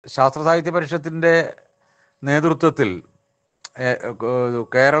ശാസ്ത്ര സാഹിത്യ പരിഷത്തിൻ്റെ നേതൃത്വത്തിൽ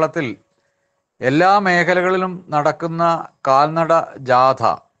കേരളത്തിൽ എല്ലാ മേഖലകളിലും നടക്കുന്ന കാൽനട ജാഥ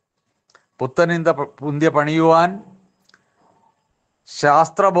പുന്ത്യ പണിയുവാൻ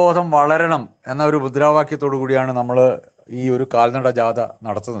ശാസ്ത്രബോധം വളരണം എന്ന ഒരു മുദ്രാവാക്യത്തോടു കൂടിയാണ് നമ്മൾ ഈ ഒരു കാൽനട ജാഥ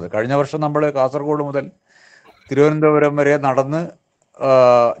നടത്തുന്നത്. കഴിഞ്ഞ വർഷം നമ്മൾ കാസർഗോഡ് മുതൽ തിരുവനന്തപുരം വരെ നടന്ന്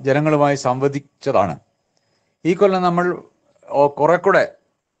ജനങ്ങളുമായി സംവദിച്ചതാണ്. ഈ കൊല്ലം നമ്മൾ കുറെ കൂടെ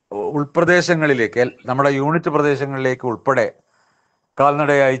ഉൾപ്രദേശങ്ങളിലേക്ക്, നമ്മുടെ യൂണിറ്റ് പ്രദേശങ്ങളിലേക്ക് ഉൾപ്പെടെ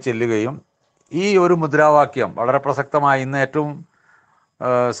കാൽനടയായി ചെല്ലുകയും ഈ ഒരു മുദ്രാവാക്യം വളരെ പ്രസക്തമായി ഇന്ന് ഏറ്റവും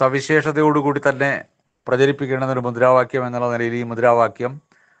സവിശേഷതയോടുകൂടി തന്നെ പ്രചരിപ്പിക്കേണ്ടുന്ന ഒരു മുദ്രാവാക്യം എന്നുള്ള നിലയിൽ ഈ മുദ്രാവാക്യം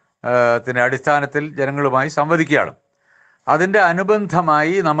ത്തിൻ്റെ അടിസ്ഥാനത്തിൽ ജനങ്ങളുമായി സംവദിക്കുകയാണ്. അതിൻ്റെ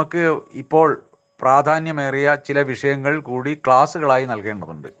അനുബന്ധമായി നമുക്ക് ഇപ്പോൾ പ്രാധാന്യമേറിയ ചില വിഷയങ്ങൾ കൂടി ക്ലാസ്സുകളായി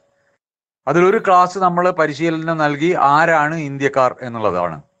നൽകേണ്ടതുണ്ട്. അതിലൊരു ക്ലാസ് നമ്മൾ പരിശീലനം നൽകി ആരാണ് ഇന്ത്യക്കാർ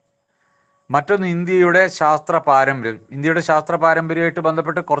എന്നുള്ളതാണ്. മറ്റൊന്ന് ഇന്ത്യയുടെ ശാസ്ത്ര പാരമ്പര്യം. ഇന്ത്യയുടെ ശാസ്ത്ര പാരമ്പര്യമായിട്ട്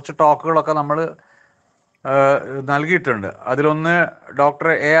ബന്ധപ്പെട്ട് കുറച്ച് ടോക്കുകളൊക്കെ നമ്മൾ നൽകിയിട്ടുണ്ട്. അതിലൊന്ന് ഡോക്ടർ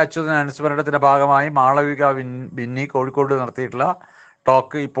എ അച്യുതൻ അനുസ്മരണത്തിൻ്റെ ഭാഗമായി മാളവിക ബിന്നി കോഴിക്കോട് നടത്തിയിട്ടുള്ള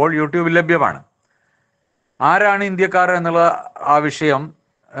ടോക്ക് ഇപ്പോൾ യൂട്യൂബിൽ ലഭ്യമാണ്. ആരാണ് ഇന്ത്യക്കാർ എന്നുള്ള ആ വിഷയം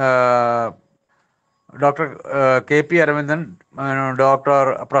doctor K P Aravindan, doctor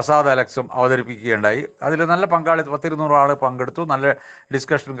Prasad അലക്സും അവതരിപ്പിക്കുകയുണ്ടായി. അതിൽ നല്ല പങ്കാളിത്തം, 100-200 ആൾ പങ്കെടുത്തു. നല്ല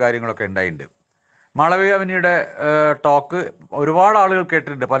ഡിസ്കഷനും കാര്യങ്ങളൊക്കെ ഉണ്ടായിട്ടുണ്ട്. മാളവിക ബിന്നിയുടെ ടോക്ക് ഒരുപാട് ആളുകൾ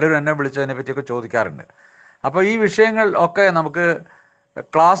കേട്ടിട്ടുണ്ട്. പലരും എന്നെ വിളിച്ചതിനെ പറ്റിയൊക്കെ ചോദിക്കാറുണ്ട്. അപ്പോൾ ഈ വിഷയങ്ങൾ ഒക്കെ നമുക്ക്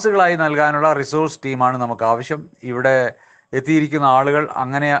ക്ലാസ്സുകളായി നൽകാനുള്ള റിസോഴ്സ് ടീമാണ് നമുക്ക് ആവശ്യം. ഇവിടെ എത്തിയിരിക്കുന്ന ആളുകൾ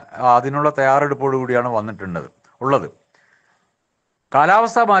അങ്ങനെ അതിനുള്ള തയ്യാറെടുപ്പോടുകൂടിയാണ് ഉള്ളത്.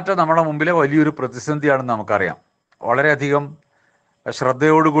 കാലാവസ്ഥാ മാറ്റം നമ്മുടെ മുമ്പിലെ വലിയൊരു പ്രതിസന്ധിയാണെന്ന് നമുക്കറിയാം. വളരെയധികം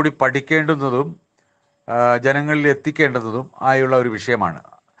ശ്രദ്ധയോടുകൂടി പഠിക്കേണ്ടുന്നതും ജനങ്ങളിൽ എത്തിക്കേണ്ടതും ആയുള്ള ഒരു വിഷയമാണ്.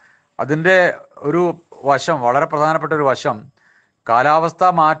 അതിൻ്റെ ഒരു വശം, വളരെ പ്രധാനപ്പെട്ട ഒരു വശം, കാലാവസ്ഥാ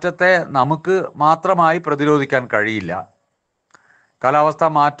മാറ്റത്തെ നമുക്ക് മാത്രമായി പ്രതിരോധിക്കാൻ കഴിയില്ല. കാലാവസ്ഥാ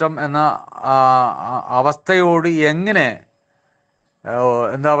മാറ്റം എന്ന അവസ്ഥയോട് എങ്ങനെ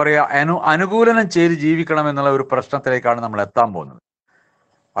എന്താ പറയുക അനുകൂലനം ചെയ്ത് ജീവിക്കണം എന്നുള്ള ഒരു പ്രശ്നത്തിലേക്കാണ് നമ്മൾ എത്താൻ പോകുന്നത്.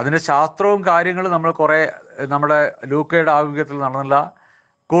 അതിൻ്റെ ശാസ്ത്രവും കാര്യങ്ങളും നമ്മൾ കുറേ നമ്മുടെ ലൂക്കയുടെ ആഭിമുഖ്യത്തിൽ നടന്നുള്ള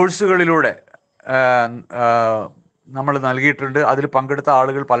കോഴ്സുകളിലൂടെ നമ്മൾ നൽകിയിട്ടുണ്ട്. അതിൽ പങ്കെടുത്ത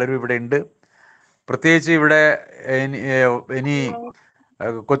ആളുകൾ പലരും ഇവിടെ ഉണ്ട്. പ്രത്യേകിച്ച് ഇവിടെ ഇനി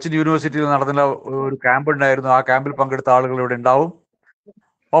കൊച്ചിൻ യൂണിവേഴ്സിറ്റിയിൽ നടന്ന ഒരു ക്യാമ്പ് ഉണ്ടായിരുന്നു. ആ ക്യാമ്പിൽ പങ്കെടുത്ത ആളുകൾ ഇവിടെ ഉണ്ടാവും.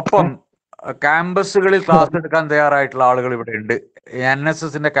 ഒപ്പം ക്യാമ്പസുകളിൽ ക്ലാസ് എടുക്കാൻ തയ്യാറായിട്ടുള്ള ആളുകൾ ഇവിടെ ഉണ്ട്.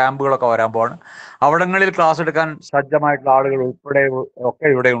 NSSന്റെ ക്യാമ്പുകളൊക്കെ വരാൻ പോവാണ്. അവിടങ്ങളിൽ ക്ലാസ് എടുക്കാൻ സജ്ജമായിട്ടുള്ള ആളുകൾ ഉൾപ്പെടെ ഒക്കെ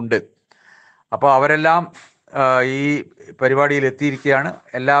ഇവിടെ ഉണ്ട്. അപ്പോൾ അവരെല്ലാം ഈ പരിപാടിയിൽ എത്തിയിരിക്കുകയാണ്.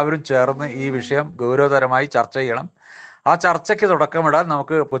 എല്ലാവരും ചേർന്ന് ഈ വിഷയം ഗൗരവതരമായി ചർച്ച ചെയ്യണം. ആ ചർച്ചയ്ക്ക് തുടക്കമിടാൻ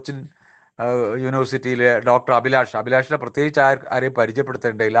നമുക്ക് കൊച്ചിൻ യൂണിവേഴ്സിറ്റിയിലെ ഡോക്ടർ അഭിലാഷിനെ പ്രത്യേകിച്ച് ആരെയും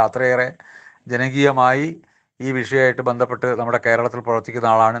പരിചയപ്പെടുത്തേണ്ടതില്ല. അത്രയേറെ ജനകീയമായി ഈ വിഷയമായിട്ട് ബന്ധപ്പെട്ട് നമ്മുടെ കേരളത്തിൽ പ്രവർത്തിക്കുന്ന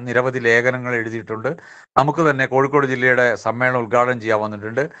ആളാണ്. നിരവധി ലേഖനങ്ങൾ എഴുതിയിട്ടുണ്ട്. നമുക്ക് തന്നെ കോഴിക്കോട് ജില്ലയുടെ സമ്മേളനം ഉദ്ഘാടനം ചെയ്യാൻ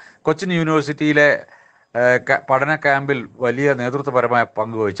വന്നിട്ടുണ്ട്. കൊച്ചിൻ യൂണിവേഴ്സിറ്റിയിലെ പഠന ക്യാമ്പിൽ വലിയ നേതൃത്വപരമായ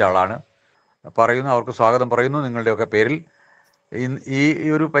പങ്ക് വഹിച്ച ആളാണ്. അവർക്ക് സ്വാഗതം പറയുന്നു നിങ്ങളുടെയൊക്കെ പേരിൽ. ഈ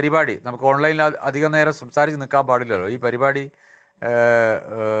ഒരു പരിപാടി നമുക്ക് ഓൺലൈനിൽ അധികം നേരം സംസാരിച്ച് നിൽക്കാൻ പാടില്ലല്ലോ. ഈ പരിപാടി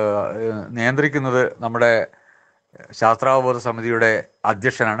നിയന്ത്രിക്കുന്നത് നമ്മുടെ ശാസ്ത്രാവബോധ സമിതിയുടെ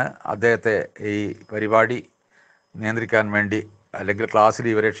അധ്യക്ഷനാണ്. അദ്ദേഹത്തെ ഈ പരിപാടി നിയന്ത്രിക്കാൻ വേണ്ടി, അല്ലെങ്കിൽ ക്ലാസ്സിൽ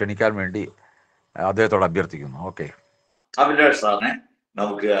ഇവരെ ക്ഷണിക്കാൻ വേണ്ടി അദ്ദേഹത്തോട് അഭ്യർത്ഥിക്കുന്നു. ഓക്കെ, അഭിലാഷ് സാറിനെ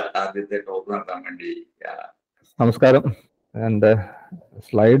നമുക്ക് ആദ്യത്തെ ടോക്ക് നടത്താൻ വേണ്ടി. നമസ്കാരം. എൻ്റെ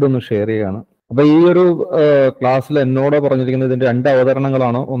സ്ലൈഡ് ഒന്ന് ഷെയർ ചെയ്യുകയാണ്. അപ്പൊ ഈ ഒരു ക്ലാസ്സിൽ എന്നോട് പറഞ്ഞിരിക്കുന്നത് ഇതിന്റെ 2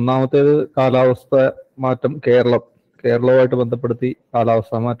 അവതരണങ്ങളാണ്. ഒന്നാമത്തേത് കാലാവസ്ഥ മാറ്റം, കേരളവുമായിട്ട് ബന്ധപ്പെടുത്തി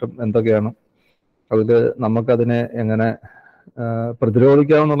കാലാവസ്ഥാ മാറ്റം എന്തൊക്കെയാണ്, അതിൽ നമുക്കതിനെ എങ്ങനെ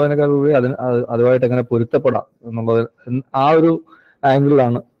പ്രതിരോധിക്കാമെന്നുള്ളതിനേക്കാൾ ഉപരി അതുമായിട്ട് എങ്ങനെ പൊരുത്തപ്പെടാം എന്നുള്ളത്, ആ ഒരു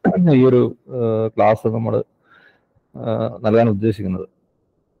ആംഗിളിലാണ് ഈ ഒരു ക്ലാസ് നമ്മൾ നൽകാൻ ഉദ്ദേശിക്കുന്നത്.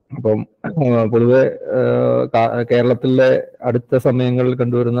 അപ്പം പൊതുവെ കേരളത്തിലെ അടുത്ത സമയങ്ങളിൽ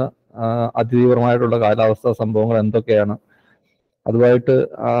കണ്ടുവരുന്ന അതിതീവ്രമായിട്ടുള്ള കാലാവസ്ഥാ സംഭവങ്ങൾ എന്തൊക്കെയാണ്, അതുമായിട്ട്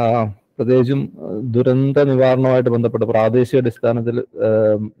പ്രത്യേകിച്ചും ദുരന്ത നിവാരണവുമായിട്ട് ബന്ധപ്പെട്ട് പ്രാദേശിക അടിസ്ഥാനത്തിൽ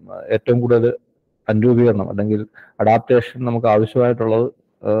ഏറ്റവും കൂടുതൽ അനുരൂപീകരണം അല്ലെങ്കിൽ അഡാപ്റ്റേഷൻ നമുക്ക് ആവശ്യമായിട്ടുള്ളത്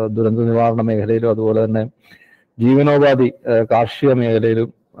ദുരന്ത നിവാരണ മേഖലയിലും അതുപോലെ തന്നെ ജീവനോപാധി കാർഷിക മേഖലയിലും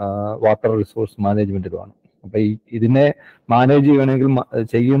വാട്ടർ റിസോഴ്സ് മാനേജ്മെന്റിലുമാണ്. അപ്പൊ ഇതിനെ മാനേജ്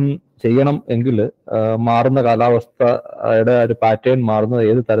ചെയ്യണം എങ്കിൽ മാറുന്ന കാലാവസ്ഥയുടെ ഒരു പാറ്റേൺ മാറുന്നത്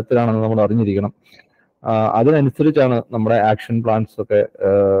ഏത് തരത്തിലാണെന്ന് നമ്മൾ അറിഞ്ഞിരിക്കണം. അതിനനുസരിച്ചാണ് നമ്മുടെ ആക്ഷൻ പ്ലാൻസ് ഒക്കെ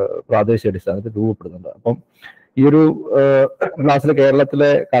പ്രാദേശിക അടിസ്ഥാനത്തിൽ രൂപപ്പെടുന്നത്. അപ്പം ഈ ഒരു ക്ലാസ്സിൽ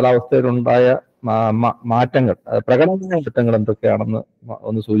കേരളത്തിലെ കാലാവസ്ഥയിലുണ്ടായ മാറ്റങ്ങൾ, പ്രകടമായ മാറ്റങ്ങൾ എന്തൊക്കെയാണെന്ന്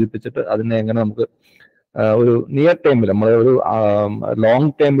ഒന്ന് സൂചിപ്പിച്ചിട്ട് അതിനെ എങ്ങനെ നമുക്ക് ഒരു നിയർ ടൈമിൽ നമ്മളെ ഒരു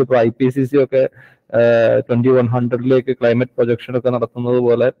ലോങ് ടൈം, ഇപ്പൊ IPCC ഒക്കെ 2100 ക്ലൈമറ്റ് പ്രൊജക്ഷൻ ഒക്കെ നടത്തുന്നത്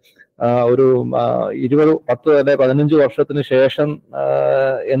പോലെ ഒരു 10 അല്ലെ 15 വർഷത്തിന് ശേഷം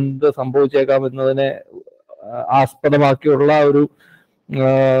എന്ത് സംഭവിച്ചേക്കാം എന്നതിനെ ആസ്പദമാക്കിയുള്ള ഒരു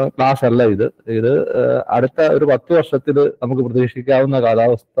ക്ലാസ് അല്ല ഇത്. അടുത്ത ഒരു 10 വർഷത്തിൽ നമുക്ക് പ്രതീക്ഷിക്കാവുന്ന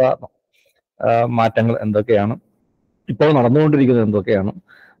കാലാവസ്ഥ മാറ്റങ്ങൾ എന്തൊക്കെയാണ്, ഇപ്പോൾ നടന്നുകൊണ്ടിരിക്കുന്നത് എന്തൊക്കെയാണ്.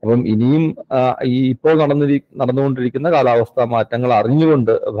 അപ്പം ഇനിയും ഈ ഇപ്പോൾ നടന്നുകൊണ്ടിരിക്കുന്ന കാലാവസ്ഥാ മാറ്റങ്ങൾ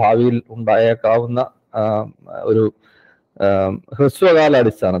അറിഞ്ഞുകൊണ്ട് ഭാവിയിൽ ഉണ്ടായേക്കാവുന്ന ഒരു ഹ്രസ്വകാല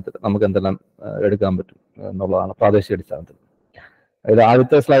അടിസ്ഥാനത്തിൽ നമുക്ക് എന്തെല്ലാം എടുക്കാൻ പറ്റും എന്നുള്ളതാണ്, പ്രാദേശിക അടിസ്ഥാനത്തിൽ. ഇത്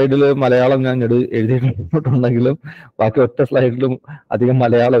ആദ്യത്തെ സ്ലൈഡിൽ മലയാളം ഞാൻ എഴുതിയിട്ടുണ്ടെങ്കിലും ബാക്കി ഒറ്റ സ്ലൈഡിലും അധികം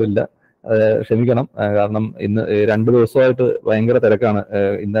മലയാളമില്ല, ക്ഷമിക്കണം. കാരണം ഇന്ന് 2 ദിവസമായിട്ട് ഭയങ്കര തിരക്കാണ്.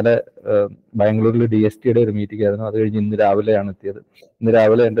 ഇന്നലെ ബാംഗ്ലൂരിൽ DSTയുടെ ഒരു മീറ്റിംഗ് ആയിരുന്നു. അത് കഴിഞ്ഞ് ഇന്ന് രാവിലെയാണ് എത്തിയത്. ഇന്ന്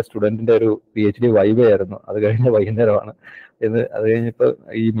രാവിലെ എൻ്റെ സ്റ്റുഡൻറ്റിന്റെ ഒരു PhD വൈവ ആയിരുന്നു. അത് കഴിഞ്ഞ വൈകുന്നേരമാണ് അത് കഴിഞ്ഞപ്പോൾ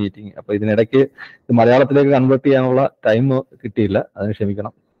ഈ മീറ്റിംഗ്. അപ്പൊ ഇതിനിടയ്ക്ക് മലയാളത്തിലേക്ക് കൺവേർട്ട് ചെയ്യാനുള്ള ടൈം കിട്ടിയില്ല, അതിന്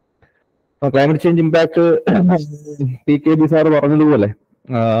ക്ഷമിക്കണം. Climate change impact PKB sir പറഞ്ഞതുപോലെ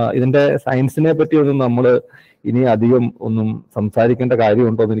ഇതിന്റെ സയൻസിനെ പറ്റി ഒന്നും നമ്മൾ ഇനി അധികം ഒന്നും സംസാരിക്കേണ്ട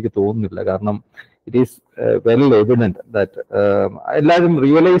കാര്യമുണ്ടോ എന്ന് എനിക്ക് തോന്നുന്നില്ല. കാരണം it is well evident that എല്ലാവരും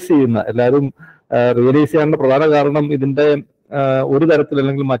റിയലൈസ് ചെയ്യാനുള്ള പ്രധാന കാരണം ഇതിന്റെ ഒരു തരത്തിൽ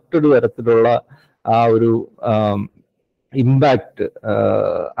അല്ലെങ്കിൽ മറ്റൊരു തരത്തിലുള്ള ആ ഒരു ഇമ്പാക്ട്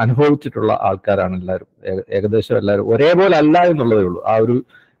അനുഭവിച്ചിട്ടുള്ള ആൾക്കാരാണ് എല്ലാവരും. ഏകദേശം എല്ലാവരും ഒരേപോലെ അല്ല എന്നുള്ളതേ ഉള്ളൂ. ആ ഒരു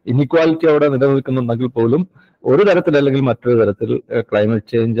ഇനിക്വാലിറ്റി അവിടെ നിലനിൽക്കുന്നുണ്ടെങ്കിൽ പോലും ഒരു തരത്തിൽ അല്ലെങ്കിൽ മറ്റൊരു തരത്തിൽ ക്ലൈമറ്റ്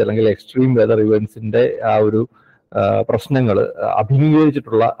ചേഞ്ച് അല്ലെങ്കിൽ എക്സ്ട്രീം വെതർ ഇവന്റ്സിന്റെ ആ ഒരു പ്രശ്നങ്ങൾ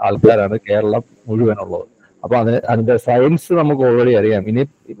അഭിമുഖീകരിച്ചിട്ടുള്ള ആൾക്കാരാണ് കേരളം മുഴുവനുള്ളത്. അപ്പൊ അതിന്റെ സയൻസ് നമുക്ക് ഓൾറെഡി അറിയാം. ഇനി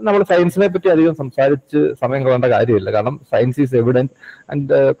നമ്മൾ സയൻസിനെ പറ്റി അധികം സംസാരിച്ച് സമയം കളയേണ്ട കാര്യമില്ല. കാരണം science is evident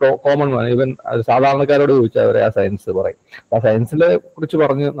and common ആണ്. ഈവൻ സാധാരണക്കാരോട് ചോദിച്ചാൽ അവരെ ആ സയൻസ് പറയും. ആ സയൻസിനെ കുറിച്ച്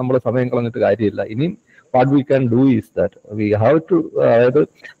പറഞ്ഞ് നമ്മൾ സമയം കളഞ്ഞിട്ട് കാര്യമില്ല. ഇനിയും what we can do is that we have to, അതായത്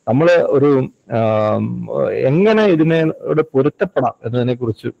നമ്മൾ ഒരു എങ്ങനെ ഇതിനോട് പൊരുത്തപ്പെടാം എന്നതിനെ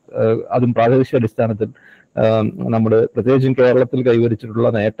കുറിച്ച് അതും പ്രാദേശിക അടിസ്ഥാനത്തിൽ നമ്മൾ പ്രത്യേകിച്ചും കേരളത്തിൽ കൈവരിച്ചിട്ടുള്ള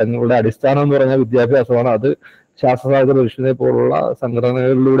നേട്ടങ്ങളുടെ അടിസ്ഥാനം എന്ന് പറഞ്ഞാൽ വിദ്യാഭ്യാസമാണ്. അത് ശാസ്ത്ര സാഹിത്യ പരിഷത്തിനെ പോലുള്ള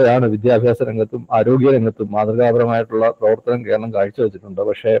സംഘടനകളിലൂടെയാണ് വിദ്യാഭ്യാസ രംഗത്തും ആരോഗ്യ രംഗത്തും മാതൃകാപരമായിട്ടുള്ള പ്രവർത്തനം കേരളം കാഴ്ചവെച്ചിട്ടുണ്ട്.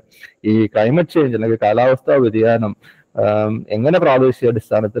 പക്ഷേ ഈ ക്ലൈമറ്റ് ചേഞ്ച് അല്ലെങ്കിൽ കാലാവസ്ഥാ വ്യതിയാനം എങ്ങനെ പ്രാദേശിക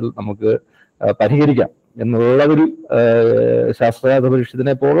അടിസ്ഥാനത്തിൽ നമുക്ക് പരിഹരിക്കാം എന്നുള്ള ഒരു ശാസ്ത്ര സാഹിത്യ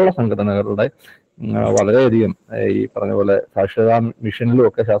പരിഷത്തിനെ പോലുള്ള സംഘടനകളുടെ വളരെയധികം ഈ പറഞ്ഞ പോലെ സാക്ഷരതാ മിഷനിലും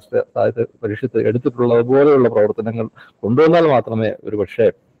ഒക്കെ ശാസ്ത്ര സാഹിത്യ പരിഷത്ത് എടുത്തിട്ടുള്ളത് പോലെയുള്ള പ്രവർത്തനങ്ങൾ കൊണ്ടുവന്നാൽ മാത്രമേ ഒരു പക്ഷേ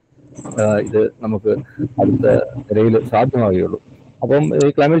ഇത് നമുക്ക് അടുത്ത നിലയിൽ സാധ്യമാവുകയുള്ളൂ. അപ്പം ഈ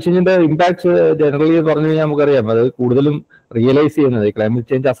ക്ലൈമറ്റ് ചേഞ്ചിന്റെ ഇമ്പാക്ട്സ് ജനറലി പറഞ്ഞു കഴിഞ്ഞാൽ നമുക്കറിയാം. അത് കൂടുതലും റിയലൈസ് ചെയ്യുന്നത് ഈ ക്ലൈമറ്റ്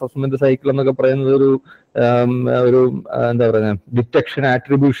ചേഞ്ച് അസസ്മെന്റ് സൈക്കിൾ എന്നൊക്കെ പറയുന്നത് ഒരു എന്താ പറയുക ഡിറ്റക്ഷൻ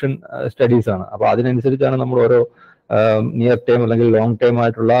ആട്രിബ്യൂഷൻ സ്റ്റഡീസ് ആണ്. അപ്പൊ അതിനനുസരിച്ചാണ് നമ്മൾ ഓരോ നിയർ ടൈം അല്ലെങ്കിൽ ലോങ് ടൈം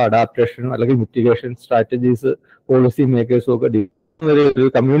ആയിട്ടുള്ള അഡാപ്റ്റേഷൻ അല്ലെങ്കിൽ മിറ്റിഗേഷൻ സ്ട്രാറ്റജീസ് പോളിസി മേക്കേഴ്സും ഒക്കെ ഒരു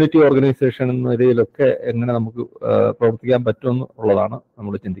കമ്മ്യൂണിറ്റി ഓർഗനൈസേഷൻ എന്ന നിലയിലൊക്കെ എങ്ങനെ നമുക്ക് പ്രവർത്തിക്കാൻ പറ്റുമെന്നുള്ളതാണ്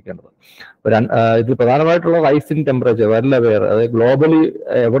നമ്മൾ ചിന്തിക്കേണ്ടത്. ഇത് പ്രധാനമായിട്ടുള്ള റൈസ് ഇൻ ടെമ്പറേച്ചർ വല്ല വേറെ, അതായത് ഗ്ലോബലി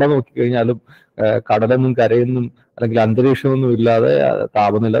എവിടെ നോക്കിക്കഴിഞ്ഞാലും കടലെന്നും കരയെന്നും അല്ലെങ്കിൽ അന്തരീക്ഷമൊന്നും ഇല്ലാതെ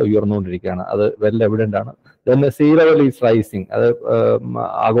താപനില ഉയർന്നുകൊണ്ടിരിക്കുകയാണ്. അത് വെൽ എവിഡന്റ് ആണ്. then see level is rising. അത്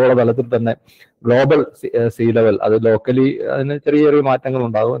ആഗോളതലത്തിൽ തന്നെ ഗ്ലോബൽ സീ ലെവൽ അത് ലോക്കലി അതിന് ചെറിയ ചെറിയ മാറ്റങ്ങൾ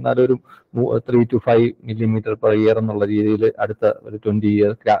ഉണ്ടാകും. എന്നാലും ഒരു 3 to 5 millimeter per year എന്നുള്ള രീതിയിൽ അടുത്ത ഒരു 20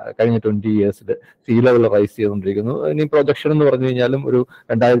 years കഴിഞ്ഞ 20 yearsൽ സീ ലെവൽ റൈസ് ചെയ്തുകൊണ്ടിരിക്കുന്നു. ഇനി പ്രൊജക്ഷൻ എന്ന് പറഞ്ഞു കഴിഞ്ഞാലും ഒരു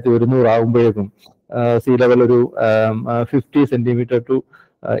 2100 ആകുമ്പോഴേക്കും സീ ലെവൽ ഒരു 50 centimeter to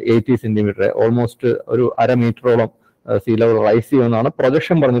 80 centimeter ഓൾമോസ്റ്റ് ഒരു 1/2 മീറ്ററോളം സീ ലെവൽ റൈസ് ചെയ്യുമെന്നാണ്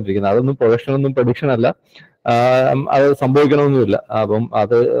പ്രൊജക്ഷൻ പറഞ്ഞിട്ടിരിക്കുന്നത്. അതൊന്നും പ്രൊജക്ഷൻ ഒന്നും പ്രഡിക്ഷൻ അല്ല, അത് സംഭവിക്കണമെന്നുമില്ല. അപ്പം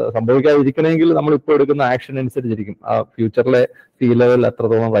അത് സംഭവിക്കാതിരിക്കണമെങ്കിൽ നമ്മൾ ഇപ്പോൾ എടുക്കുന്ന ആക്ഷൻ അനുസരിച്ചിരിക്കും ആ ഫ്യൂച്ചറിലെ സീ ലെവൽ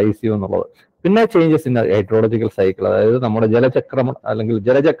എത്രത്തോളം റൈസ് ചെയ്യും എന്നുള്ളത്. പിന്നെ ചേഞ്ചസ് ഇൻ ഹൈഡ്രോളജിക്കൽ സൈക്കിൾ, അതായത് നമ്മുടെ ജലചക്രം അല്ലെങ്കിൽ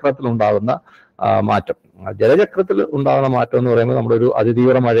ജലചക്രത്തിൽ ഉണ്ടാകുന്ന മാറ്റം. ജലചക്രത്തിൽ ഉണ്ടാകുന്ന മാറ്റം എന്ന് പറയുമ്പോൾ നമ്മുടെ ഒരു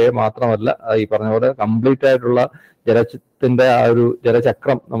അതിതീവ്ര മഴയെ മാത്രമല്ല, ഈ പറഞ്ഞ പോലെ കംപ്ലീറ്റ് ആയിട്ടുള്ള ജലത്തിന്റെ ആ ഒരു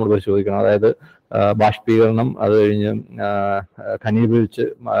ജലചക്രം നമ്മൾ പരിശോധിക്കണം. അതായത് ബാഷ്പീകരണം, അത് കഴിഞ്ഞ് ഘനീഭവിച്ച്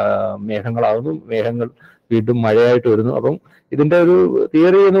മേഘങ്ങളാകുന്നു, മേഘങ്ങൾ വീണ്ടും മഴയായിട്ട് വരുന്നു. അപ്പം ഇതിന്റെ ഒരു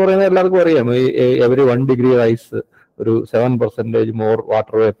തിയറി എന്ന് പറയുന്നത് എല്ലാവർക്കും അറിയാം. എവരി 1 degree റൈസ് ഒരു 7% മോർ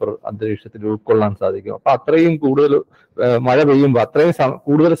വാട്ടർ വേപ്പർ അന്തരീക്ഷത്തിൽ ഉൾക്കൊള്ളാൻ സാധിക്കും. അപ്പൊ അത്രയും കൂടുതൽ മഴ പെയ്യുമ്പോൾ അത്രയും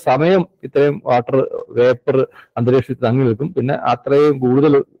കൂടുതൽ സമയം ഇത്രയും വാട്ടർ വേപ്പർ അന്തരീക്ഷത്തിൽ തങ്ങി നിൽക്കും. പിന്നെ അത്രയും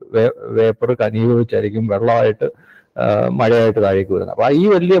കൂടുതൽ വേപ്പർ ഘനീഭവിച്ചായിരിക്കും വെള്ളമായിട്ട് മഴയായിട്ട് താഴേക്ക് വരുന്നത്. അപ്പൊ ഈ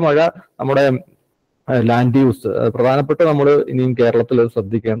വലിയ മഴ നമ്മുടെ ലാൻഡ് യൂസ് പ്രധാനപ്പെട്ട നമ്മൾ ഇനിയും കേരളത്തിൽ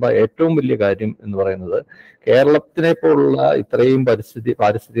ശ്രദ്ധിക്കേണ്ട ഏറ്റവും വലിയ കാര്യം എന്ന് പറയുന്നത്, കേരളത്തിനെ പോലുള്ള ഇത്രയും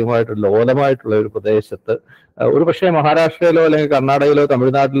പാരിസ്ഥിതികമായിട്ട് ലോലമായിട്ടുള്ള ഒരു പ്രദേശത്ത് ഒരു പക്ഷേ മഹാരാഷ്ട്രയിലോ അല്ലെങ്കിൽ കർണാടകയിലോ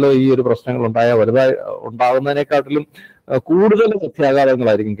തമിഴ്നാട്ടിലോ ഈ ഒരു പ്രശ്നങ്ങൾ ഉണ്ടാകുന്നതിനെക്കാട്ടിലും കൂടുതൽ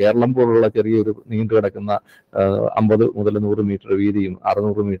പ്രത്യാഘാതങ്ങളായിരിക്കും കേരളം പോലുള്ള ചെറിയൊരു നീണ്ടു കിടക്കുന്ന 50 മുതൽ 100 മീറ്റർ വീതിയും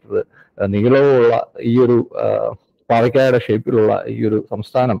 600 മീറ്റർ നീളവുമുള്ള ഈ ഒരു പാവയ്ക്കായുടെ ഷേപ്പിലുള്ള ഈ ഒരു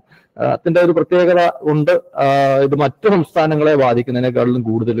സംസ്ഥാനം അതിന്റെ ഒരു പ്രത്യേകത കൊണ്ട് ഇത് മറ്റു സംസ്ഥാനങ്ങളെ ബാധിക്കുന്നതിനേക്കാളും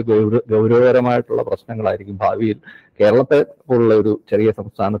കൂടുതൽ ഗൗരവകരമായിട്ടുള്ള പ്രശ്നങ്ങളായിരിക്കും ഭാവിയിൽ കേരളത്തെ പോലുള്ള ഒരു ചെറിയ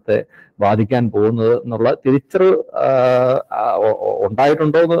സംസ്ഥാനത്തെ ബാധിക്കാൻ പോകുന്നത് എന്നുള്ള തിരിച്ചറിവ്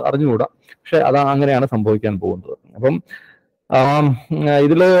ഉണ്ടായിട്ടുണ്ടോ എന്ന് അറിഞ്ഞുകൂടാ. പക്ഷെ അങ്ങനെയാണ് സംഭവിക്കാൻ പോകുന്നത്. അപ്പം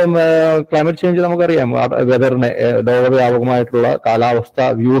ഇതില് ക്ലൈമറ്റ് ചേഞ്ച് നമുക്കറിയാം, വെതറിനെ ലോകവ്യാപകമായിട്ടുള്ള കാലാവസ്ഥ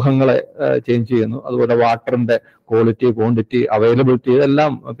വ്യൂഹങ്ങളെ ചേഞ്ച് ചെയ്യുന്നു. അതുപോലെ വാട്ടറിന്റെ ക്വാളിറ്റി, ക്വാണ്ടിറ്റി, അവൈലബിലിറ്റി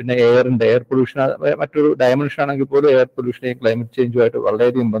ഇതെല്ലാം, പിന്നെ എയർ പൊല്യൂഷൻ മറ്റൊരു ഡയമെൻഷൻ ആണെങ്കിൽ പോലും എയർ പൊല്യൂഷനെയും ക്ലൈമറ്റ് ചേഞ്ചുമായിട്ട്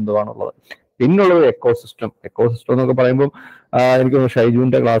വളരെയധികം ബന്ധമാണുള്ളത്. പിന്നുള്ളത് എക്കോസിസ്റ്റം എന്നൊക്കെ പറയുമ്പോൾ എനിക്ക് തോന്നുന്നു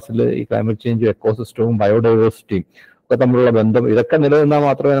ഷൈജുവിന്റെ ക്ലാസ്സിൽ ഈ ക്ലൈമറ്റ് ചേഞ്ചും എക്കോസിസ്റ്റവും ബയോഡൈവേഴ്സിറ്റിയും ഒക്കെ തമ്മിലുള്ള ബന്ധം ഇതൊക്കെ നിലനിന്നാൽ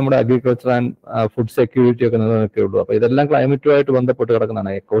മാത്രമേ നമ്മുടെ അഗ്രികൾച്ചർ ആൻഡ് ഫുഡ് സെക്യൂരിറ്റി ഒക്കെ നിലനിൽക്കുകയുള്ളൂ. അപ്പൊ ഇതെല്ലാം ക്ലൈമറ്റുമായിട്ട് ബന്ധപ്പെട്ട്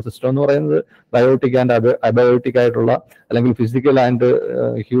കിടക്കുന്നതാണ്. എക്കോസിസ്റ്റം എന്ന് പറയുന്നത് ബയോട്ടിക് ആൻഡ് അബയോട്ടിക് ആയിട്ടുള്ള അല്ലെങ്കിൽ ഫിസിക്കൽ ആൻഡ്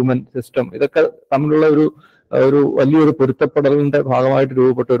ഹ്യൂമൻ സിസ്റ്റം ഇതൊക്കെ തമ്മിലുള്ള ഒരു വലിയൊരു പൊരുത്തപ്പെടലിന്റെ ഭാഗമായിട്ട്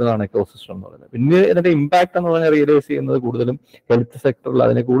രൂപപ്പെട്ടു വരുന്നതാണ് എക്കോസിസ്റ്റം എന്ന് പറയുന്നത്. പിന്നെ ഇതിന്റെ ഇമ്പാക്ട് എന്ന് പറഞ്ഞാൽ റിയലൈസ് ചെയ്യുന്നത് കൂടുതലും ഹെൽത്ത്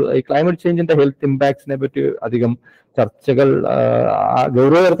സെക്ടറിൽ ഈ ക്ലൈമറ്റ് ചേഞ്ചിന്റെ ഹെൽത്ത് ഇമ്പാക്ട്സിനെ പറ്റി അധികം ചർച്ചകൾ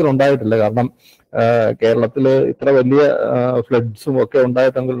ഗൗരവതരത്തിൽ ഉണ്ടായിട്ടില്ല. കാരണം കേരളത്തില് ഇത്ര വലിയ ഫ്ലഡ്സും ഒക്കെ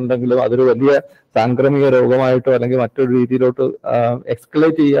ഉണ്ടായിട്ടുണ്ടെങ്കിലും അതൊരു വലിയ സാംക്രമിക രോഗമായിട്ടോ അല്ലെങ്കിൽ മറ്റൊരു രീതിയിലോട്ട്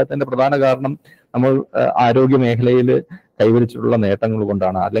എക്സ്കലേറ്റ് ചെയ്യാത്തതിന്റെ പ്രധാന കാരണം നമ്മൾ ആരോഗ്യ മേഖലയിൽ കൈവരിച്ചിട്ടുള്ള നേട്ടങ്ങൾ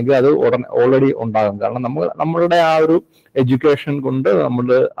കൊണ്ടാണ്. അല്ലെങ്കിൽ അത് ഓൾറെഡി ഉണ്ടാകും. കാരണം നമ്മളുടെ ആ ഒരു എഡ്യൂക്കേഷൻ കൊണ്ട്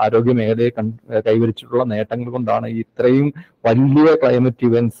നമ്മുടെ ആരോഗ്യ മേഖലയെ കൈവരിച്ചിട്ടുള്ള നേട്ടങ്ങൾ കൊണ്ടാണ് ഇത്രയും വലിയ ക്ലൈമറ്റ്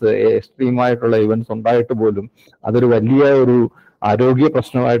ഇവന്റ്സ്, എക്സ്ട്രീമായിട്ടുള്ള ഇവന്റ്സ് ഉണ്ടായിട്ട് പോലും അതൊരു വലിയ ഒരു ആരോഗ്യ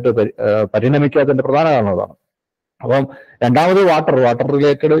പ്രശ്നമായിട്ട് പരിണമിക്കാത്തതിന്റെ പ്രധാന കാരണം അതാണ്. അപ്പം രണ്ടാമത് വാട്ടർ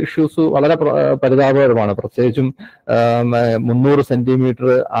റിലേറ്റഡ് ഇഷ്യൂസ് വളരെ പരിതാപകരമാണ്. പ്രത്യേകിച്ചും 300 സെന്റിമീറ്റർ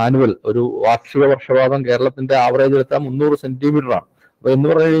ആനുവൽ ഒരു വാർഷിക വർഷപാതം കേരളത്തിന്റെ ആവറേജ് എടുത്താൽ 300 സെന്റിമീറ്റർ ആണ്. അപ്പൊ എന്ന്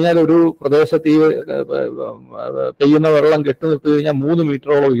പറഞ്ഞു കഴിഞ്ഞാൽ ഒരു പ്രദേശത്ത് ഈ പെയ്യുന്ന വെള്ളം കെട്ടി നിർത്തി കഴിഞ്ഞാൽ 3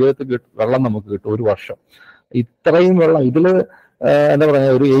 മീറ്ററോളം ഉയരത്തിൽ വെള്ളം നമുക്ക് കിട്ടും ഒരു വർഷം. ഇത്രയും വെള്ളം ഇതില് എന്താ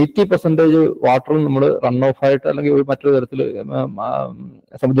പറയുക, ഒരു 80% വാട്ടറും നമ്മൾ റൺ ഓഫ് ആയിട്ട് അല്ലെങ്കിൽ മറ്റൊരു തരത്തിൽ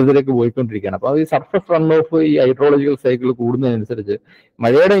സമുദ്രത്തിലേക്ക് പോയിക്കൊണ്ടിരിക്കുകയാണ്. അപ്പൊ ഈ സർഫസ് റൺ ഓഫ് ഈ ഹൈഡ്രോളജിക്കൽ സൈക്കിൾ കൂടുന്നതിനനുസരിച്ച്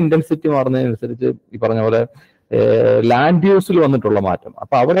മഴയുടെ ഇന്റൻസിറ്റി മാറുന്നതിനനുസരിച്ച് ഈ പറഞ്ഞ പോലെ ലാൻഡ് യൂസിൽ വന്നിട്ടുള്ള മാറ്റം.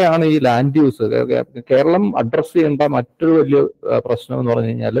 അപ്പൊ അവിടെയാണ് ഈ ലാൻഡ് യൂസ് കേരളം അഡ്രസ് ചെയ്യേണ്ട മറ്റൊരു വലിയ പ്രശ്നം എന്ന്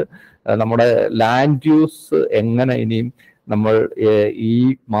പറഞ്ഞു കഴിഞ്ഞാൽ നമ്മുടെ ലാൻഡ് യൂസ് എങ്ങനെ ഇനിയും നമ്മൾ ഈ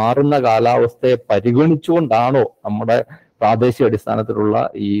മാറുന്ന കാലാവസ്ഥയെ പരിഗണിച്ചുകൊണ്ടാണോ നമ്മുടെ പ്രാദേശിക അടിസ്ഥാനത്തിലുള്ള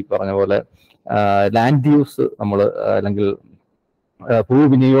ഈ പറഞ്ഞ പോലെ ലാൻഡ് യൂസ് നമ്മൾ അല്ലെങ്കിൽ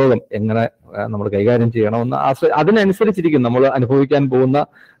ഭൂവിനിയോഗം എങ്ങനെ നമ്മൾ കൈകാര്യം ചെയ്യണമെന്ന് അതിനനുസരിച്ചിരിക്കും നമ്മൾ അനുഭവിക്കാൻ പോകുന്ന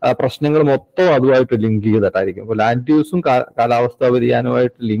പ്രശ്നങ്ങൾ മൊത്തം അതുമായിട്ട് ലിങ്ക് ചെയ്തിട്ടായിരിക്കും. അപ്പോൾ ലാൻഡ് യൂസും കാലാവസ്ഥാ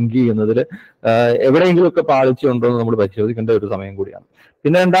വ്യതിയാനവുമായിട്ട് ലിങ്ക് ചെയ്യുന്നതിൽ എവിടെയെങ്കിലുമൊക്കെ പാളിച്ചുണ്ടോ എന്ന് നമ്മൾ പരിശോധിക്കേണ്ട ഒരു സമയം കൂടിയാണ്.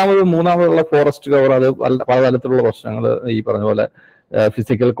 പിന്നെ മൂന്നാമതുള്ള ഫോറസ്റ്റ് കവർ, അത് പലതരത്തിലുള്ള പ്രശ്നങ്ങൾ ഈ പറഞ്ഞ പോലെ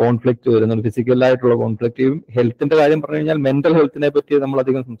ഫിസിക്കൽ കോൺഫ്ലിക്റ്റ് വരുന്നുണ്ട്. ഫിസിക്കലായിട്ടുള്ള കോൺഫ്ലിക്റ്റും ഹെൽത്തിന്റെ കാര്യം പറഞ്ഞു കഴിഞ്ഞാൽ മെന്റൽ ഹെൽത്തിനെ പറ്റി നമ്മൾ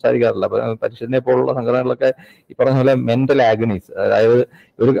അധികം സംസാരിക്കാറില്ല. പരിശീലനെ പോലുള്ള സംഘടനകളൊക്കെ ഈ പറഞ്ഞ പോലെ മെന്റൽ ആഗനീസ്, അതായത്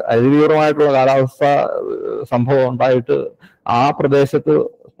ഒരു അതിതീവ്രമായിട്ടുള്ള കാലാവസ്ഥ സംഭവം ഉണ്ടായിട്ട് ആ പ്രദേശത്ത്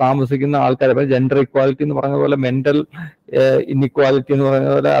താമസിക്കുന്ന ആൾക്കാർ, ജെൻഡർ ഇക്വാലിറ്റി എന്ന് പറഞ്ഞ പോലെ മെന്റൽ ഇൻഇക്വാലിറ്റി എന്ന്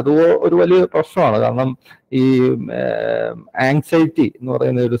പറയുന്ന പോലെ അത് ഒരു വലിയ പ്രശ്നമാണ്. കാരണം ഈ ആങ്സൈറ്റി എന്ന്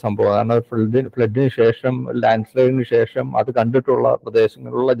പറയുന്ന ഒരു സംഭവം, കാരണം ഫ്ലഡിന് ശേഷം ലാൻഡ് സ്ലൈഡിന് ശേഷം അത് കണ്ടിട്ടുള്ള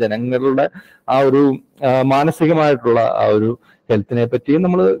പ്രദേശങ്ങളിലുള്ള ജനങ്ങളുടെ ആ ഒരു മാനസികമായിട്ടുള്ള ആ ഒരു ഹെൽത്തിനെ പറ്റിയും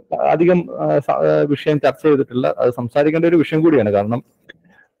നമ്മൾ അധികം വിഷയം ചർച്ച ചെയ്തിട്ടില്ല. അത് സംസാരിക്കേണ്ട ഒരു വിഷയം കൂടിയാണ്. കാരണം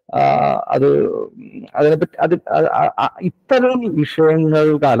അതിനെപ്പറ്റി ഇത്തരം വിഷയങ്ങൾ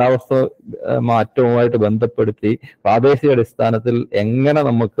കാലാവസ്ഥ മാറ്റവുമായിട്ട് ബന്ധപ്പെടുത്തി പ്രാദേശിക അടിസ്ഥാനത്തിൽ എങ്ങനെ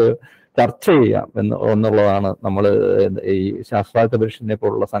നമുക്ക് ചർച്ച ചെയ്യാം എന്നുള്ളതാണ് നമ്മൾ ഈ ശാസ്ത്രാർത്ഥ പരിഷത്തിനെ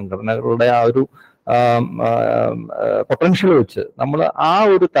പോലുള്ള സംഘടനകളുടെ ആ ഒരു പൊട്ടൻഷ്യൽ വെച്ച് നമ്മൾ ആ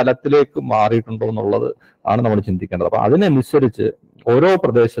ഒരു തലത്തിലേക്ക് മാറിയിട്ടുണ്ടോ എന്നുള്ളത് ആണ് നമ്മൾ ചിന്തിക്കേണ്ടത്. അപ്പൊ അതിനനുസരിച്ച് ഓരോ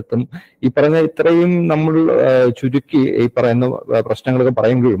പ്രദേശത്തും ഈ പറയുന്ന ഇത്രയും നമ്മൾ ചുരുക്കി ഈ പറയുന്ന പ്രശ്നങ്ങളൊക്കെ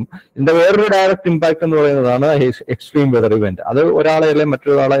പറയുമ്പോഴും ഇതിന്റെ വേറൊരു ഡയറക്റ്റ് ഇമ്പാക്ട് എന്ന് പറയുന്നതാണ് എക്സ്ട്രീം വെതർ ഇവന്റ്. അത് ഒരാളെ അല്ലെങ്കിൽ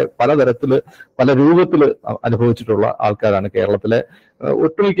മറ്റൊരാളെ പലതരത്തില് പല രൂപത്തിൽ അനുഭവിച്ചിട്ടുള്ള ആൾക്കാരാണ് കേരളത്തിലെ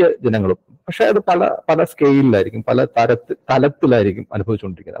ഒട്ടുമിക്ക ജനങ്ങളും. പക്ഷെ അത് പല പല സ്കെയിലിലായിരിക്കും, പല തലത്തിലായിരിക്കും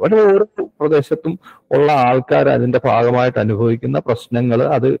അനുഭവിച്ചുകൊണ്ടിരിക്കുന്നത്. പക്ഷെ ഓരോ പ്രദേശത്തും ഉള്ള ആൾക്കാർ അതിന്റെ ഭാഗമായിട്ട് അനുഭവിക്കുന്ന പ്രശ്നങ്ങൾ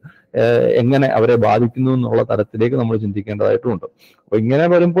അത് എങ്ങനെ അവരെ ബാധിക്കുന്നു എന്നുള്ള തരത്തിലേക്ക് നമ്മൾ ചിന്തിക്കേണ്ടതായിട്ടുമുണ്ട്. അപ്പൊ ഇങ്ങനെ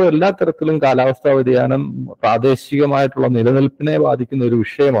വരുമ്പോൾ എല്ലാ തരത്തിലും കാലാവസ്ഥാ വ്യതിയാനം പ്രാദേശികമായിട്ടുള്ള നിലനിൽപ്പിനെ ബാധിക്കുന്ന ഒരു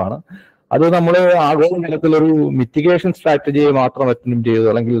വിഷയമാണ്. അത് നമ്മൾ ആഗോള തലത്തിലൊരു മിറ്റിഗേഷൻ സ്ട്രാറ്റജിയെ മാത്രം അറ്റൻഡ് ചെയ്തു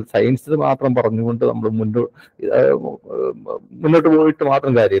അല്ലെങ്കിൽ സയൻസ് മാത്രം പറഞ്ഞുകൊണ്ട് നമ്മൾ മുന്നോട്ട് പോയിട്ട്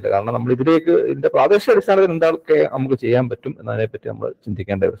മാത്രം കാര്യമില്ല. കാരണം നമ്മൾ ഇതിന്റെ പ്രാദേശിക അടിസ്ഥാനത്തിൽ എന്തൊക്കെ നമുക്ക് ചെയ്യാൻ പറ്റും എന്നതിനെപ്പറ്റി നമ്മൾ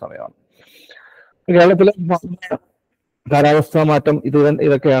ചിന്തിക്കേണ്ട ഒരു സമയമാണ്. കേരളത്തിലെ കാലാവസ്ഥാ മാറ്റം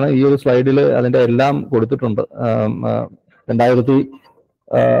ഇതൊക്കെയാണ് ഈ ഒരു സ്ലൈഡിൽ അതിന്റെ എല്ലാം കൊടുത്തിട്ടുണ്ട്.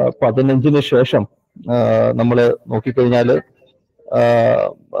 2015 ശേഷം നമ്മൾ നോക്കിക്കഴിഞ്ഞാൽ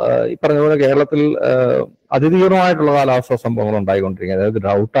ഈ പറഞ്ഞ പോലെ കേരളത്തിൽ അതിതീവ്രമായിട്ടുള്ള കാലാവസ്ഥാ സംഭവങ്ങൾ ഉണ്ടായിക്കൊണ്ടിരിക്കുന്നത്. അതായത്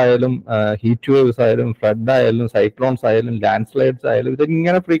ഡ്രൗട്ട് ആയാലും ഹീറ്റ് വേവ്സ് ആയാലും ഫ്ലഡ് ആയാലും സൈക്ലോൺസ് ആയാലും ലാൻഡ് സ്ലൈഡ്സ് ആയാലും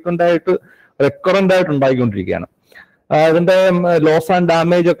ഇതിങ്ങനെ ഫ്രീക്വന്റ് ആയിട്ട് റെക്കറന്റ് ആയിട്ട് ഉണ്ടായിക്കൊണ്ടിരിക്കുകയാണ്. ഇതിന്റെ ലോസ് ആൻഡ്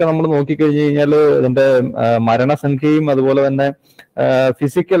ഡാമേജ് ഒക്കെ നമ്മൾ നോക്കിക്കഴിഞ്ഞു കഴിഞ്ഞാൽ ഇതിന്റെ മരണസംഖ്യയും അതുപോലെ തന്നെ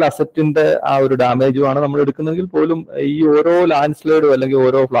ഫിസിക്കൽ അസറ്റിന്റെ ആ ഒരു ഡാമേജുമാണ് നമ്മൾ എടുക്കുന്നതെങ്കിൽ പോലും ഈ ഓരോ ലാൻഡ് സ്ലൈഡും അല്ലെങ്കിൽ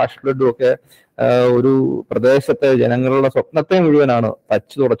ഓരോ ഫ്ലാഷ് ഫ്ലഡും ഒക്കെ ഒരു പ്രദേശത്തെ ജനങ്ങളുടെ സ്വപ്നത്തെ മുഴുവനാണ്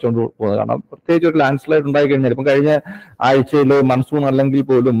തച്ചു തുടച്ചുകൊണ്ട് പോകുന്നത്. കാരണം പ്രത്യേകിച്ച് ഒരു ലാൻഡ് സ്ലൈഡ് ഉണ്ടായി കഴിഞ്ഞാൽ ഇപ്പം കഴിഞ്ഞ ആഴ്ചയിൽ മൺസൂൺ അല്ലെങ്കിൽ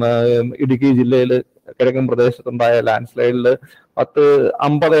പോലും ഇടുക്കി ജില്ലയിൽ കിഴക്കൻ പ്രദേശത്തുണ്ടായ ലാൻഡ് സ്ലൈഡിൽ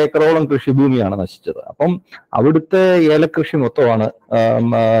 50 ഏക്കറോളം കൃഷിഭൂമിയാണ് നശിച്ചത്. അപ്പം അവിടുത്തെ ഏലകൃഷി മൊത്തമാണ്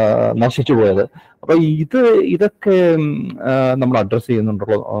നശിച്ചു പോയത്. അപ്പൊ ഇതൊക്കെ നമ്മൾ അഡ്രസ്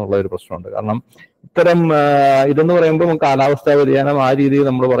ചെയ്യുന്നുണ്ടുള്ള ഒരു പ്രശ്നമുണ്ട്. കാരണം ഇതെന്ന് പറയുമ്പോൾ കാലാവസ്ഥാ വ്യതിയാനം ആ രീതിയിൽ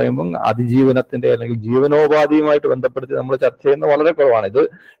നമ്മൾ പറയുമ്പോൾ അതിജീവനത്തിന്റെ അല്ലെങ്കിൽ ജീവനോപാധിയുമായിട്ട് ബന്ധപ്പെടുത്തി നമ്മൾ ചർച്ച ചെയ്യുന്നത് വളരെ കുറവാണ്. ഇത്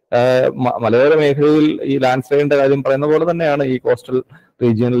മലയോര മേഖലയിൽ ഈ ലാൻഡ് സ്ലൈഡിന്റെ കാര്യം പറയുന്ന പോലെ തന്നെയാണ് ഈ കോസ്റ്റൽ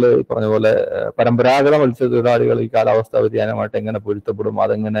റീജിയനിൽ പറഞ്ഞ പോലെ പരമ്പരാഗത മത്സ്യത്തൊഴിലാളികൾ ഈ കാലാവസ്ഥാ വ്യതിയാനമായിട്ട് എങ്ങനെ പൊരുത്തപ്പെടും,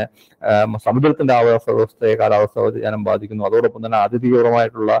 അതെങ്ങനെ സമുദ്രത്തിന്റെ ആവാസ വ്യവസ്ഥയെ കാലാവസ്ഥാ വ്യതിയാനം ബാധിക്കുന്നു, അതോടൊപ്പം തന്നെ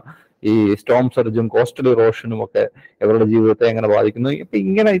അതിതീവ്രമായിട്ടുള്ള ഈ സ്റ്റോം സർജും കോസ്റ്റൽ ഇറോഷനും ഒക്കെ ഇവരുടെ ജീവിതത്തെ എങ്ങനെ ബാധിക്കുന്നു. ഇപ്പൊ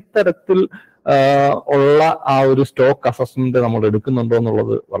ഇങ്ങനെ ഇത്തരത്തിൽ ഉള്ള ആ ഒരു സ്റ്റോക്ക് അസസ്മെന്റ് നമ്മൾ എടുക്കുന്നുണ്ടോ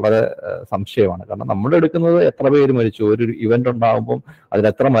എന്നുള്ളത് വളരെ സംശയമാണ്. കാരണം നമ്മൾ എടുക്കുന്നത് എത്ര പേര് മരിച്ചു, ഒരു ഇവന്റ് ഉണ്ടാകുമ്പോൾ അതിൽ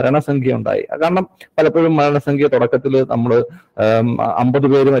എത്ര മരണസംഖ്യ ഉണ്ടായി. കാരണം പലപ്പോഴും മരണസംഖ്യ തുടക്കത്തിൽ നമ്മൾ 50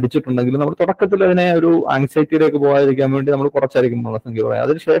 പേര് മരിച്ചിട്ടുണ്ടെങ്കിൽ നമ്മൾ തുടക്കത്തിൽ അതിനെ ഒരു ആങ്സൈറ്റിയിലേക്ക് പോകാതിരിക്കാൻ വേണ്ടി നമ്മൾ കുറച്ചായിരിക്കും മരണസംഖ്യ പറയാം.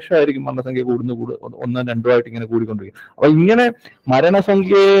 അതിനുശേഷമായിരിക്കും മരണസംഖ്യ 1, 2 ആയിട്ട് ഇങ്ങനെ കൂടിക്കൊണ്ടിരിക്കും. അപ്പൊ ഇങ്ങനെ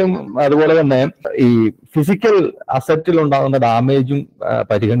മരണസംഖ്യയും അതുപോലെ തന്നെ ഈ ഫിസിക്കൽ അസറ്റിൽ ഉണ്ടാകുന്ന ഡാമേജും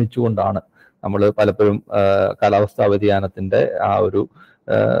പരിഗണിച്ചുകൊണ്ടാണ് നമ്മൾ പലപ്പോഴും കാലാവസ്ഥാ വ്യതിയാനത്തിന്റെ ആ ഒരു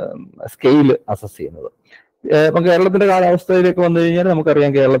സ്കെയില് അസസ് ചെയ്യുന്നത്. ഇപ്പം കേരളത്തിന്റെ കാലാവസ്ഥയിലേക്ക് വന്നു കഴിഞ്ഞാൽ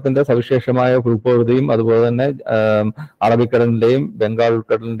നമുക്കറിയാം കേരളത്തിന്റെ സവിശേഷമായ ഭൂപ്രകൃതിയും അതുപോലെ തന്നെ അറബിക്കടലിന്റെയും ബംഗാൾ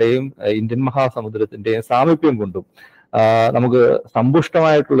ഉൾക്കടലിന്റെയും ഇന്ത്യൻ മഹാസമുദ്രത്തിന്റെയും സാമീപ്യം കൊണ്ടും നമുക്ക്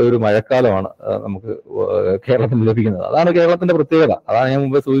സമ്പുഷ്ടമായിട്ടുള്ള ഒരു മഴക്കാലമാണ് നമുക്ക് കേരളത്തിൽ ലഭിക്കുന്നത്. അതാണ് കേരളത്തിന്റെ പ്രത്യേകത. അതാണ് ഞാൻ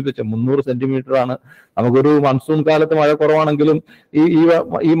മുമ്പേ സൂചിപ്പിച്ചത്. 300 സെന്റിമീറ്റർ ആണ്. നമുക്കൊരു മൺസൂൺ കാലത്ത് മഴ കുറവാണെങ്കിലും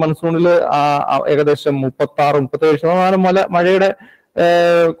ഈ മൺസൂണിൽ ഏകദേശം 36-37% മഴയുടെ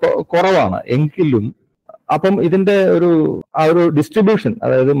കുറവാണ് എങ്കിലും അപ്പം ഇതിന്റെ ആ ഒരു ഡിസ്ട്രിബ്യൂഷൻ,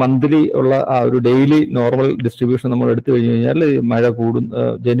 അതായത് മന്ത്ലി ഉള്ള ആ ഒരു ഡെയിലി നോർമൽ ഡിസ്ട്രിബ്യൂഷൻ നമ്മൾ എടുത്തു കഴിഞ്ഞു കഴിഞ്ഞാൽ മഴ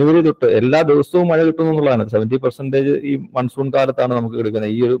ജനുവരി തൊട്ട് എല്ലാ ദിവസവും മഴ കിട്ടുന്നു എന്നുള്ളതാണ്. 70% ഈ മൺസൂൺ കാലത്താണ് നമുക്ക് കിട്ടുന്നത്,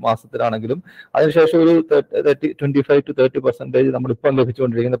 ഈ ഒരു മാസത്തിലാണെങ്കിലും. അതിനുശേഷം ഒരു 25-30% നമ്മളിപ്പം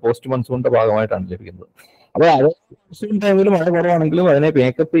ലഭിച്ചുകൊണ്ടിരിക്കുന്ന പോസ്റ്റ് മൺസൂണിന്റെ ഭാഗമായിട്ടാണ് ലഭിക്കുന്നത്. അപ്പൊ അത് മൺസൂൺ ടൈമിൽ മഴ കുറവാണെങ്കിലും അതിനെ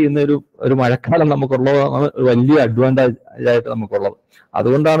മേക്കപ്പ് ചെയ്യുന്ന ഒരു മഴക്കാലം നമുക്കുള്ളതാണ് വലിയ അഡ്വാൻറ്റേജ് ആയിട്ട് നമുക്കുള്ളത്.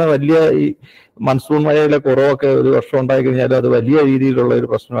 അതുകൊണ്ടാണ് വലിയ ഈ മൺസൂൺ മഴയിലെ കുറവൊക്കെ ഒരു വർഷം ഉണ്ടായി കഴിഞ്ഞാൽ അത് വലിയ രീതിയിലുള്ള ഒരു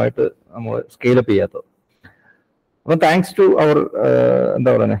പ്രശ്നമായിട്ട് നമ്മൾ സ്കെയിലപ്പ് ചെയ്യാത്തത്. അപ്പം താങ്ക്സ് ടു അവർ എന്താ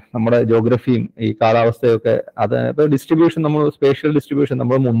പറയുന്നത് നമ്മുടെ ജോഗ്രഫിയും ഈ കാലാവസ്ഥയൊക്കെ അത് ഇപ്പൊ ഡിസ്ട്രിബ്യൂഷൻ, നമ്മൾ സ്പേഷ്യൽ ഡിസ്ട്രിബ്യൂഷൻ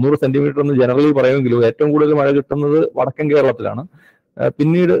നമ്മൾ 300 സെന്റിമീറ്റർ എന്ന് ജനറലി പറയുമെങ്കിലും ഏറ്റവും കൂടുതൽ മഴ കിട്ടുന്നത് വടക്കൻ കേരളത്തിലാണ്.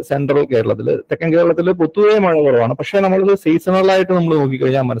 പിന്നീട് സെൻട്രൽ കേരളത്തിൽ, തെക്കൻ കേരളത്തിൽ പൊതുവേ മഴ കുറവാണ്. പക്ഷെ നമ്മളത് സീസണലായിട്ട് നമ്മൾ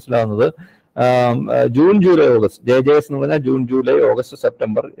നോക്കിക്കഴിഞ്ഞാൽ മനസ്സിലാവുന്നത് ജൂൺ, ജൂലൈ, ഓഗസ്റ്റ്, JJS എന്ന് പറഞ്ഞാൽ ജൂൺ, ജൂലൈ, ഓഗസ്റ്റ്,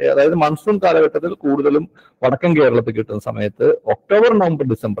 സെപ്റ്റംബർ, അതായത് മൺസൂൺ കാലഘട്ടത്തിൽ കൂടുതലും വടക്കൻ കേരളത്തിൽ കിട്ടുന്ന സമയത്ത് ഒക്ടോബർ, നവംബർ,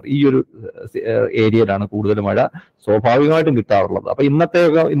 ഡിസംബർ ഈ ഒരു ഏരിയയിലാണ് കൂടുതൽ മഴ സ്വാഭാവികമായിട്ടും കിട്ടാറുള്ളത്. അപ്പൊ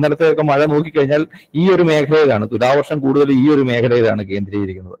ഇന്നലത്തെയൊക്കെ മഴ നോക്കിക്കഴിഞ്ഞാൽ ഈ ഒരു മേഖലയിലാണ്, തുലാവർഷം കൂടുതൽ ഈ ഒരു മേഖലയിലാണ്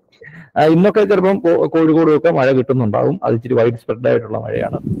കേന്ദ്രീകരിക്കുന്നത്. ഇന്നൊക്കെ ചിലപ്പം കോഴിക്കോടും ഒക്കെ മഴ കിട്ടുന്നുണ്ടാവും. അത് ഇച്ചിരി വൈഡ് സ്പ്രെഡ് ആയിട്ടുള്ള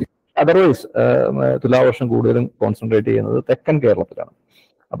മഴയാണ്. അതർവൈസ് തുലാവർഷം കൂടുതലും കോൺസെൻട്രേറ്റ് ചെയ്യുന്നത് തെക്കൻ കേരളത്തിലാണ്.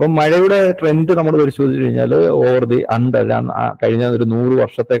 അപ്പം മഴയുടെ ട്രെൻഡ് നമ്മൾ പരിശോധിച്ചു കഴിഞ്ഞാൽ ഓവർ ദി കഴിഞ്ഞ ഒരു 100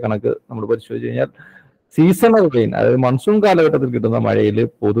 വർഷത്തെ കണക്ക് നമ്മൾ പരിശോധിച്ചു കഴിഞ്ഞാൽ സീസണൽ റെയിൻ, അതായത് മൺസൂൺ കാലഘട്ടത്തിൽ കിട്ടുന്ന മഴയിൽ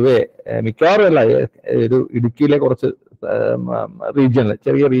പൊതുവെ മിക്കവാറും അല്ല, ഒരു ഇടുക്കിയിലെ കുറച്ച് റീജിയനിൽ,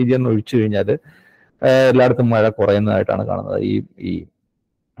 ചെറിയ റീജിയൻ ഒഴിച്ചു കഴിഞ്ഞാൽ എല്ലായിടത്തും മഴ കുറയുന്നതായിട്ടാണ് കാണുന്നത്.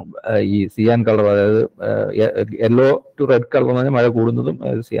 ഈ സിയാൻ കളർ, അതായത് യെല്ലോ ടു റെഡ് കളർ എന്ന് പറഞ്ഞാൽ മഴ കൂടുന്നതും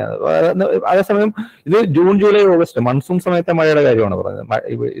സിയാൻ. അതേസമയം ഇത് ജൂൺ, ജൂലൈ, ഓഗസ്റ്റ് മൺസൂൺ സമയത്തെ മഴയുടെ കാര്യമാണ് പറയുന്നത്.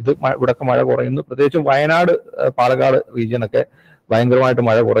 ഇവിടൊക്കെ മഴ കുറയുന്നു. പ്രത്യേകിച്ചും വയനാട്, പാലക്കാട് റീജിയനൊക്കെ ഭയങ്കരമായിട്ട്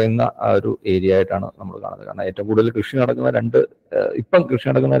മഴ കുറയുന്ന ഒരു ഏരിയ ആയിട്ടാണ് നമ്മൾ കാണുന്നത്. കാരണം ഏറ്റവും കൂടുതൽ കൃഷി നടക്കുന്ന ഇപ്പം കൃഷി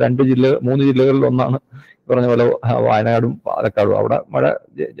നടക്കുന്ന 3 ജില്ലകളിൽ ഒന്നാണ് പറഞ്ഞ പോലെ വയനാടും പാലക്കാടും. അവിടെ മഴ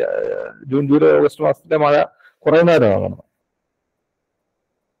ജൂൺ, ജൂലൈ, ഓഗസ്റ്റ് മാസത്തിലെ മഴ കുറയുന്നവരാണ് കാണുന്നത്.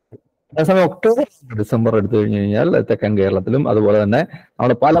 അതേസമയം ഒക്ടോബർ, ഡിസംബർ എടുത്തു കഴിഞ്ഞു കഴിഞ്ഞാൽ തെക്കൻ കേരളത്തിലും അതുപോലെ തന്നെ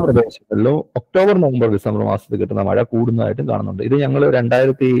നമ്മുടെ പല പ്രദേശങ്ങളിലും ഒക്ടോബർ, നവംബർ, ഡിസംബർ മാസത്തിൽ കിട്ടുന്ന മഴ കൂടുന്നതായിട്ടും കാണുന്നുണ്ട്. ഇത് ഞങ്ങൾ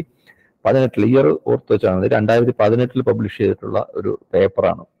 2018 ഇയർ ഓർത്ത് വെച്ചാണ് 2018 പബ്ലിഷ് ചെയ്തിട്ടുള്ള ഒരു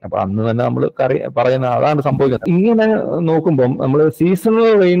പേപ്പറാണ്. അപ്പൊ അന്ന് തന്നെ നമ്മൾ പറയുന്ന അതാണ് സംഭവിക്കുന്നത്. ഇങ്ങനെ നോക്കുമ്പോൾ നമ്മൾ സീസണൽ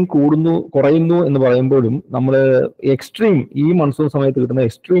റെയിൻ കുറയുന്നു എന്ന് പറയുമ്പോഴും നമ്മൾ എക്സ്ട്രീം, ഈ മൺസൂൺ സമയത്ത് കിട്ടുന്ന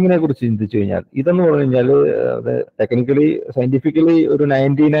എക്സ്ട്രീമിനെ കുറിച്ച് ചിന്തിച്ചു കഴിഞ്ഞാൽ ഇതെന്ന് പറഞ്ഞു കഴിഞ്ഞാൽ ടെക്നിക്കലി സയന്റിഫിക്കലി ഒരു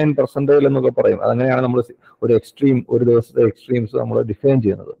 99% എന്നൊക്കെ പറയും. അതങ്ങനെയാണ് നമ്മൾ ഒരു എക്സ്ട്രീം, ഒരു ദിവസത്തെ എക്സ്ട്രീംസ് നമ്മൾ ഡിഫൈൻ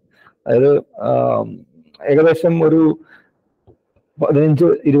ചെയ്യുന്നത്. അതായത് ഏകദേശം ഒരു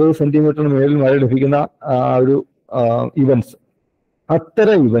 15-20 സെന്റിമീറ്ററിന് മേളിൽ മഴ ലഭിക്കുന്ന ഒരു ഇവന്റ്സ്,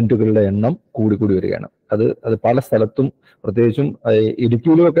 അത്തരം ഇവന്റുകളുടെ എണ്ണം കൂടി വരികയാണ്. അത് പല സ്ഥലത്തും, പ്രത്യേകിച്ചും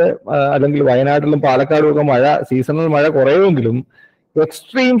ഇടുക്കിയിലുമൊക്കെ അല്ലെങ്കിൽ വയനാട്ടിലും പാലക്കാടും ഒക്കെ സീസണൽ മഴ കുറയുമെങ്കിലും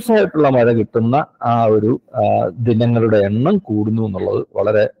എക്സ്ട്രീംസ് ആയിട്ടുള്ള മഴ കിട്ടുന്ന ആ ഒരു ദിനങ്ങളുടെ എണ്ണം കൂടുന്നു എന്നുള്ളത്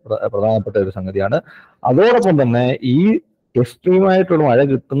വളരെ പ്രധാനപ്പെട്ട ഒരു സംഗതിയാണ്. അതോടൊപ്പം തന്നെ ഈ എക്സ്ട്രീം ആയിട്ടുള്ള മഴ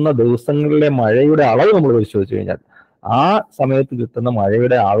കിട്ടുന്ന ദിവസങ്ങളിലെ മഴയുടെ അളവ് നമ്മൾ പരിശോധിച്ചു കഴിഞ്ഞാൽ ആ സമയത്ത് കിട്ടുന്ന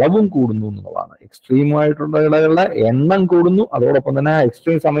മഴയുടെ അളവും കൂടുന്നു എന്നുള്ളതാണ്. എക്സ്ട്രീം ആയിട്ടുള്ള ഇളകളുടെ എണ്ണം കൂടുന്നു. അതോടൊപ്പം തന്നെ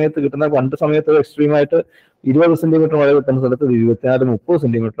എക്സ്ട്രീം സമയത്ത് കിട്ടുന്ന, പണ്ട് സമയത്ത് എക്സ്ട്രീം ആയിട്ട് 20 സെന്റിമീറ്റർ മഴ കിട്ടുന്ന സ്ഥലത്ത് 24-30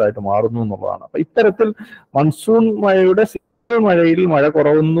 സെന്റിമീറ്റർ ആയിട്ട് മാറുന്നു എന്നുള്ളതാണ്. അപ്പൊ ഇത്തരത്തിൽ മൺസൂൺ മഴയുടെ സീസണൽ മഴയിൽ മഴ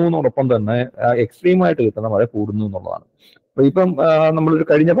കുറവുന്നതിനോടൊപ്പം തന്നെ എക്സ്ട്രീം ആയിട്ട് കിട്ടുന്ന മഴ കൂടുന്നു എന്നുള്ളതാണ്. അപ്പൊ ഇപ്പം നമ്മളൊരു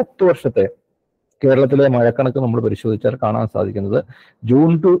കഴിഞ്ഞ 10 വർഷത്തെ കേരളത്തിലെ മഴക്കണക്ക് നമ്മൾ പരിശോധിച്ചാൽ കാണാൻ സാധിക്കുന്നത്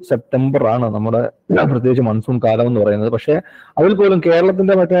ജൂൺ ടു സെപ്റ്റംബർ ആണ് നമ്മുടെ പ്രത്യേകിച്ച് മൺസൂൺ കാലം എന്ന് പറയുന്നത്. പക്ഷേ അതിൽ പോലും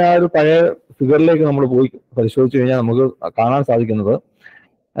കേരളത്തിന്റെ മറ്റേ ആ ഒരു പഴയ ഫിഗറിലേക്ക് നമ്മൾ പോയി പരിശോധിച്ചു കഴിഞ്ഞാൽ നമുക്ക് കാണാൻ സാധിക്കുന്നത്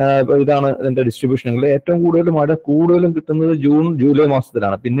ഇതാണ് ഇതിന്റെ ഡിസ്ട്രിബ്യൂഷനുകൾ. ഏറ്റവും കൂടുതലും കിട്ടുന്നത് ജൂൺ, ജൂലൈ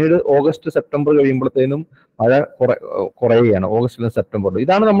മാസത്തിലാണ്. പിന്നീട് ഓഗസ്റ്റ്, സെപ്റ്റംബർ കഴിയുമ്പോഴത്തേനും മഴ കുറയുകയാണ്. ഓഗസ്റ്റിലും സെപ്റ്റംബറിലും.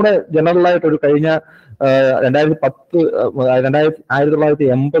 ഇതാണ് നമ്മുടെ ജനറലായിട്ട് ഒരു കഴിഞ്ഞ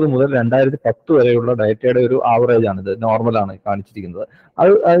 1980 മുതൽ 2010 വരെയുള്ള ഡേറ്റയുടെ ഒരു ആവറേജ് ആണ്. ഇത് നോർമലാണ് കാണിച്ചിരിക്കുന്നത്.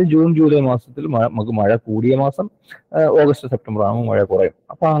 അത് ജൂൺ, ജൂലൈ മാസത്തിൽ നമുക്ക് മഴ കൂടിയ മാസം ഓഗസ്റ്റ്, സെപ്റ്റംബർ ആകുമ്പോൾ മഴ കുറയും.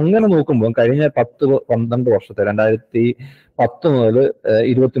 അപ്പൊ അങ്ങനെ നോക്കുമ്പോൾ കഴിഞ്ഞ 10-12 വർഷത്തെ 2010 മുതൽ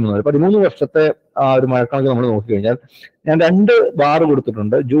 23 13 വർഷത്തെ ആ ഒരു മഴക്കണക്ക് നമ്മൾ നോക്കിക്കഴിഞ്ഞാൽ ഞാൻ 2 ബാർ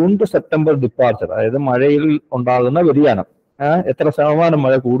കൊടുത്തിട്ടുണ്ട്. ജൂൺ ടു സെപ്റ്റംബർ ഡിപ്പാർച്ചർ, അതായത് മഴയിൽ ഉണ്ടാകുന്ന വ്യതിയാനം, എത്ര ശതമാനം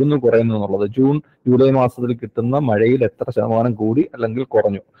മഴ കൂടുന്നു കുറയുന്നു എന്നുള്ളത്. ജൂൺ, ജൂലൈ മാസത്തിൽ കിട്ടുന്ന മഴയിൽ എത്ര ശതമാനം കൂടി അല്ലെങ്കിൽ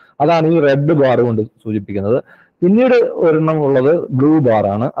കുറഞ്ഞു, അതാണ് ഈ റെഡ് ബാർ കൊണ്ട് സൂചിപ്പിക്കുന്നത്. പിന്നീട് ഒരെണ്ണം ഉള്ളത് ബ്ലൂ ബാർ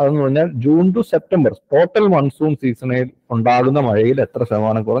ആണ്. അതെന്ന് പറഞ്ഞാൽ June to September total monsoon സീസണിൽ ഉണ്ടാകുന്ന മഴയിൽ എത്ര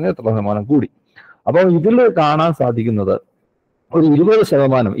ശതമാനം കുറഞ്ഞു, എത്ര ശതമാനം കൂടി. അപ്പോൾ ഇതിൽ കാണാൻ സാധിക്കുന്നത് ഒരു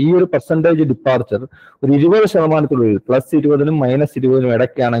 20%, ഈ ഒരു പെർസെൻറ്റേജ് ഡിപ്പാർച്ചർ ഒരു 20%-നുള്ളിൽ, +20-നും -20-നും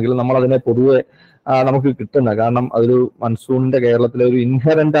ഇടയ്ക്കാണെങ്കിൽ നമ്മൾ അതിനെ പൊതുവെ നമുക്ക് കിട്ടുന്ന, കാരണം അതൊരു മൺസൂണിന്റെ കേരളത്തിലെ ഒരു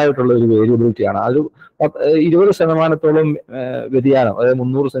ഇൻഹെറന്റ് ആയിട്ടുള്ള ഒരു വേരിയബിലിറ്റിയാണ്. അതൊരു 20%-ഓളം വ്യതിയാനം, അതായത്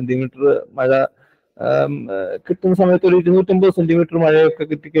 300 സെന്റിമീറ്റർ മഴ കിട്ടുന്ന സമയത്ത് ഒരു 250 സെന്റിമീറ്റർ മഴയൊക്കെ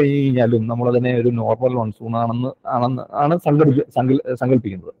കിട്ടിക്കഴിഞ്ഞു കഴിഞ്ഞാലും നമ്മളതിനെ ഒരു നോർമൽ മൺസൂൺ ആണ്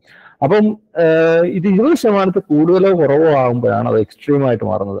സങ്കല്പിക്കുന്നത്. അപ്പം ഇത് 20% കൂടുതലോ കുറവോ ആകുമ്പോഴാണ് അത് എക്സ്ട്രീം ആയിട്ട്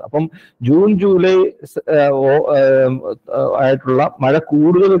മാറുന്നത്. അപ്പം ജൂൺ, ജൂലൈ ആയിട്ടുള്ള മഴ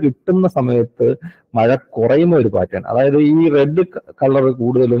കൂടുതൽ കിട്ടുന്ന സമയത്ത് മഴ കുറയുന്ന ഒരു പാറ്റേൺ, അതായത് ഈ റെഡ് കളർ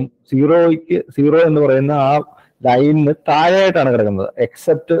കൂടുതലും 0 എന്ന് പറയുന്ന ആ ലൈനിന് താഴെയായിട്ടാണ് കിടക്കുന്നത്.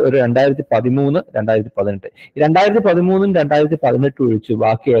 എക്സെപ്റ്റ് ഒരു 2013, 2018. 2013-ഉം 2018 ഒഴിച്ച്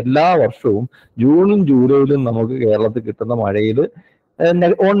ബാക്കി എല്ലാ വർഷവും ജൂണും ജൂലൈയിലും നമുക്ക് കേരളത്തിൽ കിട്ടുന്ന മഴയിൽ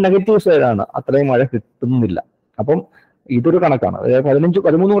ഓൺ നെഗറ്റീവ് സൈഡാണ്, അത്രയും മഴ കിട്ടുന്നില്ല. അപ്പം ഇതൊരു കണക്കാണ്.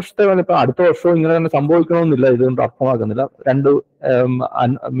 15-13 വർഷത്തെ ഇപ്പൊ അടുത്ത വർഷവും ഇങ്ങനെ തന്നെ സംഭവിക്കണമെന്നില്ല, ഇതുകൊണ്ട് അർത്ഥമാക്കുന്നില്ല. 2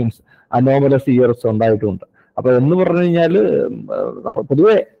 അനോമലസ് ഇയർസ് ഉണ്ടായിട്ടുമുണ്ട്. അപ്പൊ എന്ന് പറഞ്ഞു കഴിഞ്ഞാൽ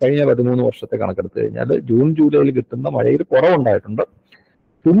പൊതുവെ കഴിഞ്ഞ 13 വർഷത്തെ കണക്കെടുത്തു കഴിഞ്ഞാൽ ജൂൺ, ജൂലൈയിൽ കിട്ടുന്ന മഴയിൽ കുറവുണ്ടായിട്ടുണ്ട്.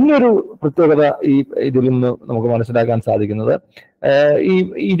 പിന്നൊരു പ്രത്യേകത ഈ ഇതിൽ നിന്ന് നമുക്ക് മനസ്സിലാക്കാൻ സാധിക്കുന്നത്, ഈ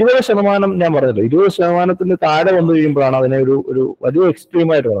 20% ഞാൻ പറഞ്ഞല്ലോ, 20% താഴെ വന്നു കഴിയുമ്പോഴാണ് അതിനെ ഒരു വലിയ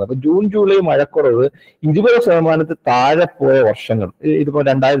എക്സ്ട്രീമായിട്ട് പറയുന്നത്. അപ്പൊ ജൂൺ ജൂലൈ മഴക്കുറവ് 20% താഴെ പോയ വർഷങ്ങൾ, ഇതിപ്പോ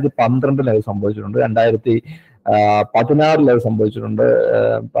 2012 അത് സംഭവിച്ചിട്ടുണ്ട്, 2016 അത് സംഭവിച്ചിട്ടുണ്ട്,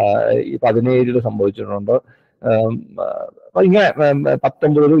 2017 സംഭവിച്ചിട്ടുണ്ട്, ഇങ്ങനെ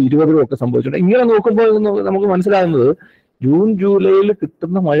 2019 20 ഒക്കെ സംഭവിച്ചിട്ടുണ്ട്. ഇങ്ങനെ നോക്കുമ്പോൾ നമുക്ക് മനസ്സിലാകുന്നത് ജൂൺ ജൂലൈയിൽ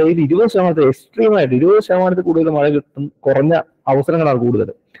കിട്ടുന്ന മഴയിൽ 20% എക്സ്ട്രീമായിട്ട് 20% കൂടുതൽ മഴ കുറഞ്ഞ അവസരങ്ങളാണ് കൂടുതൽ.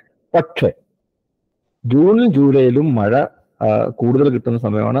 പക്ഷേ ജൂണിൽ ജൂലൈയിലും മഴ കൂടുതൽ കിട്ടുന്ന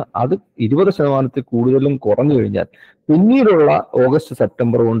സമയമാണ്. അത് 20% കൂടുതലും കുറഞ്ഞു കഴിഞ്ഞാൽ പിന്നീടുള്ള ഓഗസ്റ്റ്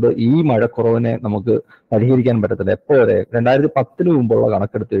സെപ്റ്റംബർ കൊണ്ട് ഈ മഴക്കുറവിനെ നമുക്ക് പരിഹരിക്കാൻ പറ്റത്തില്ല. എപ്പോ വരെ? 2010 മുമ്പുള്ള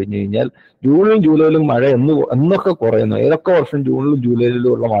കണക്കെടുത്ത് കഴിഞ്ഞു കഴിഞ്ഞാൽ ജൂണിലും ജൂലൈയിലും മഴ എന്നൊക്കെ കുറയുന്നു, ഏതൊക്കെ വർഷം ജൂണിലും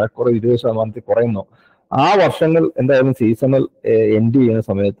ജൂലൈയിലും ഉള്ള മഴക്കുറവ് 20% കുറയുന്നു, ആ വർഷങ്ങൾ എന്തായാലും സീസണൽ എൻഡ് ചെയ്യുന്ന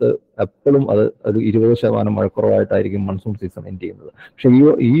സമയത്ത് എപ്പോഴും അത് ഒരു 20% മഴക്കുറവായിട്ടായിരിക്കും മൺസൂൺ സീസൺ എൻഡ് ചെയ്യുന്നത്. പക്ഷെ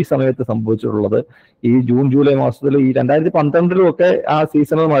ഈ സമയത്ത് സംഭവിച്ചിട്ടുള്ളത്, ഈ ജൂൺ ജൂലൈ മാസത്തിൽ ഈ 2012 ഒക്കെ ആ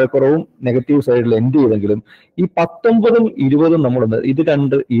സീസണൽ മഴക്കുറവും നെഗറ്റീവ് സൈഡിൽ എൻഡ് ചെയ്തെങ്കിലും ഈ 19ഉം 20ഉം നമ്മൾ ഇത്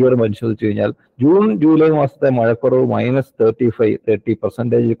 2 ഇയർ പരിശോധിച്ചു കഴിഞ്ഞാൽ ജൂൺ ജൂലൈ മാസത്തെ മഴക്കുറവ്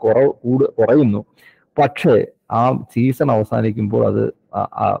 -30% കുറയുന്നു. പക്ഷേ ആ സീസൺ അവസാനിക്കുമ്പോൾ അത്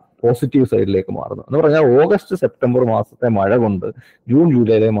പോസിറ്റീവ് സൈഡിലേക്ക് മാറുന്നു. എന്ന് പറഞ്ഞാൽ ഓഗസ്റ്റ് സെപ്റ്റംബർ മാസത്തെ മഴ കൊണ്ട് ജൂൺ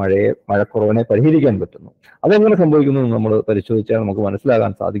ജൂലൈയിലെ മഴക്കുറവിനെ പരിഹരിക്കാൻ പറ്റുന്നു. അതെങ്ങനെ സംഭവിക്കുന്നു എന്ന് നമ്മൾ പരിശോധിച്ചാൽ നമുക്ക്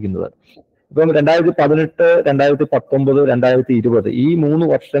മനസ്സിലാക്കാൻ സാധിക്കുന്നത്, ഇപ്പം 2018, 2019, 2020 ഈ 3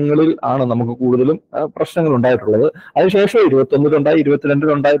 വർഷങ്ങളിൽ ആണ് നമുക്ക് കൂടുതലും പ്രശ്നങ്ങൾ ഉണ്ടായിട്ടുള്ളത്. അതിനുശേഷം 21-ലുണ്ടായി,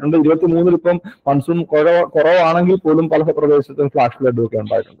 22-ലുണ്ടായിട്ടുണ്ട്, 23-ൽ ഇപ്പം മൺസൂൺ കുറവാണെങ്കിൽ പോലും പല പ്രദേശത്തും ഫ്ലാഷ് ഫ്ലഡും ഒക്കെ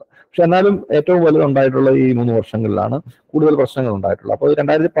ഉണ്ടായിട്ടുണ്ട്. പക്ഷെ എന്നാലും ഏറ്റവും വലുതുണ്ടായിട്ടുള്ള ഈ 3 വർഷങ്ങളിലാണ് കൂടുതൽ പ്രശ്നങ്ങൾ ഉണ്ടായിട്ടുള്ളത്. അപ്പോൾ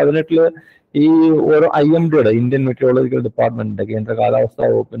 2018 ഈ ഓരോ IMDയുടെ ഇന്ത്യൻ മെറ്റീരിയോളജിക്കൽ ഡിപ്പാർട്ട്മെന്റിന്റെ കേന്ദ്ര കാലാവസ്ഥാ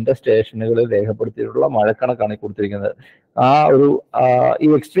വകുപ്പിന്റെ സ്റ്റേഷനുകളിൽ രേഖപ്പെടുത്തിയിട്ടുള്ള മഴക്കണക്കാണ് കൊടുത്തിരിക്കുന്നത്. ഈ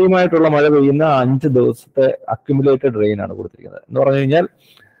എക്സ്ട്രീം ആയിട്ടുള്ള മഴ പെയ്യുന്ന 5 ദിവസത്തെ അക്യുമുലേറ്റഡ് റെയിൻ ആണ് കൊടുത്തിരിക്കുന്നത്. എന്ന് പറഞ്ഞു കഴിഞ്ഞാൽ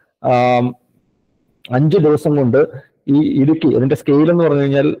 5 ദിവസം കൊണ്ട് ഈ ഇടുക്കി, അതിന്റെ സ്കെയിൽ എന്ന് പറഞ്ഞു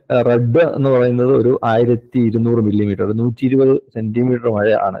കഴിഞ്ഞാൽ റെഡ് എന്ന് പറയുന്നത് ഒരു 1200 മില്ലിമീറ്റർ, 120 സെന്റിമീറ്റർ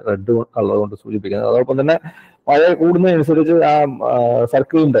മഴയാണ് റെഡ് കളർ കൊണ്ട് സൂചിപ്പിക്കുന്നത്. അതോടൊപ്പം തന്നെ മഴ കൂടുന്നതനുസരിച്ച് ആ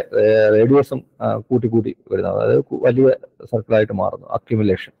സർക്കിളിന്റെ റേഡിയസും കൂട്ടി വരുന്നത്, അതായത് വലിയ സർക്കിളായിട്ട് മാറുന്നു,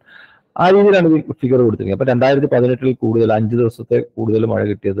 അക്യുമുലേഷൻ. ആ രീതിയിലാണ് ഈ ഫിഗർ കൊടുത്തിരിക്കുന്നത്. അപ്പൊ 2018 കൂടുതൽ 5 ദിവസത്തെ കൂടുതൽ മഴ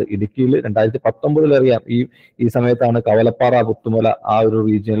കിട്ടിയത് ഇടുക്കിയിൽ. 2019 അറിയാം, ഈ സമയത്താണ് കവലപ്പാറ, പുത്തുമല ആ ഒരു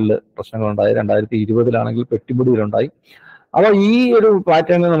റീജിയനിൽ പ്രശ്നങ്ങളുണ്ടായി. 2020 പെട്ടിമുടിയിലുണ്ടായി. അപ്പൊ ഈ ഒരു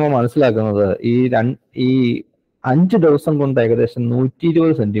പാറ്റേണിൽ നമ്മൾ മനസ്സിലാക്കുന്നത് ഈ 5 ദിവസം കൊണ്ട് ഏകദേശം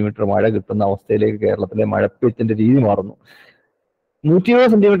 120 സെന്റിമീറ്റർ മഴ കിട്ടുന്ന അവസ്ഥയിലേക്ക് കേരളത്തിലെ മഴപ്പെയ്ത്തിന്റെ രീതി മാറുന്നു. 120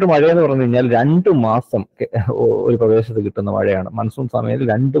 സെന്റിമീറ്റർ മഴ എന്ന് പറഞ്ഞു കഴിഞ്ഞാൽ 2 മാസം ഒരു പ്രദേശത്ത് കിട്ടുന്ന മഴയാണ്. മൺസൂൺ സമയത്ത്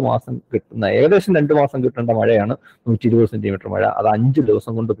 2 മാസം കിട്ടുന്ന, ഏകദേശം 2 മാസം കിട്ടേണ്ട മഴയാണ് 120 സെന്റിമീറ്റർ മഴ. അത് 5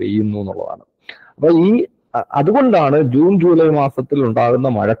 ദിവസം കൊണ്ട് പെയ്യുന്നു എന്നുള്ളതാണ്. അപ്പൊ അതുകൊണ്ടാണ് ജൂൺ ജൂലൈ മാസത്തിൽ ഉണ്ടാകുന്ന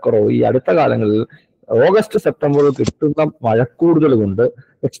മഴക്കുറവ് ഈ അടുത്ത കാലങ്ങളിൽ ഓഗസ്റ്റ് സെപ്റ്റംബറിൽ കിട്ടുന്ന മഴക്കൂടുതൽ കൊണ്ട്,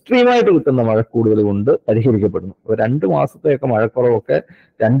 എക്സ്ട്രീമായിട്ട് കിട്ടുന്ന മഴക്കൂടുതൽ കൊണ്ട് പരിഹരിക്കപ്പെടുന്നു. 2 മാസത്തെയൊക്കെ മഴക്കുറവൊക്കെ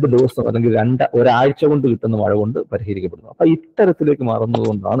 2 ദിവസം അല്ലെങ്കിൽ ഒരാഴ്ച കൊണ്ട് കിട്ടുന്ന മഴ കൊണ്ട് പരിഹരിക്കപ്പെടുന്നു. അപ്പൊ ഇത്തരത്തിലേക്ക് മാറുന്നത്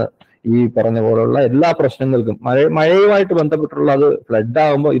കൊണ്ടാണ് ഈ പറഞ്ഞ പോലുള്ള എല്ലാ പ്രശ്നങ്ങൾക്കും മഴയുമായിട്ട് ബന്ധപ്പെട്ടുള്ള, അത് ഫ്ലഡ്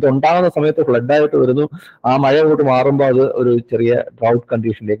ആകുമ്പോൾ, ഇതുണ്ടാകുന്ന സമയത്ത് ഫ്ലഡായിട്ട് വരുന്നു, ആ മഴ അങ്ങോട്ട് മാറുമ്പോൾ അത് ഒരു ചെറിയ ഡ്രൗട്ട്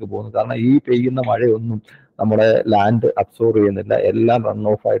കണ്ടീഷനിലേക്ക് പോകുന്നു. കാരണം ഈ പെയ്യുന്ന മഴയൊന്നും നമ്മുടെ ലാൻഡ് അബ്സോർവ് ചെയ്യുന്നില്ല, എല്ലാം റൺ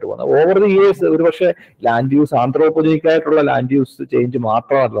ഓഫ് ആയിട്ട് പോകുന്നത്. ഓവർ ദി ഇയേഴ്സ് ഒരുപക്ഷെ ലാൻഡ് യൂസ്, ആന്ത്രോപോജനിക് ആയിട്ടുള്ള ലാൻഡ് യൂസ് ചേഞ്ച്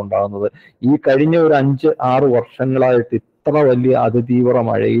മാത്രമല്ല ഉണ്ടാകുന്നത്. ഈ കഴിഞ്ഞ ഒരു 5-6 വർഷങ്ങളായിട്ട് ഇത്ര വലിയ അതിതീവ്ര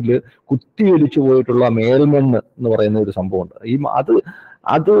മഴയിൽ കുത്തിയൊലിച്ചു പോയിട്ടുള്ള മേൽമണ്ണ് എന്ന് പറയുന്ന ഒരു സംഭവമുണ്ട്. അത്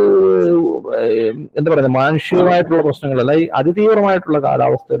എന്താ പറയുക, മാനുഷികമായിട്ടുള്ള പ്രശ്നങ്ങളല്ല, ഈ അതിതീവ്രമായിട്ടുള്ള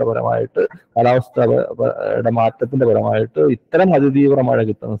കാലാവസ്ഥയുടെ മാറ്റത്തിന്റെ പരമായിട്ട് ഇത്തരം അതിതീവ്ര മഴ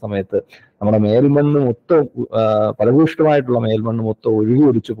കിട്ടുന്ന സമയത്ത് നമ്മുടെ മേൽമണ്ണ് മൊത്തം, ഫലഭൂയിഷ്ഠമായിട്ടുള്ള മേൽമണ്ണ് മൊത്തം ഒഴുകി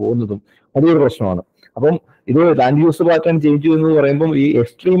ഒലിച്ചു പോകുന്നതും വലിയൊരു പ്രശ്നമാണ്. അപ്പം ഇത് ലാൻഡ് യൂസ് പാറ്റേൺ ചേഞ്ച് ചെയ്യുന്നത് പറയുമ്പോൾ ഈ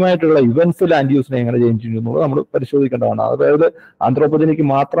എക്സ്ട്രീമായിട്ടുള്ള ഇവന്റ്സ് ലാൻഡ് യൂസിനെ എങ്ങനെ ചേഞ്ച് ചെയ്യുന്നത് നമ്മൾ പരിശോധിക്കേണ്ടതാണ്. അതായത് ആന്ത്രോപോജനിക്ക്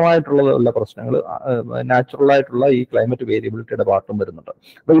മാത്രമായിട്ടുള്ള പ്രശ്നങ്ങൾ, നാച്ചുറൽ ആയിട്ടുള്ള ഈ ക്ലൈമറ്റ് വേരിയബിലിറ്റിയുടെ പാർട്ടും വരുന്നുണ്ട്.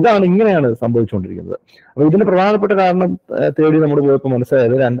 അപ്പൊ ഇങ്ങനെയാണ് സംഭവിച്ചുകൊണ്ടിരിക്കുന്നത്. അപ്പൊ ഇതിന് പ്രധാനപ്പെട്ട കാരണം തേടി നമ്മൾ പോയപ്പോൾ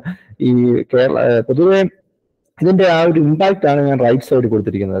മനസ്സിലായത്, ഈ പൊതുവെ ഇതിന്റെ ആ ഒരു ഇമ്പാക്റ്റ് ആണ് ഞാൻ റൈറ്റ് സൈഡിൽ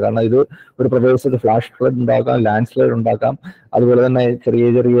കൊടുത്തിരിക്കുന്നത്. കാരണം ഇത് ഒരു പ്രദേശത്ത് ഫ്ലാഷ് ഫ്ലഡ് ഉണ്ടാക്കാം, ലാൻഡ് സ്ലൈഡ് ഉണ്ടാക്കാം, അതുപോലെ തന്നെ ചെറിയ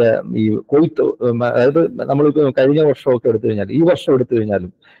ഈ കൊയ്ത്ത്, അതായത് നമ്മൾ കഴിഞ്ഞ വർഷമൊക്കെ എടുത്തു കഴിഞ്ഞാൽ, ഈ വർഷം എടുത്തു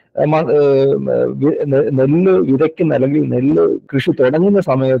കഴിഞ്ഞാലും നെല്ല് വിതയ്ക്കുന്ന അല്ലെങ്കിൽ നെല്ല് കൃഷി തുടങ്ങുന്ന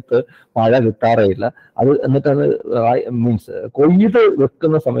സമയത്ത് മഴ കിട്ടാറേയില്ല. എന്നിട്ടത് മീൻസ് കൊയ്ത്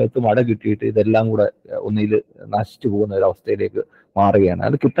വെക്കുന്ന സമയത്ത് മഴ കിട്ടിയിട്ട് ഇതെല്ലാം കൂടെ ഒന്നിൽ നശിച്ചു പോകുന്ന ഒരു അവസ്ഥയിലേക്ക് മാറുകയാണ്.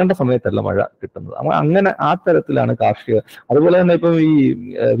 അത് കിട്ടേണ്ട സമയത്തല്ല മഴ കിട്ടുന്നത്. അങ്ങനെ ആ തരത്തിലാണ് കാർഷിക. അതുപോലെ തന്നെ ഇപ്പം ഈ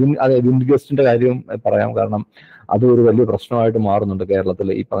വിൻഡ് ഗസ്റ്റിന്റെ കാര്യം പറയാം. കാരണം അത് ഒരു വലിയ പ്രശ്നമായിട്ട് മാറുന്നുണ്ട് കേരളത്തിൽ.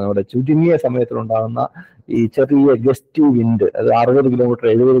 ഈ പറഞ്ഞ പോലെ ചുരുങ്ങിയ സമയത്തിലുണ്ടാകുന്ന ഈ ചെറിയ ഗസ്റ്റി വിൻഡ്, അത് 60 കിലോമീറ്റർ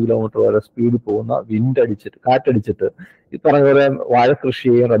 70 കിലോമീറ്റർ വരെ സ്പീഡിൽ പോകുന്ന വിൻഡ് അടിച്ചിട്ട് കാറ്റടിച്ചിട്ട് ഈ പറഞ്ഞ പോലെ വാഴ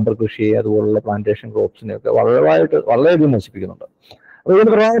കൃഷിയെയും റബ്ബർ കൃഷിയെയും അതുപോലുള്ള പ്ലാന്റേഷൻ ക്രോപ്സിനെയൊക്കെ വളരെയധികം നശിപ്പിക്കുന്നുണ്ട്. അപ്പൊ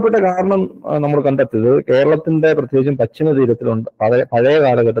ഇതിന് പ്രധാനപ്പെട്ട കാരണം നമ്മൾ കണ്ടെത്തിയത് കേരളത്തിന്റെ പ്രത്യേകിച്ചും പശ്ചിമ തീരത്തിലുണ്ട് പഴയ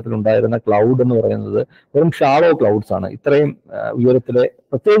കാലഘട്ടത്തിൽ ഉണ്ടായിരുന്ന ക്ലൗഡ് എന്ന് പറയുന്നത് വെറും ഷാളോ ക്ലൗഡ്സ് ആണ്. ഇത്രയും ഉയരത്തിലെ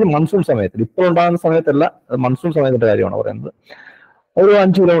പ്രത്യേകിച്ച് മൺസൂൺ സമയത്തിൽ, ഇപ്പോൾ ഉണ്ടാകുന്ന സമയത്തല്ല, മൺസൂൺ സമയത്തിന്റെ കാര്യമാണ് പറയുന്നത്, ഒരു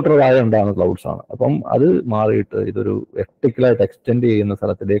 5 കിലോമീറ്റർ താഴെ ഉണ്ടാകുന്ന ക്ലൗഡ്സ് ആണ്. അപ്പം അത് മാറിയിട്ട് ഇതൊരു വെർട്ടിക്കലായിട്ട് എക്സ്റ്റെൻഡ് ചെയ്യുന്ന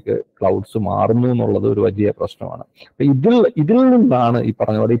സ്ഥലത്തിലേക്ക് ക്ലൗഡ്സ് മാറുന്നു എന്നുള്ളത് ഒരു വലിയ പ്രശ്നമാണ്. അപ്പൊ ഇതിൽ നിന്നാണ് ഈ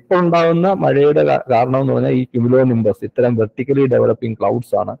പറഞ്ഞ പോലെ ഇപ്പോൾ ഉണ്ടാകുന്ന മഴയുടെ കാരണം എന്ന് പറഞ്ഞാൽ ഈ ക്യുമുലോ നിംബസ്, ഇത്തരം വെർട്ടിക്കലി ഡെവലപ്പിംഗ്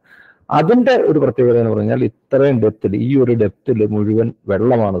ക്ലൗഡ്സ് ആണ്. അതിന്റെ ഒരു പ്രത്യേകത എന്ന് പറഞ്ഞാൽ ഇത്രയും ഡെപ്തിൽ, ഈ ഒരു ഡെപ്തിൽ മുഴുവൻ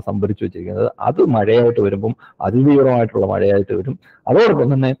വെള്ളമാണ് സംഭരിച്ചു വെച്ചിരിക്കുന്നത്. അത് മഴയായിട്ട് വരുമ്പം അതിതീവ്രമായിട്ടുള്ള മഴയായിട്ട് വരും. അതോടൊപ്പം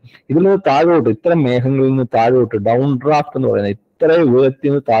തന്നെ ഇതിൽ നിന്ന് താഴോട്ട്, ഇത്തരം മേഘങ്ങളിൽ നിന്ന് താഴോട്ട് ഡൗൺ ഡ്രാഫ്റ്റ് എന്ന് പറയുന്നത് ഇത്രയും ഉയർത്തി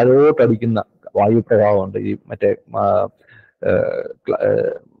നിന്ന് താഴോട്ടടിക്കുന്ന വായുപ്രവാഹമുണ്ട്. ഈ മറ്റേ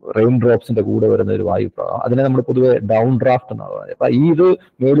റെയിൻ ഡ്രോപ്സിന്റെ കൂടെ വരുന്ന ഒരു വായുപ്രവാഹം, അതിനെ നമ്മൾ പൊതുവെ ഡൗൺ ഡ്രാഫ്റ്റ് എന്നാണ് പറയുന്നത്. അപ്പൊ ഇത്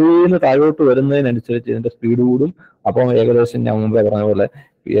മേളിൽ നിന്ന് താഴോട്ട് വരുന്നതിനനുസരിച്ച് ഇതിന്റെ സ്പീഡ് കൂടും. അപ്പം ഏകദേശം ഞാൻ മുമ്പേ പറഞ്ഞ പോലെ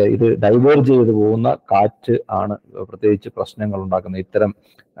ഇത് ഡൈവേർജ് ചെയ്ത് പോകുന്ന കാറ്റ് ആണ് പ്രത്യേകിച്ച് പ്രശ്നങ്ങൾ ഉണ്ടാക്കുന്നത്, ഇത്തരം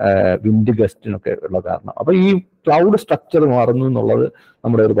വിൻഡ് ഗസ്റ്റിനൊക്കെ ഉള്ള കാരണം. അപ്പൊ ഈ ക്ലൗഡ് സ്ട്രക്ചർ മാറുന്നു എന്നുള്ളത്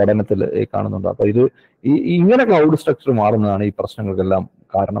നമ്മുടെ ഒരു പഠനത്തിൽ കാണുന്നുണ്ട്. അപ്പൊ ഇങ്ങനെ ക്ലൗഡ് സ്ട്രക്ചർ മാറുന്നതാണ് ഈ പ്രശ്നങ്ങൾക്കെല്ലാം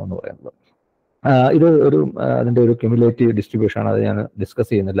കാരണം എന്ന് പറയുന്നത്. ഇത് അതിന്റെ ഒരു ക്യുമുലേറ്റീവ് ഡിസ്ട്രിബ്യൂഷൻ ആണ്, അത് ഞാൻ ഡിസ്കസ്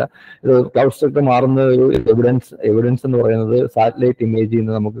ചെയ്യുന്നില്ല. ഇത് ക്ലൗഡ് സ്ട്രക്ചർ മാറുന്ന ഒരു എവിഡൻസ് എന്ന് പറയുന്നത് സാറ്റലൈറ്റ് ഇമേജിൽ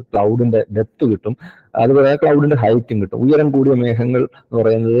നിന്ന് നമുക്ക് ക്ലൗഡിന്റെ ഡെപ്ത് കിട്ടും, അതുപോലെ ക്ലൗഡിന്റെ ഹൈറ്റും കിട്ടും. ഉയരം കൂടിയ മേഘങ്ങൾ എന്ന്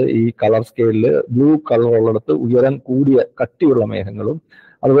പറയുന്നത് ഈ കളർ സ്കെയിലിൽ ബ്ലൂ കളർ ഉള്ളിടത്ത് ഉയരം കൂടിയ കട്ടിയുള്ള മേഘങ്ങളും,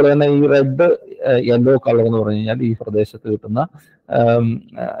 അതുപോലെ തന്നെ ഈ റെഡ് യെല്ലോ കളർ എന്ന് പറഞ്ഞു കഴിഞ്ഞാൽ ഈ പ്രദേശത്ത് കിട്ടുന്ന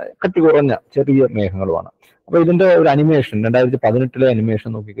കട്ടി കുറഞ്ഞ ചെറിയ മേഘങ്ങളുമാണ്. അപ്പൊ ഇതിന്റെ ഒരു അനിമേഷൻ 2018 അനിമേഷൻ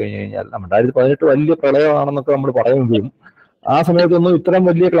നോക്കിക്കഴിഞ്ഞു കഴിഞ്ഞാൽ, 2018 വലിയ പ്രളയമാണെന്നൊക്കെ നമ്മൾ പറയുമെങ്കിലും ആ സമയത്തൊന്നും ഇത്രയും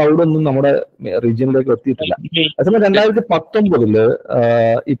വലിയ ക്ലൗഡ് ഒന്നും നമ്മുടെ റീജിയനിലേക്ക് എത്തിയിട്ടില്ല. അതേസമയം 2019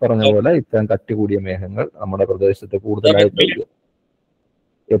 ഈ പറഞ്ഞ പോലെ ഇത്തരം കട്ടി കൂടിയ മേഘങ്ങൾ നമ്മുടെ പ്രദേശത്ത് കൂടുതലായിട്ട്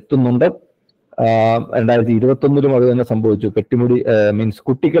എത്തുന്നുണ്ട്. 2021 അത് തന്നെ സംഭവിച്ചു. പെട്ടിമുടി മീൻസ്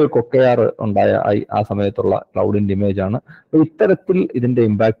കുട്ടികൾ കൊക്കയാർ ഉണ്ടായ ആ സമയത്തുള്ള ക്ലൗഡിന്റെ ഇമേജ് ആണ്. അപ്പൊ ഇത്തരത്തിൽ ഇതിന്റെ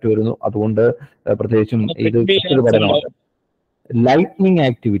ഇമ്പാക്ട് വരുന്നു. അതുകൊണ്ട് പ്രത്യേകിച്ചും ഇത് മറ്റൊരു പഠനമാണ്, ലൈറ്റ്നിങ്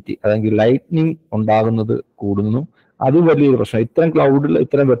ആക്ടിവിറ്റി, അല്ലെങ്കിൽ ലൈറ്റ്നിങ് ഉണ്ടാകുന്നത് കൂടുന്നു. അത് വലിയൊരു പ്രശ്നം.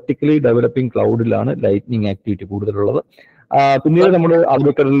 ഇത്തരം വെർട്ടിക്കലി ഡെവലപ്പിംഗ് ക്ലൗഡിലാണ് ലൈറ്റ്നിങ് ആക്ടിവിറ്റി കൂടുതലുള്ളത്. പിന്നീട് നമ്മൾ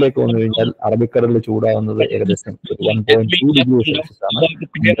അറബിക്കടലിലേക്ക് വന്നു കഴിഞ്ഞാൽ അറബിക്കടലിൽ ചൂടാകുന്നത് ഏകദേശം 1.2 ഡിഗ്രി സെൽഷ്യസ്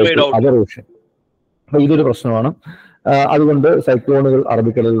ആണ് അതർ ഓഷ്യൻ. അപ്പൊ ഇതൊരു പ്രശ്നമാണ്. അതുകൊണ്ട് സൈക്ലോണുകൾ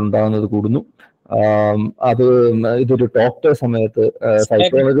അറബിക്കടലിൽ ഉണ്ടാകുന്നത് കൂടുന്നു. ഇതൊരു ടോക്ടേ സമയത്ത്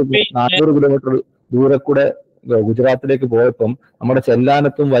സൈക്ലോണുകൾ 400 കിലോമീറ്റർ ദൂരെ കൂടെ ഗുജറാത്തിലേക്ക് പോയപ്പം നമ്മുടെ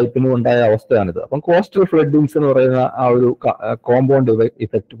ചെല്ലാനത്തും വൈപ്പിനും ഉണ്ടായ അവസ്ഥയാണിത്. അപ്പം കോസ്റ്റൽ ഫ്ലഡിങ്സ് എന്ന് പറയുന്ന ആ ഒരു കോമ്പൗണ്ട്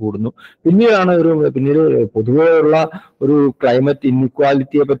ഇഫക്റ്റ് കൂടുന്നു. പിന്നീട് പൊതുവെയുള്ള ഒരു ക്ലൈമറ്റ്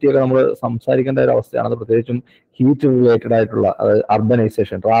ഇൻഇക്വാലിറ്റിയെ പറ്റിയൊക്കെ നമ്മൾ സംസാരിക്കേണ്ട ഒരു അവസ്ഥയാണ്. പ്രത്യേകിച്ചും ഹീറ്റ് റിലേറ്റഡ് ആയിട്ടുള്ള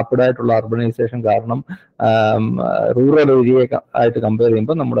അർബനൈസേഷൻ, റാപ്പിഡ് ആയിട്ടുള്ള അർബനൈസേഷൻ കാരണം റൂറൽ ഏരിയ ആയിട്ട് കമ്പയർ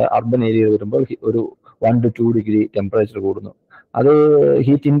ചെയ്യുമ്പോൾ നമ്മുടെ അർബൻ ഏരിയ വരുമ്പോൾ ഒരു 1 to 2 ഡിഗ്രി ടെമ്പറേച്ചർ കൂടുന്നു. അത്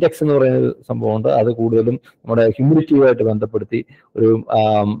ഹീറ്റ് ഇൻഡെക്സ് എന്ന് പറയുന്ന സംഭവമുണ്ട്. അത് കൂടുതലും നമ്മുടെ ഹ്യൂമിഡിറ്റിയുമായിട്ട് ബന്ധപ്പെടുത്തി ഒരു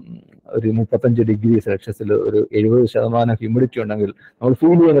 35 ഡിഗ്രി സെൽഷ്യസിൽ ഒരു 70% ഹ്യൂമിഡിറ്റി ഉണ്ടെങ്കിൽ നമ്മൾ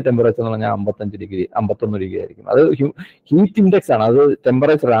ഫീൽ ചെയ്യുന്ന ടെമ്പറേച്ചർ എന്ന് പറഞ്ഞാൽ 51 ഡിഗ്രി ആയിരിക്കും. അത് ഹീറ്റ് ഇൻഡെക്സ് ആണ്, അത്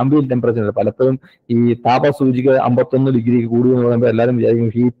ടെമ്പറേച്ചർ, ആംബിയൻ ടെമ്പറേച്ചർ. പലപ്പോഴും ഈ താപസൂചിക 51 ഡിഗ്രി കൂടി എന്ന് പറയുമ്പോൾ എല്ലാവരും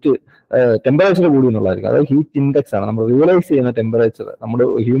വിചാരിക്കും ഹീറ്റ് ടെമ്പറേച്ചർ കൂടി എന്നുള്ളതായിരിക്കും. അത് ഹീറ്റ് ഇൻഡെക്സ് ആണ്, നമ്മൾ റിയലൈസ് ചെയ്യുന്ന ടെമ്പറേച്ചർ, നമ്മുടെ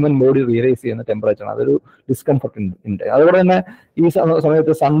ഹ്യൂമൻ ബോഡി റിയലൈസ് ചെയ്യുന്ന ടെമ്പറേച്ചർ ആണ്. അതൊരു ഡിസ്കംഫർട്ട് ഇൻഡെക്സ്. അതുപോലെ തന്നെ ഈ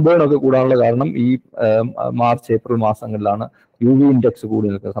സമയത്ത് സൺബേൺ ഒക്കെ കൂടാനുള്ള കാരണം ഈ മാർച്ച് ഏപ്രിൽ മാസങ്ങളിലാണ് UV ഇൻഡെക്സ് കൂടി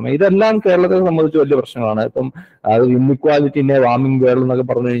നിൽക്കുന്ന സമയം. ഇതെല്ലാം കേരളത്തെ സംബന്ധിച്ച് വലിയ പ്രശ്നങ്ങളാണ്. ഇപ്പം അത് ഇൻഇക്വാലിറ്റിന്റെ വാർമിംഗ് വേൾഡ് എന്നൊക്കെ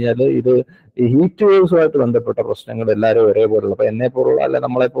പറഞ്ഞു കഴിഞ്ഞാൽ ഇത് ഈ ഹീറ്റ് വേവ്സുമായിട്ട് ബന്ധപ്പെട്ട പ്രശ്നങ്ങൾ എല്ലാവരും ഒരേപോലുള്ള. അപ്പൊ എന്നെ പോലുള്ള അല്ലെ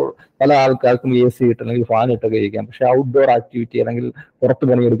നമ്മളെപ്പോൾ പല ആൾക്കാർക്കും AC ഇട്ട് അല്ലെങ്കിൽ ഫാൻ ഇട്ടൊക്കെ ഇരിക്കാം. പക്ഷെ ഔട്ട്ഡോർ ആക്ടിവിറ്റി അല്ലെങ്കിൽ പുറത്ത്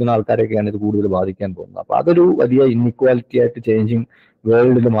പണിയെടുക്കുന്ന ആൾക്കാരെയൊക്കെയാണ് ഇത് കൂടുതൽ ബാധിക്കാൻ പോകുന്നത്. അപ്പൊ അതൊരു വലിയ ഇൻഇക്വാലിറ്റി ആയിട്ട് ചേഞ്ചിങ്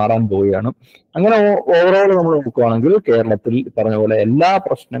വേൾഡിൽ മാറാൻ പോവുകയാണ്. അങ്ങനെ ഓവറോൾ നമ്മൾ നോക്കുകയാണെങ്കിൽ കേരളത്തിൽ പറഞ്ഞ പോലെ എല്ലാ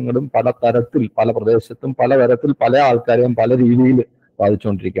പ്രശ്നങ്ങളും പല തരത്തിൽ പല പ്രദേശത്തും പല തരത്തിൽ പല ആൾക്കാരെയും പല രീതിയിൽ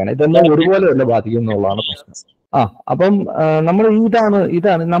ബാധിച്ചുകൊണ്ടിരിക്കുകയാണ്. ഇതെല്ലാം ഒരുപോലെ തന്നെ ബാധിക്കും എന്നുള്ളതാണ് പ്രശ്നം. അപ്പം നമ്മൾ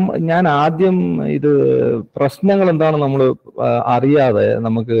ഇതാണ് ഞാൻ ആദ്യം ഇത് പ്രശ്നങ്ങൾ എന്താണ് നമ്മൾ അറിയാതെ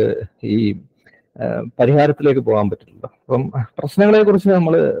നമുക്ക് ഈ പരിഹാരത്തിലേക്ക് പോകാൻ പറ്റില്ല. അപ്പം പ്രശ്നങ്ങളെ കുറിച്ച്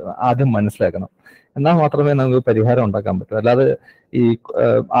നമ്മൾ ആദ്യം മനസ്സിലാക്കണം, എന്നാൽ മാത്രമേ നമുക്ക് പരിഹാരം ഉണ്ടാക്കാൻ പറ്റൂ. അല്ലാതെ ഈ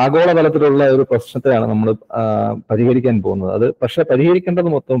ആഗോളതലത്തിലുള്ള ഒരു പ്രശ്നത്തെയാണ് നമ്മൾ പരിഹരിക്കാൻ പോകുന്നത്. അത് പക്ഷെ പരിഹരിക്കേണ്ടത്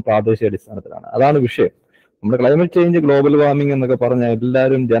മൊത്തം പ്രാദേശിക അടിസ്ഥാനത്തിലാണ്. അതാണ് വിഷയം. നമ്മൾ ക്ലൈമറ്റ് ചേഞ്ച്, ഗ്ലോബൽ വാർമിംഗ് എന്നൊക്കെ പറഞ്ഞ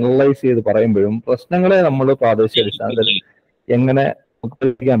എല്ലാവരും ജനറലൈസ് ചെയ്ത് പറയുമ്പോഴും പ്രശ്നങ്ങളെ നമ്മൾ പ്രാദേശിക അടിസ്ഥാനത്തിൽ എങ്ങനെ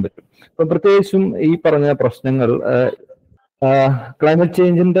പരിഹരിക്കാൻ പറ്റും. ഇപ്പൊ പ്രത്യേകിച്ചും ഈ പറഞ്ഞ പ്രശ്നങ്ങൾ, ക്ലൈമറ്റ്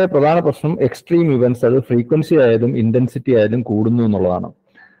ചേഞ്ചിന്റെ പ്രധാന പ്രശ്നം എക്സ്ട്രീം ഇവന്റ്സ്, അത് ഫ്രീക്വൻസി ആയാലും ഇന്റൻസിറ്റി ആയാലും കൂടുന്നു എന്നുള്ളതാണ്.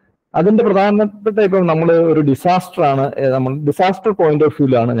 അതിന്റെ പ്രധാനപ്പെട്ട ഇപ്പം നമ്മൾ ഒരു ഡിസാസ്റ്റർ ആണ്, നമ്മൾ ഡിസാസ്റ്റർ പോയിന്റ് ഓഫ്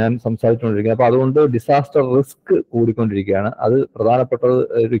വ്യൂലാണ് ഞാൻ സംസാരിച്ചുകൊണ്ടിരിക്കുന്നത്. അപ്പൊ അതുകൊണ്ട് ഡിസാസ്റ്റർ റിസ്ക് കൂടിക്കൊണ്ടിരിക്കുകയാണ്. അത് പ്രധാനപ്പെട്ട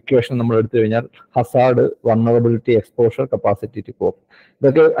ഒരു ഇക്വേഷൻ നമ്മൾ എടുത്തു കഴിഞ്ഞാൽ Hazard, vulnerability, exposure, capacity to cope,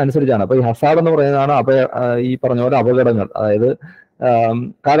 ഇതൊക്കെ അനുസരിച്ചാണ്. അപ്പൊ ഈ ഹസാർഡ് എന്ന് പറയുന്നതാണ് ഈ പറഞ്ഞ പോലെ അപകടങ്ങൾ, അതായത്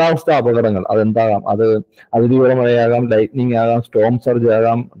കാലാവസ്ഥാ അപകടങ്ങൾ. അതെന്താകാം? അത് അതിതീവ്ര മഴയാകാം, ലൈറ്റ്നിങ് ആകാം, സ്റ്റോം സർജ്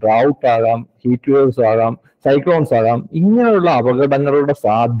ആകാം, ഡ്രൗട്ട് ആകാം, ഹീറ്റ് വേവ്സ് ആകാം, സൈക്ലോൺസ് ആകാം. ഇങ്ങനെയുള്ള അപകടങ്ങളുടെ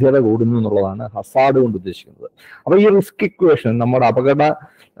സാധ്യത കൂടുന്നു എന്നുള്ളതാണ് ഹസാർഡ് കൊണ്ട് ഉദ്ദേശിക്കുന്നത്. അപ്പൊ ഈ റിസ്ക് ഇക്വേഷൻ, നമ്മുടെ അപകട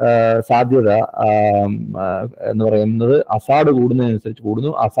സാധ്യത എന്ന് പറയുന്നത് ഹസാർഡ് കൂടുന്നതിനനുസരിച്ച്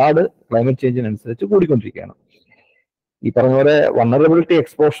കൂടുന്നു, ഹസാർഡ് ക്ലൈമറ്റ് ചേഞ്ചിനനുസരിച്ച് കൂടിക്കൊണ്ടിരിക്കുകയാണ്. ഈ പറഞ്ഞ പോലെ വൾനറബിലിറ്റി,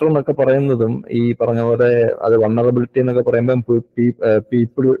 എക്സ്പോഷർ എന്നൊക്കെ പറയുന്നതും ഈ പറഞ്ഞ പോലെ അത് വൾനറബിലിറ്റി എന്നൊക്കെ പറയുമ്പോൾ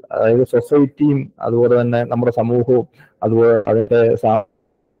പീപ്പിൾ, അതായത് സൊസൈറ്റിയും അതുപോലെ തന്നെ നമ്മുടെ സമൂഹവും അതുപോലെ അതിന്റെ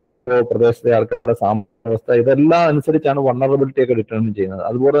പ്രദേശത്തെ ആൾക്കാരുടെ സാമ്പത്തിക അവസ്ഥ, ഇതെല്ലാം അനുസരിച്ചാണ് വൾനറബിലിറ്റി ഒക്കെ ഡിറ്റർമിൻ ചെയ്യുന്നത്.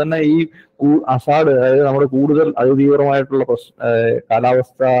 അതുപോലെ തന്നെ ഈ ഹസാർഡ്, അതായത് നമ്മുടെ കൂടുതൽ അതിതീവ്രമായിട്ടുള്ള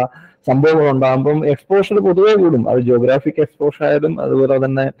കാലാവസ്ഥ സംഭവങ്ങൾ ഉണ്ടാകുമ്പം എക്സ്പോഷർ പൊതുവെ കൂടും. അത് ജിയോഗ്രാഫിക് എക്സ്പോഷർ ആയാലും അതുപോലെ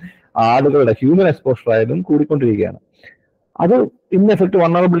തന്നെ ആളുകളുടെ ഹ്യൂമൻ എക്സ്പോഷർ ആയാലും കൂടിക്കൊണ്ടിരിക്കുകയാണ്. അത് ഇൻ എഫക്ട്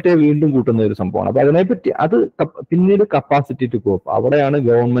വൾനറബിലിറ്റിയെ വീണ്ടും കൂട്ടുന്ന ഒരു സംഭവമാണ്. അപ്പൊ അതിനെപ്പറ്റി അത് പിന്നീട് കപ്പാസിറ്റി ടു കോപ്പ്, അവിടെയാണ്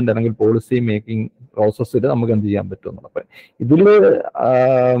ഗവൺമെന്റ് അല്ലെങ്കിൽ പോളിസി മേക്കിംഗ് പ്രോസസ്സിൽ നമുക്ക് എന്ത് ചെയ്യാൻ പറ്റുമെന്നുള്ളത്. അപ്പൊ ഇതില്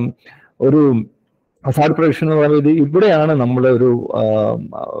ഒരു ഹസാർഡ് പ്രൊഡിക്ഷൻ എന്ന് പറയുന്നത് ഇവിടെയാണ് നമ്മൾ ഒരു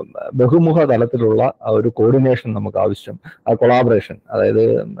ബഹുമുഖ തലത്തിലുള്ള ഒരു കോർഡിനേഷൻ നമുക്ക് ആവശ്യം, ആ കൊളാബറേഷൻ. അതായത്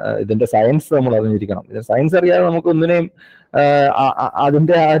ഇതിന്റെ സയൻസ് നമ്മൾ അറിഞ്ഞിരിക്കണം. ഇതിന്റെ സയൻസ് അറിയാതെ നമുക്ക് ഒന്നിനെയും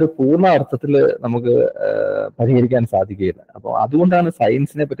അതിന്റെ ആ ഒരു പൂർണ്ണ അർത്ഥത്തിൽ നമുക്ക് പരിഹരിക്കാൻ സാധിക്കുകയില്ല. അപ്പോൾ അതുകൊണ്ടാണ്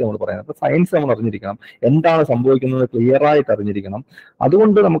സയൻസിനെ പറ്റി നമ്മൾ പറയുന്നത്. അപ്പൊ സയൻസ് നമ്മൾ അറിഞ്ഞിരിക്കണം, എന്താണ് സംഭവിക്കുന്നത് ക്ലിയർ ആയിട്ട് അറിഞ്ഞിരിക്കണം.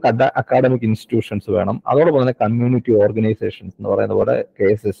 അതുകൊണ്ട് നമുക്ക് അക്കാഡമിക് ഇൻസ്റ്റിറ്റ്യൂഷൻസ് വേണം. അതോടൊപ്പം തന്നെ കമ്മ്യൂണിറ്റി ഓർഗനൈസേഷൻസ് എന്ന് പറയുന്ന പോലെ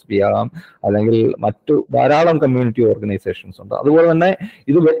KSSB ആകാം, അല്ലെങ്കിൽ മറ്റു ധാരാളം കമ്മ്യൂണിറ്റി ഓർഗനൈസേഷൻസ് ഉണ്ട്. അതുപോലെ തന്നെ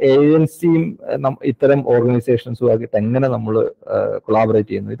ഇത് ഏജൻസിയും ഇത്തരം ഓർഗനൈസേഷൻസുമായിട്ട് എങ്ങനെ നമ്മൾ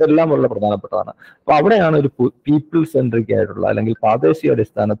കൊളാബറേറ്റ് ചെയ്യുന്നു, ഇതെല്ലാം വളരെ പ്രധാനപ്പെട്ടതാണ്. അപ്പൊ അവിടെയാണ് ഒരു പീപ്പിൾ സെൻട്രിക് ആയിട്ടുള്ള അല്ലെങ്കിൽ പ്രാദേശിക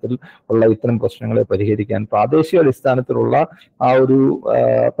അടിസ്ഥാനത്തിൽ ഉള്ള ഇത്തരം പ്രശ്നങ്ങളെ പരിഹരിക്കാൻ പ്രാദേശിക അടിസ്ഥാനത്തിലുള്ള ആ ഒരു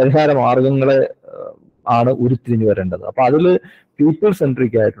പരിഹാര മാർഗങ്ങളെ ആണ് ഉരുത്തിരിഞ്ഞു വരേണ്ടത്. അപ്പൊ അതിൽ പീപ്പിൾ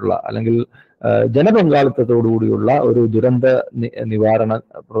സെൻട്രിക് ആയിട്ടുള്ള അല്ലെങ്കിൽ ജനപങ്കാളിത്തത്തോടുകൂടിയുള്ള ഒരു ദുരന്ത നിവാരണ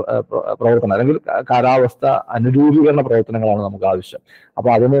പ്രവർത്തനം അല്ലെങ്കിൽ കാലാവസ്ഥ അനുരൂപീകരണ പ്രവർത്തനങ്ങളാണ് നമുക്ക് ആവശ്യം. അപ്പൊ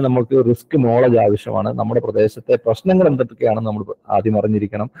അതിന് നമുക്ക് റിസ്ക് നോളജ് ആവശ്യമാണ്. നമ്മുടെ പ്രദേശത്തെ പ്രശ്നങ്ങൾ എന്തൊക്കെയാണെന്ന് നമ്മൾ ആദ്യം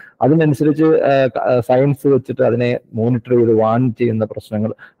അറിഞ്ഞിരിക്കണം. അതിനനുസരിച്ച് സയൻസ് വെച്ചിട്ട് അതിനെ മോണിറ്റർ ചെയ്ത് വാൺ ചെയ്യുന്ന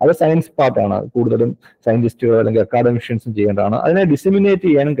പ്രശ്നങ്ങൾ, അത് സയൻസ് പാർട്ടാണ്. കൂടുതലും സയന്റിസ്റ്റുകൾ അല്ലെങ്കിൽ അക്കാഡമിഷ്യൻസും ചെയ്യേണ്ടതാണ്. അതിനെ ഡിസിമിനേറ്റ്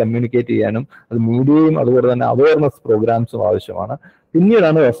ചെയ്യാനും കമ്മ്യൂണിക്കേറ്റ് ചെയ്യാനും അത് മീഡിയയും അതുപോലെ തന്നെ അവയർനെസ് പ്രോഗ്രാംസും ആവശ്യമാണ്.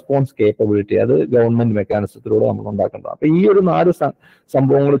 പിന്നീടാണ് റെസ്പോൺസ് കേപ്പബിലിറ്റി, അത് ഗവൺമെന്റ് മെക്കാനിസത്തിലൂടെ നമ്മൾ ഉണ്ടാക്കേണ്ടത്. അപ്പൊ ഈ ഒരു 4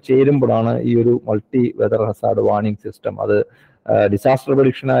 സംഭവങ്ങൾ ചേരുമ്പോഴാണ് ഈ ഒരു multi weather Hazard warning system, അത് ഡിസാസ്റ്റർ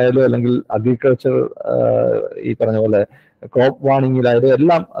പ്രഡിക്ഷൻ ആയാലും അല്ലെങ്കിൽ അഗ്രികൾച്ചർ ഈ പറഞ്ഞ പോലെ ക്രോപ്പ് വാർണിംഗിലായാലും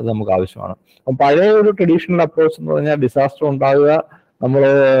എല്ലാം അത് നമുക്ക് ആവശ്യമാണ്. അപ്പം പഴയ ഒരു ട്രഡീഷണൽ അപ്രോച്ച് എന്ന് പറഞ്ഞാൽ ഡിസാസ്റ്റർ ഉണ്ടാകുക, നമ്മൾ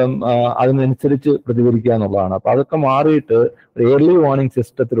അതിനനുസരിച്ച് പ്രതികരിക്കുക എന്നുള്ളതാണ്. അപ്പൊ അതൊക്കെ മാറിയിട്ട് ഒരു ഏർലി വാർണിംഗ്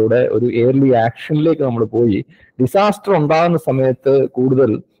സിസ്റ്റത്തിലൂടെ ഒരു ഏർലി ആക്ഷനിലേക്ക് നമ്മൾ പോയി ഡിസാസ്റ്റർ ഉണ്ടാകുന്ന സമയത്ത്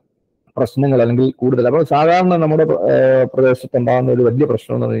കൂടുതൽ പ്രശ്നങ്ങൾ അല്ലെങ്കിൽ കൂടുതൽ, അപ്പൊ സാധാരണ നമ്മുടെ പ്രദേശത്ത് ഉണ്ടാകുന്ന ഒരു വലിയ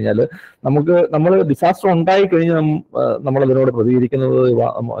പ്രശ്നം എന്ന് പറഞ്ഞു കഴിഞ്ഞാൽ നമ്മൾ ഡിസാസ്റ്റർ ഉണ്ടായി കഴിഞ്ഞ് നമ്മൾ അതിനോട് പ്രതികരിക്കുന്നത്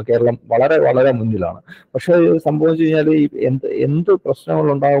കേരളം വളരെ വളരെ മുന്നിലാണ്. പക്ഷെ സംഭവിച്ചു കഴിഞ്ഞാൽ ഈ എന്ത് പ്രശ്നങ്ങൾ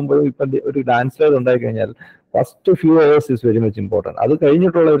ഉണ്ടാകുമ്പോഴും ഇപ്പൊ ഒരു ലാൻഡ് സ്ലൈഡ് ഉണ്ടായി കഴിഞ്ഞാൽ first few hours is very much important. അത്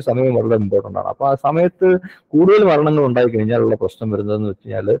കഴിഞ്ഞിട്ടുള്ള ഒരു സമയം വളരെ ഇമ്പോർട്ടൻ്റ് ആണ്. അപ്പൊ ആ സമയത്ത് കൂടുതൽ മരണങ്ങൾ ഉണ്ടായി കഴിഞ്ഞാലുള്ള പ്രശ്നം വരുന്നതെന്ന് വെച്ച്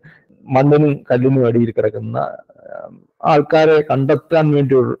കഴിഞ്ഞാൽ മണ്ണിനും കല്ലിനും അടിയിൽ കിടക്കുന്ന ആൾക്കാരെ കണ്ടെത്താൻ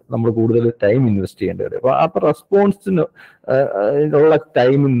വേണ്ടി നമ്മൾ കൂടുതൽ ടൈം ഇൻവെസ്റ്റ് ചെയ്യേണ്ടി വരും. അപ്പൊ റെസ്പോൺസിന് ഉള്ള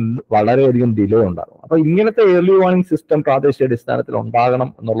ടൈമിൽ വളരെയധികം ഡിലേ ഉണ്ടാകും. അപ്പൊ ഇങ്ങനത്തെ ഏർലി വാർണിംഗ് സിസ്റ്റം പ്രാദേശിക അടിസ്ഥാനത്തിൽ ഉണ്ടാകണം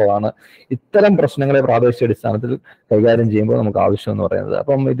എന്നുള്ളതാണ് ഇത്തരം പ്രശ്നങ്ങളെ പ്രാദേശിക അടിസ്ഥാനത്തിൽ കൈകാര്യം ചെയ്യുമ്പോൾ നമുക്ക് ആവശ്യം എന്ന് പറയുന്നത്.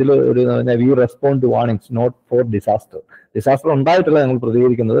 അപ്പം ഇതിൽ ഒരു V respond to warnings not four disaster. Disaster ഉണ്ടായിട്ടല്ല നമ്മൾ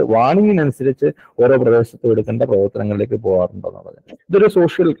പ്രതികരിക്കുന്നത്, വാർണിംഗിനനുസരിച്ച് ഓരോ പ്രദേശത്തും എടുക്കേണ്ട പ്രവർത്തനങ്ങളിലേക്ക് പോകാറുണ്ടെന്നുള്ളത്. ഇതൊരു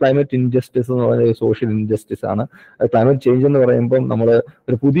സോഷ്യൽ ക്ലൈമറ്റ് ഇൻജസ്റ്റിസ് എന്ന് പറയുന്നത് സോഷ്യൽ ഇൻജസ്റ്റിസ് ആണ്. ക്ലൈമറ്റ് ചേഞ്ച് എന്ന് പറയുമ്പോൾ നമ്മൾ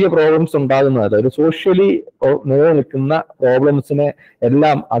ഒരു പുതിയ പ്രോബ്ലംസ് ഉണ്ടാകുന്നതല്ല, ഒരു സോഷ്യലി നിലനിൽക്കുന്ന പ്രോബ്ലംസിനെ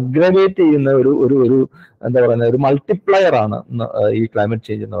എല്ലാം അഗ്രവേറ്റ് ചെയ്യുന്ന ഒരു എന്താ പറയുന്നത്, ഒരു മൾട്ടിപ്ലയർ ആണ് ഈ ക്ലൈമറ്റ്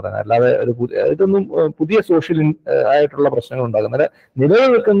ചേഞ്ച് എന്ന് പറയുന്നത്. അല്ലാതെ ഇതൊന്നും പുതിയ സോഷ്യൽ ആയിട്ടുള്ള പ്രശ്നങ്ങൾ ഉണ്ടാകുന്നത്,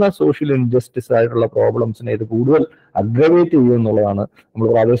 നിലനിൽക്കുന്ന സോഷ്യൽ ഇൻജസ്റ്റിസ് ആയിട്ടുള്ള പ്രോബ്ലംസിനെ ഇത് കൂടുതൽ അഗ്രവേറ്റ് ചെയ്യും എന്നുള്ളതാണ് നമ്മൾ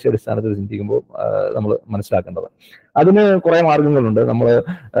പ്രാദേശിക അടിസ്ഥാനത്തിൽ ചിന്തിക്കുമ്പോൾ നമ്മൾ മനസ്സിലാക്കേണ്ടത്. അതിന് കുറെ മാർഗങ്ങളുണ്ട്. നമ്മൾ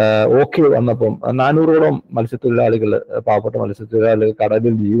ഓക്കെ വന്നപ്പം 400ഓളം മത്സ്യത്തൊഴിലാളികൾ, പാവപ്പെട്ട മത്സ്യത്തൊഴിലാളികൾ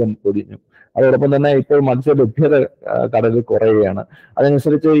കടലിൽ ജീവൻ പൊടിഞ്ഞു. അതോടൊപ്പം തന്നെ ഇപ്പോൾ മത്സ്യ ലഭ്യത കടലിൽ കുറയുകയാണ്.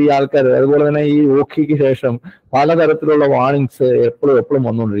 അതനുസരിച്ച് ഈ ആൾക്കാർ, അതുപോലെ തന്നെ ഈ ഓഖിക്ക് ശേഷം പലതരത്തിലുള്ള വാർണിങ്സ് എപ്പോഴും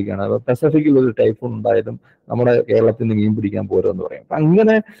വന്നുകൊണ്ടിരിക്കുകയാണ്. പസഫിക്കിൽ ഒരു ടൈഫൂൺ ഉണ്ടായാലും നമ്മുടെ കേരളത്തിൽ നിന്ന് മീൻ പിടിക്കാൻ പോരെന്ന് പറയും.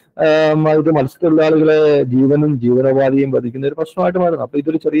 അങ്ങനെ ഇത് മത്സ്യത്തൊഴിലാളികളെ ജീവനും ജീവനോപാധിയും വധിക്കുന്ന ഒരു പ്രശ്നമായിട്ട് മാറുന്നു. അപ്പൊ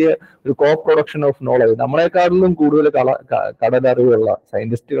ഇതൊരു ചെറിയ ഒരു കോ പ്രൊഡക്ഷൻ ഓഫ് നോളജ്. നമ്മളെക്കാട്ടിലും കൂടുതൽ കടലറിവുള്ള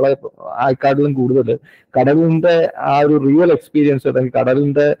സയന്റിസ്റ്റുകളെ ആയിക്കാട്ടിലും കൂടുതൽ കടലിന്റെ ആ ഒരു റിയൽ എക്സ്പീരിയൻസ്, അല്ലെങ്കിൽ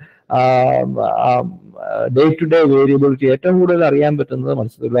കടലിന്റെ ഡേ ടു ഡേ വേരിയബിലിറ്റി ഏറ്റവും കൂടുതൽ അറിയാൻ പറ്റുന്നത്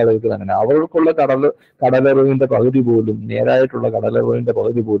മത്സ്യത്തൊഴിലാളികൾക്ക് തന്നെ. അവർക്കുള്ള കടലറിവിന്റെ പകുതി പോലും, നേരായിട്ടുള്ള കടലറിവിന്റെ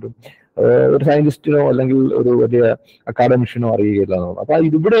പകുതി പോലും ഒരു സയന്റിസ്റ്റിനോ അല്ലെങ്കിൽ ഒരു വലിയ അക്കാഡമിഷ്യനോ അറിയുകയില്ല എന്നുള്ളത്. അപ്പൊ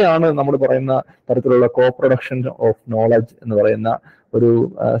ഇവിടെയാണ് നമ്മൾ പറയുന്ന തരത്തിലുള്ള കോ പ്രൊഡക്ഷൻ ഓഫ് നോളജ് എന്ന് പറയുന്ന ഒരു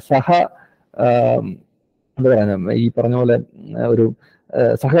എന്താ പറയുക, ഈ പറഞ്ഞ പോലെ ഒരു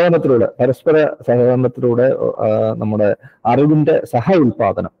സഹകരണത്തിലൂടെ, പരസ്പര സഹകരണത്തിലൂടെ നമ്മുടെ അറിവിന്റെ സഹ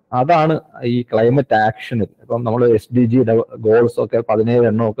ഉൽപാദനം, അതാണ് ഈ ക്ലൈമറ്റ് ആക്ഷനിൽ. ഇപ്പം നമ്മൾ SDG ഗോൾസ് ഒക്കെ 17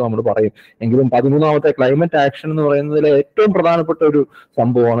 എണ്ണമൊക്കെ നമ്മൾ പറയും, എങ്കിലും 13ാമത്തെ ക്ലൈമറ്റ് ആക്ഷൻ എന്ന് പറയുന്നതിലെ ഏറ്റവും പ്രധാനപ്പെട്ട ഒരു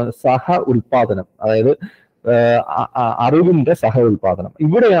സംഭവമാണ് സഹ ഉൽപാദനം, അതായത് അറിവിന്റെ സഹ ഉൽപാദനം.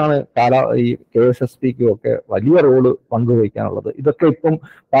 ഇവിടെയാണ് ഈ KSSPക്കും ഒക്കെ വലിയ റോള് പങ്കുവയ്ക്കാനുള്ളത്. ഇതൊക്കെ ഇപ്പം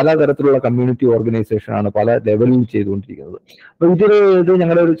പലതരത്തിലുള്ള കമ്മ്യൂണിറ്റി ഓർഗനൈസേഷനാണ് പല ലെവലിൽ ചെയ്തുകൊണ്ടിരിക്കുന്നത്. അപ്പൊ ഇത്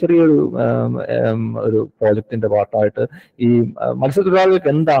ഞങ്ങളുടെ ഒരു ചെറിയൊരു പ്രോജക്റ്റിന്റെ പാർട്ടായിട്ട് ഈ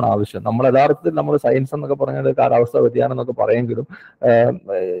മത്സ്യത്തൊഴിലാളികൾക്ക് എന്താണ് ആവശ്യം, നമ്മൾ യഥാർത്ഥത്തിൽ നമ്മൾ സയൻസ് എന്നൊക്കെ പറഞ്ഞാൽ കാലാവസ്ഥാ വ്യതിയാനം എന്നൊക്കെ പറയുമെങ്കിലും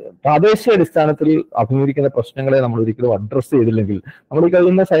പ്രാദേശിക അടിസ്ഥാനത്തിൽ അഭിമുഖീകരിക്കുന്ന പ്രശ്നങ്ങളെ നമ്മൾ ഒരിക്കലും അഡ്രസ്സ് ചെയ്തില്ലെങ്കിൽ നമ്മൾ ഈ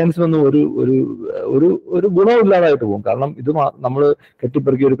കഴിയുന്ന സയൻസിനൊന്നും ഒരു ഗുണമില്ലാതായിട്ട് പോകും. കാരണം ഇത് നമ്മൾ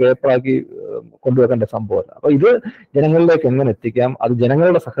കെട്ടിപ്പെറുക്കി ഒരു പേപ്പറാക്കി കൊണ്ടുവെക്കേണ്ട സംഭവമല്ല. അപ്പൊ ഇത് ജനങ്ങളിലേക്ക് എങ്ങനെ എത്തിക്കാം, അത്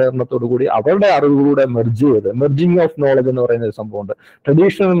ജനങ്ങളുടെ സഹകരണത്തോടു കൂടി അവരുടെ അറിവുകളുടെ മെർജിങ് ഓഫ് നോളജ് എന്ന് പറയുന്ന ഒരു സംഭവമുണ്ട്.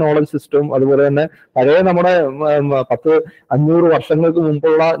 ട്രഡീഷണൽ നോളജ് സിസ്റ്റവും അതുപോലെ തന്നെ പഴയ നമ്മുടെ 500 വർഷങ്ങൾക്ക്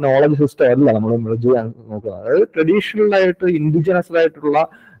മുമ്പുള്ള നോളജ് സിസ്റ്റം അല്ല നമ്മൾ മെർജ് ചെയ്യാൻ നോക്കുന്നത്. അതായത് ട്രഡീഷണൽ ആയിട്ട് ഇൻഡിജിനസ് ആയിട്ടുള്ള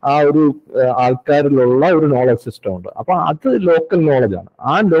ആ ഒരു ആൾക്കാരിലുള്ള ഒരു നോളജ് സിസ്റ്റം ഉണ്ട്. അപ്പൊ അത് ലോക്കൽ നോളജാണ്.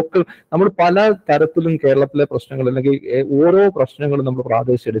 ആ ലോക്കൽ നമ്മൾ പല തരത്തിലും കേരളത്തിലെ പ്രശ്നങ്ങൾ, അല്ലെങ്കിൽ ഓരോ പ്രശ്നങ്ങളും നമ്മൾ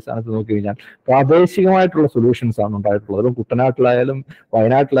പ്രാദേശിക അടിസ്ഥാനത്തിൽ നോക്കി കഴിഞ്ഞാൽ പ്രാദേശികമായിട്ടുള്ള സൊല്യൂഷൻസ് ആണ് ഉണ്ടായിട്ടുള്ളത്. കുട്ടനാട്ടിലായാലും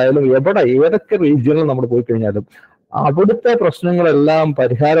വയനാട്ടിലായാലും ഏതൊക്കെ റീജിയനിൽ നമ്മൾ പോയി കഴിഞ്ഞാലും അവിടുത്തെ പ്രശ്നങ്ങളെല്ലാം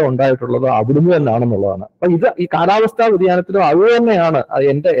പരിഹാരം ഉണ്ടായിട്ടുള്ളത് അവിടുന്ന് തന്നെയാണെന്നുള്ളതാണ്. അപ്പൊ ഈ കാലാവസ്ഥാ വ്യതിയാനത്തിലും അത് തന്നെയാണ്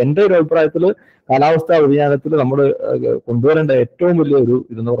എന്റെ ഒരു അഭിപ്രായത്തിൽ. കാലാവസ്ഥാ വ്യതിയാനത്തിൽ നമ്മൾ കൊണ്ടുവരേണ്ട ഏറ്റവും വലിയ ഒരു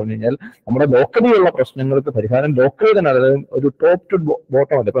ഇതെന്ന് പറഞ്ഞു കഴിഞ്ഞാൽ നമ്മുടെ ലോക്കലി ഉള്ള പ്രശ്നങ്ങൾക്ക് പരിഹാരം ലോക്കലി തന്നെ, അതായത് ഒരു ടോപ്പ് ടു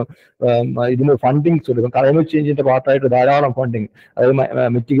ബോട്ടം അല്ല. ഇപ്പം ഇതിന് ഫണ്ടിങ്സ് ഉണ്ട്. ഇപ്പം ക്ലൈമറ്റ് ചേഞ്ചിന്റെ പാർട്ടായിട്ട് ധാരാളം ഫണ്ടിങ്, അതായത്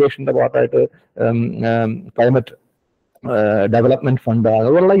മിറ്റിഗേഷന്റെ പാർട്ടായിട്ട് ക്ലൈമറ്റ് ഡെവലപ്മെന്റ് ഫണ്ട്,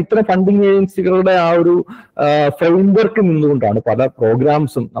 അതുപോലുള്ള ഇത്തരം ഫണ്ടിങ് ഏജൻസികളുടെ ആ ഒരു ഫ്രെയിംവർക്ക് നിന്നുകൊണ്ടാണ് പല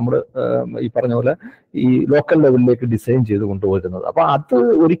പ്രോഗ്രാംസും നമ്മൾ ഈ പറഞ്ഞ പോലെ ഈ ലോക്കൽ ലെവലിലേക്ക് ഡിസൈൻ ചെയ്ത് കൊണ്ടുപോരുന്നത്. അപ്പൊ അത്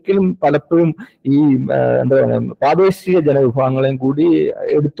ഒരിക്കലും പലപ്പോഴും ഈ എന്താ പറയുക പ്രാദേശിക ജനവിഭാഗങ്ങളെയും കൂടി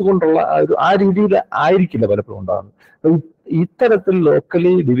എടുത്തുകൊണ്ടുള്ള ആ രീതിയിൽ ആയിരിക്കില്ല പലപ്പോഴും ഉണ്ടാകുന്നത്. ഇത്തരത്തിൽ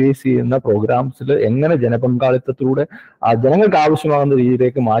ലോക്കലി ഡിവൈസ് ചെയ്യുന്ന പ്രോഗ്രാംസിൽ എങ്ങനെ ജനപങ്കാളിത്തത്തിലൂടെ ആ ജനങ്ങൾക്ക് ആവശ്യമാകുന്ന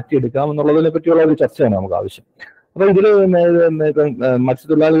രീതിയിലേക്ക് മാറ്റിയെടുക്കാം എന്നുള്ളതിനെ പറ്റിയുള്ള ഒരു ചർച്ചയാണ് നമുക്ക് ആവശ്യം. അപ്പൊ ഇതിൽ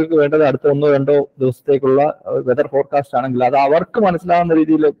മത്സ്യത്തൊഴിലാളികൾക്ക് വേണ്ടത് അടുത്ത 1-2 ദിവസത്തേക്കുള്ള വെതർ ഫോർകാസ്റ്റ് ആണെങ്കിൽ അത് അവർക്ക് മനസ്സിലാവുന്ന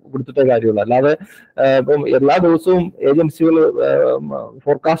രീതിയിൽ കൊടുത്തിട്ടേ കാര്യമുള്ളൂ. അല്ലാതെ ഇപ്പം എല്ലാ ദിവസവും ഏജൻസികൾ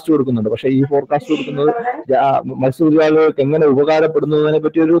ഫോർകാസ്റ്റ് കൊടുക്കുന്നുണ്ട്. പക്ഷെ ഈ ഫോർകാസ്റ്റ് കൊടുക്കുന്നത് മത്സ്യത്തൊഴിലാളികൾക്ക് എങ്ങനെ ഉപകാരപ്പെടുന്നതിനെ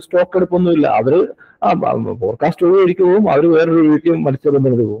പറ്റി ഒരു സ്റ്റോക്ക് എടുപ്പൊന്നുമില്ല. അവര് ഫോർകാസ്റ്റ് ഒരു വഴിക്ക് പോകും, അവർ വേറൊരു വഴിക്ക്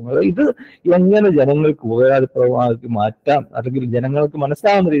മത്സ്യബന്ധനത്തിന് പോകും. ഇത് എങ്ങനെ ജനങ്ങൾക്ക് ഉപകാരപ്രദമാക്കി മാറ്റാം, അല്ലെങ്കിൽ ജനങ്ങൾക്ക്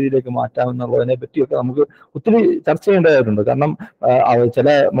മനസ്സിലാവുന്ന രീതിയിലേക്ക് മാറ്റാം എന്നുള്ളതിനെ പറ്റിയൊക്കെ നമുക്ക് ഒത്തിരി ചർച്ച ചെയ്യേണ്ടതായിട്ടുണ്ട്. കാരണം ചില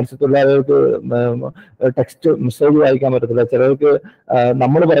മത്സ്യത്തൊഴിലാളികൾക്ക് ടെക്സ്റ്റ് മെസ്സേജ് വായിക്കാൻ പറ്റത്തില്ല, ചിലർക്ക്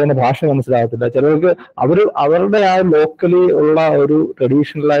നമ്മൾ പറയുന്ന ഭാഷ മനസ്സിലാകത്തില്ല, ചിലർക്ക് അവരുടെ ആ ലോക്കലി ഉള്ള ഒരു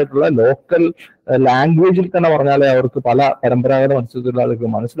ട്രഡീഷണൽ ആയിട്ടുള്ള ലോക്കൽ ലാംഗ്വേജിൽ തന്നെ പറഞ്ഞാലേ അവർക്ക് പല പരമ്പരാഗത മത്സ്യത്തൊഴിലാളികൾക്ക്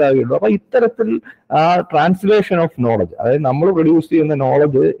മനസ്സിലാവുകയുള്ളൂ. അപ്പൊ ഇത്തരത്തിൽ ആ ട്രാൻസ്ലേഷൻ ഓഫ് നോളജ്, അതായത് നമ്മൾ പ്രൊഡ്യൂസ് ചെയ്യുന്ന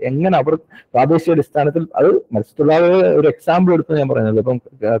നോളജ് എങ്ങനെ അവർ പ്രാദേശിക അടിസ്ഥാനത്തിൽ, അത് മത്സ്യത്തൊഴിലാളികൾ ഒരു എക്സാമ്പിൾ എടുത്ത് ഞാൻ പറയുന്നത്, ഇപ്പം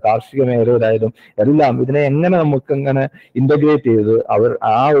കാർഷിക മേഖലയിലായാലും എല്ലാം ഇതിനെ എങ്ങനെ നമുക്ക് എങ്ങനെ ഇന്റഗ്രേറ്റ് ചെയ്ത് അവർ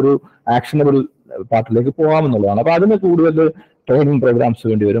ആ ഒരു ആക്ഷനബിൾ പാർട്ടിലേക്ക് പോകാമെന്നുള്ളതാണ്. അപ്പൊ അതിന് കൂടുതൽ ട്രെയിനിങ് പ്രോഗ്രാംസ്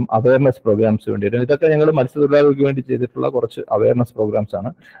വേണ്ടി വരും, അവയർനെസ് പ്രോഗ്രാംസ് വേണ്ടി വരും. ഇതൊക്കെ ഞങ്ങൾ മത്സ്യത്തൊഴിലാളികൾക്ക് വേണ്ടി ചെയ്തിട്ടുള്ള കുറച്ച് അവയർനെസ് പ്രോഗ്രാംസ് ആണ്.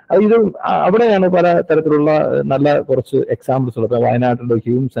 ഇത് അവിടെയാണ് പല തരത്തിലുള്ള നല്ല കുറച്ച് എക്സാമ്പിൾസ് ഉള്ളത്. വയനാട്ടിലെ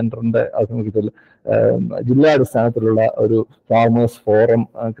ഹ്യൂമൻ സെന്ററിന്റെ ആഭിമുഖ്യത്തിൽ ജില്ലാടിസ്ഥാനത്തിലുള്ള ഒരു ഫാർമേഴ്സ് ഫോറം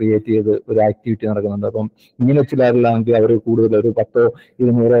ക്രിയേറ്റ് ചെയ്ത് ഒരു ആക്ടിവിറ്റി നടക്കുന്നുണ്ട്. അപ്പം മീനച്ചിലാറിലാണെങ്കിൽ അവർ കൂടുതൽ ഒരു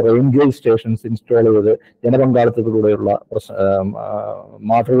 10-200 റെയിൻ ഗേജ് സ്റ്റേഷൻസ് ഇൻസ്റ്റാൾ ചെയ്ത് ജനപങ്കാളിത്തത്തിലൂടെയുള്ള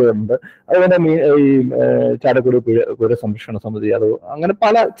മാതൃകകളുണ്ട്. അതുപോലെ ഈ ചാലക്കുടി പുഴ സംരക്ഷണ സമിതി, അത് അങ്ങനെ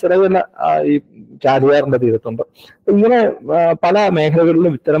പല ചെറുകിട ഈ ചാലിയാറിന്റെ തീരത്തുണ്ട്. ഇങ്ങനെ പല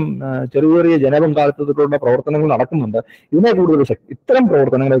മേഖലകളിലും ഇത്തരം ചെറിയ ചെറിയ ജനപങ്കാളിത്തത്തിലുള്ള പ്രവർത്തനങ്ങൾ നടക്കുന്നുണ്ട്. ഇതിനെ കൂടുതൽ ഇത്തരം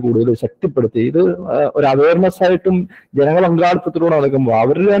പ്രവർത്തനങ്ങളെ കൂടുതൽ ശക്തിപ്പെടുത്തി ഇത് ഒരു അവയർനെസ് ആയിട്ടും ജനപങ്കാളിത്തത്തിലൂടെ നടക്കുമ്പോൾ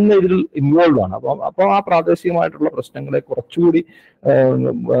അവർ തന്നെ ഇതിൽ ഇൻവോൾവ് ആണ്. അപ്പോൾ ആ പ്രാദേശികമായിട്ടുള്ള പ്രശ്നങ്ങളെ കുറച്ചുകൂടി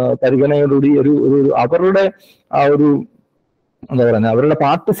പരിഗണനയോടുകൂടി ഒരു അവരുടെ ആ ഒരു എന്താ പറയുക അവരുടെ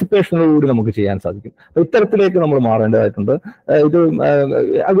പാർട്ടിസിപ്പേഷനോടുകൂടി നമുക്ക് ചെയ്യാൻ സാധിക്കും. അപ്പൊ ഇത്തരത്തിലേക്ക് നമ്മൾ മാറേണ്ടതായിട്ടുണ്ട്. ഇത്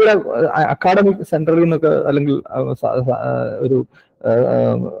അവിടെ അക്കാഡമിക് സെന്ററിൽ നിന്നൊക്കെ അല്ലെങ്കിൽ ഒരു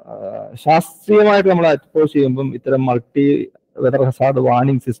ശാസ്ത്രീയമായിട്ട് നമ്മൾ അപ്രോച്ച് ചെയ്യുമ്പം ഇത്തരം multi weather Hazard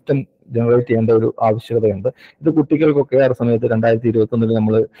warning system generate ചെയ്യേണ്ട ഒരു ആവശ്യകതയുണ്ട്. ഇത് കുട്ടികൾക്കൊക്കെ ആ സമയത്ത് 2021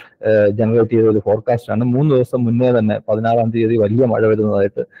 നമ്മൾ ജനറേറ്റ് ചെയ്ത ഒരു ഫോർകാസ്റ്റ് ആണ്. 3 ദിവസം മുന്നേ തന്നെ 16-ാം തീയതി വലിയ മഴ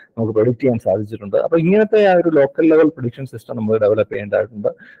വരുന്നതായിട്ട് നമുക്ക് പ്രഡിക്റ്റ് ചെയ്യാൻ സാധിച്ചിട്ടുണ്ട്. അപ്പൊ ഇങ്ങനത്തെ ആ ഒരു ലോക്കൽ ലെവൽ പ്രഡിക്ഷൻ സിസ്റ്റം നമ്മൾ ഡെവലപ്പ്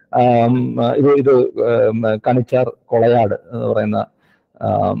ചെയ്യേണ്ടതായിട്ടുണ്ട്. ഇത് കണിച്ചാർ കൊളയാട് എന്ന് പറയുന്ന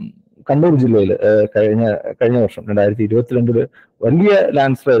കണ്ണൂർ ജില്ലയിൽ കഴിഞ്ഞ വർഷം 2022 വലിയ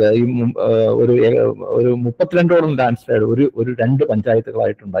ലാൻഡ് സ്ലൈഡ്, ഈ ഒരു 32ഓളം ലാൻഡ് സ്ലൈഡ് ഒരു 2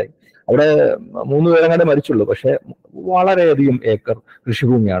 പഞ്ചായത്തുകളായിട്ടുണ്ടായി. അവിടെ 3 പേരങ്ങാണ്ട് മരിച്ചുള്ളൂ. പക്ഷെ വളരെയധികം ഏക്കർ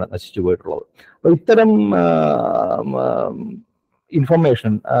കൃഷിഭൂമിയാണ് നശിച്ചു പോയിട്ടുള്ളത്. അപ്പൊ ഇത്തരം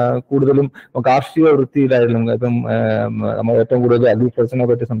ഇൻഫർമേഷൻ കൂടുതലും കാർഷിക വൃത്തിയിലായാലും ഇപ്പം നമ്മൾ ഏറ്റവും കൂടുതൽ അഗ്രികൾച്ചറിനെ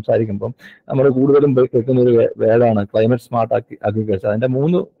പറ്റി സംസാരിക്കുമ്പം നമ്മൾ കൂടുതലും കേൾക്കുന്ന ഒരു വേർഡാണ് ക്ലൈമറ്റ് സ്മാർട്ട് അഗ്രികൾച്ചർ. അതിന്റെ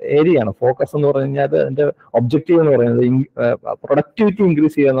 3 ഏരിയയാണ് ഫോക്കസ് എന്ന് പറഞ്ഞു കഴിഞ്ഞാൽ. അതിന്റെ ഒബ്ജക്റ്റീവ് എന്ന് പറയുന്നത് പ്രൊഡക്ടിവിറ്റി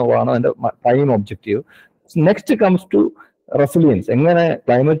ഇൻക്രീസ് ചെയ്യുക എന്നുള്ളതാണ് അതിന്റെ prime objective. Next comes to resilience, എങ്ങനെ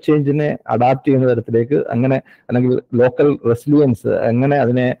ക്ലൈമറ്റ് ചേഞ്ചിനെ അഡാപ്റ്റ് ചെയ്യുന്ന തരത്തിലേക്ക് അങ്ങനെ അല്ലെങ്കിൽ ലോക്കൽ റെസിലിയൻസ് എങ്ങനെ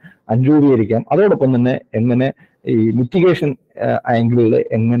അതിനെ അഞ്ചൂരീകരിക്കാം, അതോടൊപ്പം തന്നെ എങ്ങനെ ഈ മിറ്റിഗേഷൻ ആംഗിളിൽ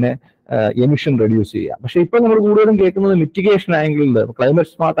എങ്ങനെ എമിഷൻ റെഡ്യൂസ് ചെയ്യാം. പക്ഷെ ഇപ്പൊ നമ്മൾ കൂടുതലും കേൾക്കുന്നത് മിറ്റിഗേഷൻ ആംഗിളിൽ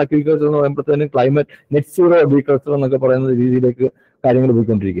ക്ലൈമറ്റ് സ്മാർട്ട് അഗ്രികൾച്ചർ എന്ന് പറയുമ്പോഴത്തേനും ക്ലൈമറ്റ് നെറ്റ് സീറോ അഗ്രികൾച്ചർ എന്നൊക്കെ പറയുന്ന രീതിയിലേക്ക് കാര്യങ്ങൾ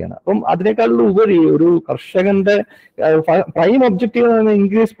പോയിക്കൊണ്ടിരിക്കുകയാണ്. അപ്പം അതിനേക്കാളും ഉപരി ഒരു കർഷകന്റെ prime objective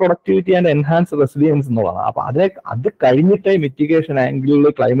increase productivity and enhance resilience എന്നുള്ളതാണ്. അപ്പൊ അത് കഴിഞ്ഞിട്ടേ മിറ്റിഗേഷൻ ആംഗിളിൽ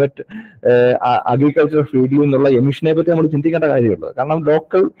ക്ലൈമറ്റ് അഗ്രികൾച്ചർ ഫീൽഡിൽ നിന്നുള്ള എമിഷനെ പറ്റി നമ്മൾ ചിന്തിക്കേണ്ട കാര്യമുള്ളൂ. കാരണം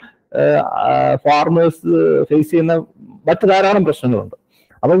ലോക്കൽ ഫാർമേഴ്സ് ഫേസ് ചെയ്യുന്ന മറ്റു ധാരാളം പ്രശ്നങ്ങളുണ്ട്.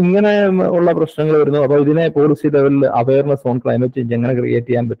 അപ്പൊ ഇങ്ങനെ ഉള്ള പ്രശ്നങ്ങൾ വരുന്നു. അപ്പൊ ഇതിനെ പോളിസി ലെവലിൽ അവയർനെസ് ഓൺ ക്ലൈമറ്റ് ചേഞ്ച് എങ്ങനെ ക്രിയേറ്റ്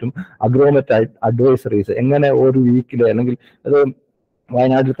ചെയ്യാൻ പറ്റും, അഗ്രോമെറ്റ് അഡ്വൈസറീസ് എങ്ങനെ ഒരു വീക്കിൽ, അല്ലെങ്കിൽ അത്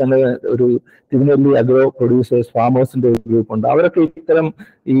വയനാട്ടിൽ തന്നെ ഒരു തിരുനെല്ലി അഗ്രോ പ്രൊഡ്യൂസേഴ്സ് ഫാമേഴ്സിന്റെ ഒരു ഗ്രൂപ്പ് ഉണ്ട്. അവരൊക്കെ ഇത്തരം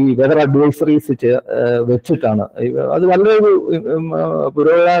ഈ വെതർ അഡ്വൈസറീസ് വെച്ചിട്ടാണ്. അത് വളരെ ഒരു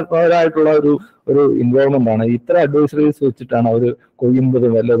പുരോഗമനപരമായിട്ടുള്ള ഒരു ഇൻവോൾവ്മെന്റ് ആണ്. ഇത്തരം അഡ്വൈസറീസ് വെച്ചിട്ടാണ് അവർ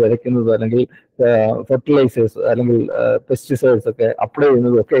കൊയ്യുന്നതും അല്ല വിതയ്ക്കുന്നതും അല്ലെങ്കിൽ ഫെർട്ടിലൈസേഴ്സ് അല്ലെങ്കിൽ പെസ്റ്റിസൈഡ്സ് ഒക്കെ അപ്ലൈ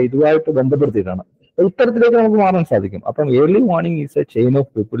ചെയ്യുന്നതും ഒക്കെ ഇതുമായിട്ട് ബന്ധപ്പെടുത്തിയിട്ടാണ്. ഇത്തരത്തിലേക്ക് നമുക്ക് മാറാൻ സാധിക്കും. അപ്പം early warning is A chain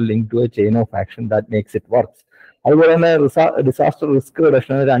of people link to A chain of action that makes it works. അതുപോലെ തന്നെ ഡിസാസ്റ്റർ റിസ്ക്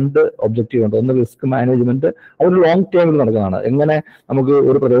റിഡക്ഷന് 2 ഒബ്ജക്റ്റീവ് ഉണ്ട്. ഒന്ന് റിസ്ക് മാനേജ്മെന്റ്, അതൊരു ലോങ് ടേമിൽ നടക്കുന്നതാണ്. എങ്ങനെ നമുക്ക്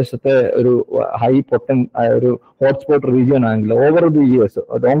ഒരു പ്രദേശത്തെ ഒരു ഹൈ ഒരു ഹോട്ട്സ്പോട്ട് റീജിയൻ ആണെങ്കിൽ ഓവർ ദി ഇയേഴ്സ്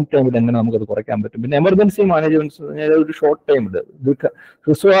ലോങ് ടൈമിൽ എങ്ങനെ നമുക്കത് കുറയ്ക്കാൻ പറ്റും. പിന്നെ എമർജൻസി മാനേജ്മെന്റ് ഒരു ഷോർട്ട് ടൈമിൽ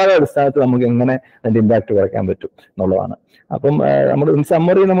ഹ്രസ്വകാല അടിസ്ഥാനത്തിൽ നമുക്ക് എങ്ങനെ അതിന്റെ ഇമ്പാക്ട് കുറയ്ക്കാൻ പറ്റും എന്നുള്ളതാണ്. അപ്പം നമ്മൾ ഇൻ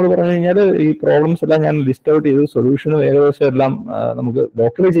സമ്മറി നമ്മൾ പറഞ്ഞു കഴിഞ്ഞാൽ ഈ പ്രോബ്ലംസ് എല്ലാം ഞാൻ ലിസ്റ്റ് ഔട്ട് ചെയ്തു. സൊല്യൂഷനും ഏകദേശം എല്ലാം നമുക്ക്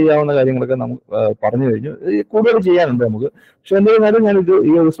ലോക്കലി ചെയ്യാവുന്ന കാര്യങ്ങളൊക്കെ നമുക്ക് പറഞ്ഞു കഴിഞ്ഞു. കൂടുതൽ ചെയ്യാനുണ്ട് നമുക്ക്. പക്ഷെ എന്നിരുന്നാലും ഞാൻ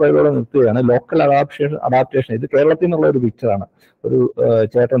ഈ ഒരു സ്ലൈഡോടെ നിർത്തുകയാണ്. ലോക്കൽ അഡാപ്റ്റേഷൻ ഇത് കേരളത്തിൽ നിന്നുള്ള ഒരു പിക്ചറാണ്. ഒരു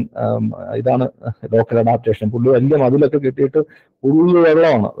ചേട്ടൻ ഇതാണ് ലോക്കൽ അഡാപ്റ്റേഷൻ. പുള്ളി വലിയ മതിലൊക്കെ കെട്ടിയിട്ട് പുള്ളി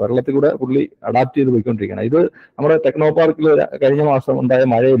വെള്ളമാണ്, വെള്ളത്തിൽ കൂടെ പുള്ളി അഡാപ്റ്റ് ചെയ്ത് പോയിക്കൊണ്ടിരിക്കുകയാണ്. ഇത് നമ്മുടെ ടെക്നോ പാർക്കിൽ കഴിഞ്ഞ മാസം ഉണ്ടായ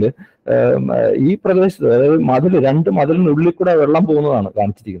മഴയിൽ ഈ പ്രദേശത്ത്, അതായത് 2 മതിലിനുള്ളിൽ കൂടെ വെള്ളം പോകുന്നതാണ്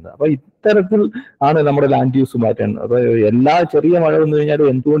കാണിച്ചിരിക്കുന്നത്. അപ്പൊ ഇത്തരത്തിൽ ആണ് നമ്മുടെ ലാൻഡ് യൂസ് മാറ്റാൻ. അപ്പൊ എല്ലാ ചെറിയ മഴ വന്നു കഴിഞ്ഞാൽ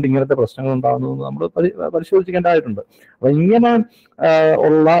എന്തുകൊണ്ട് ഇങ്ങനത്തെ പ്രശ്നങ്ങൾ ഉണ്ടാകുന്നു നമ്മൾ പരിശോധിക്കേണ്ടതായിട്ടുണ്ട്. അപ്പൊ ഇങ്ങനെ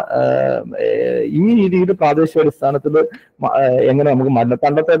ഉള്ള ഈ രീതിയിൽ പ്രാദേശികാടിസ്ഥാനത്തിൽ എങ്ങനെ നമുക്ക്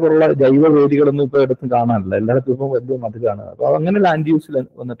പണ്ടത്തെ പോലുള്ള ജൈവ വേദികളൊന്നും ഇപ്പൊ എടുത്തും കാണാനില്ല. എല്ലായിടത്തും ഇപ്പം വലിയ മതിലാണ്. അപ്പൊ അങ്ങനെ ലാൻഡ് യൂസിൽ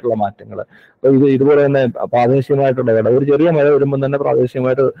വന്നിട്ടുള്ള മാറ്റങ്ങൾ. അപ്പൊ ഇതുപോലെ തന്നെ പ്രാദേശികമായിട്ടുള്ള ഒരു ചെറിയ മഴ വരുമ്പോൾ തന്നെ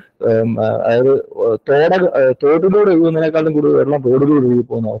പ്രാദേശികമായിട്ട് അതായത് തോടിലൂടെ ഒഴുകുന്നതിനേക്കാളും കൂടുതൽ വെള്ളം തോടിലൂടെ ഒഴുകി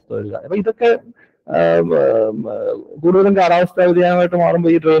പോകുന്ന അവസ്ഥ വരിക. അപ്പൊ ഇതൊക്കെ കൂടുതലും കാലാവസ്ഥാ വ്യതിയാനമായിട്ട്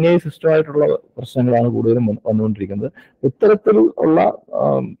മാറുമ്പോൾ ഈ ഡ്രെയിനേജ് സിസ്റ്റമായിട്ടുള്ള പ്രശ്നങ്ങളാണ് കൂടുതലും വന്നുകൊണ്ടിരിക്കുന്നത്. ഇത്തരത്തിൽ ഉള്ള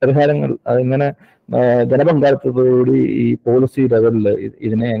പരിഹാരങ്ങൾ അതിങ്ങനെ ജനപങ്കാളിത്തത്തോടുകൂടി ഈ പോളിസി ലെവലിൽ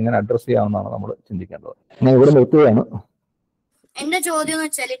ഇതിനെ എങ്ങനെ അഡ്രസ് ചെയ്യാമെന്നാണ് നമ്മൾ ചിന്തിക്കേണ്ടത്. ഞാൻ ഇവിടെ നിർത്തുകയാണ്. എന്റെ ചോദ്യം എന്ന്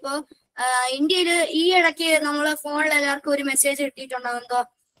വെച്ചാൽ ഇപ്പോ ഇന്ത്യയില് ഈ ഇടയ്ക്ക് നമ്മള് ഫോണിൽ എല്ലാവർക്കും ഒരു മെസ്സേജ് കിട്ടിയിട്ടുണ്ടോ എന്തോ,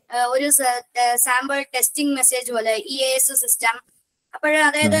 ഒരു സാമ്പിൾ ടെസ്റ്റിംഗ് മെസ്സേജ് പോലെ EAS സിസ്റ്റം. അപ്പോഴ്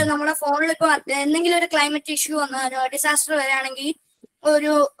അതായത് നമ്മുടെ ഫോണിൽ ഇപ്പൊ എന്തെങ്കിലും ഒരു ക്ലൈമറ്റ് ഇഷ്യൂ വന്ന് ഡിസാസ്റ്റർ വരികയാണെങ്കിൽ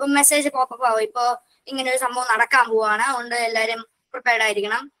ഒരു മെസ്സേജ് പോപ്പപ്പ് ആവും, ഇപ്പോ ഇങ്ങനെ ഒരു സംഭവം നടക്കാൻ പോവാണ്, അതുകൊണ്ട് എല്ലാരും പ്രിപ്പയർഡ്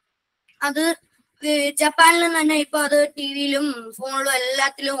ആയിരിക്കണം. അത് ജപ്പാനിൽ നിന്ന് തന്നെ ഇപ്പൊ അത് ടിവിയിലും ഫോണിലും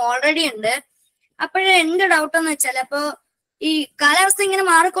എല്ലാത്തിലും ഓൾറെഡി ഉണ്ട്. അപ്പോഴേ എന്റെ ഡൗട്ട് എന്ന് വെച്ചാൽ അപ്പൊ ഈ കാലാവസ്ഥ ഇങ്ങനെ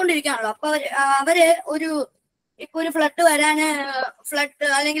മാറിക്കൊണ്ടിരിക്കുകയാണല്ലോ, അപ്പൊ അവര് ഇപ്പൊ ഒരു ഫ്ലഡ് വരാന്, ഫ്ലഡ്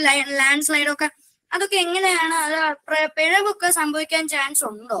അല്ലെങ്കിൽ ലാൻഡ് സ്ലൈഡൊക്കെ അതൊക്കെ എങ്ങനെയാണ്, അത് പിഴവൊക്കെ സംഭവിക്കാൻ ചാൻസ്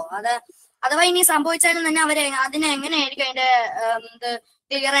ഉണ്ടോ? അത് അഥവാ ഇനി സംഭവിച്ചാലും തന്നെ അവര് അതിനെ എങ്ങനെയായിരിക്കും അതിന്റെ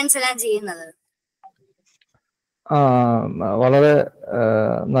ക്ലിയറൻസ് എല്ലാം ചെയ്യുന്നത്? വളരെ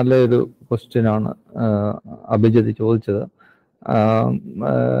നല്ലൊരു ക്വസ്റ്റ്യൻ ആണ് അഭിജിത്ത് ചോദിച്ചത്.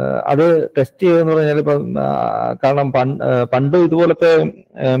 അത് ടെസ്റ്റ് ചെയ്യുമെന്ന് പറഞ്ഞാൽ ഇപ്പം കാരണം പണ്ട് ഇതുപോലത്തെ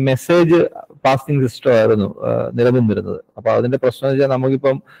മെസ്സേജ് പാസിംഗ് സിസ്റ്റം ആയിരുന്നു നിലനിന്നിരുന്നത്. അപ്പൊ അതിന്റെ പ്രശ്നം വെച്ചാൽ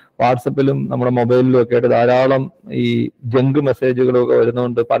നമുക്കിപ്പം വാട്സപ്പിലും നമ്മുടെ മൊബൈലിലും ഒക്കെ ആയിട്ട് ധാരാളം ഈ ജങ്ക് മെസ്സേജുകളും ഒക്കെ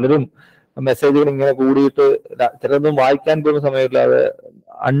വരുന്നതുകൊണ്ട് പലരും മെസ്സേജുകൾ ഇങ്ങനെ കൂടിയിട്ട് ചിലതൊന്നും വായിക്കാൻ പോകുന്ന സമയമില്ലാതെ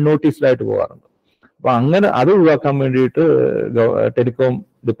അൺനോട്ടീസ്ഡ് ആയിട്ട് പോകാറുണ്ട്. അപ്പൊ അങ്ങനെ അത് ഒഴിവാക്കാൻ വേണ്ടിയിട്ട് ടെലികോം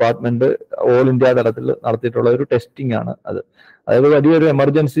ഡിപ്പാർട്ട്മെന്റ് ഓൾ ഇന്ത്യ തലത്തിൽ നടത്തിയിട്ടുള്ള ഒരു ടെസ്റ്റിംഗ് ആണ് അത്. അതായത് വലിയൊരു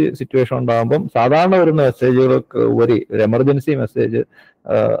എമർജൻസി സിറ്റുവേഷൻ ഉണ്ടാകുമ്പം സാധാരണ വരുന്ന മെസ്സേജുകൾക്ക് ഉപരി ഒരു എമർജൻസി മെസ്സേജ്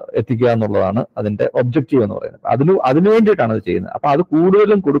എത്തിക്കുക എന്നുള്ളതാണ് അതിന്റെ ഒബ്ജക്റ്റീവ് എന്ന് പറയുന്നത്. അതിനു വേണ്ടിയിട്ടാണ് അത് ചെയ്യുന്നത്. അപ്പൊ അത്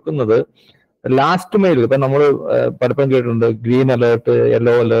കൂടുതലും കൊടുക്കുന്നത് ലാസ്റ്റ് മൈൽ. ഇപ്പൊ നമ്മൾ പലപ്പോഴും കേട്ടിട്ടുണ്ട് green alert,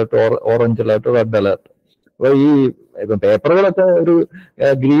 yellow alert, orange alert, red alert. അപ്പൊ ഈ ഇപ്പം പേപ്പറുകളൊക്കെ ഒരു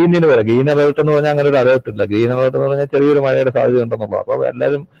ഗ്രീനിന് വരെ, ഗ്രീൻ അലേർട്ട് എന്ന് പറഞ്ഞാൽ അങ്ങനെ ഒരു അലേർട്ട് ഇല്ല. ഗ്രീൻ അലേർട്ട് എന്ന് പറഞ്ഞാൽ ചെറിയൊരു മഴയുടെ സാധ്യത ഉണ്ടെന്നുള്ളത്. അപ്പൊ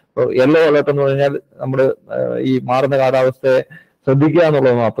എല്ലാവരും യെല്ലോ അലേർട്ട് എന്ന് പറഞ്ഞാൽ നമ്മൾ ഈ മാറുന്ന കാലാവസ്ഥയെ ശ്രദ്ധിക്കുക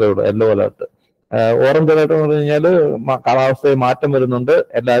എന്നുള്ളത് മാത്രമേ ഉള്ളൂ യെല്ലോ അലേർട്ട്. ഓറഞ്ച് അലേർട്ട് എന്ന് പറഞ്ഞു കഴിഞ്ഞാൽ കാലാവസ്ഥയിൽ മാറ്റം വരുന്നുണ്ട്,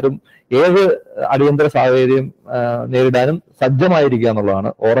 എല്ലാവരും ഏത് അടിയന്തര സാഹചര്യം നേരിടാനും സജ്ജമായിരിക്കുക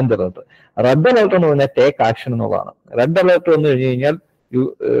എന്നുള്ളതാണ് ഓറഞ്ച് അലേർട്ട്. റെഡ് അലേർട്ട് എന്ന് പറഞ്ഞാൽ ടേക്ക് ആക്ഷൻ എന്നുള്ളതാണ്. റെഡ് അലേർട്ട് വന്നു കഴിഞ്ഞു കഴിഞ്ഞാൽ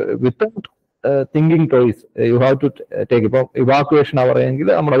without thinking toys you have to take. ഇപ്പം ഇവാക്യുവേഷൻ പറയുമെങ്കിൽ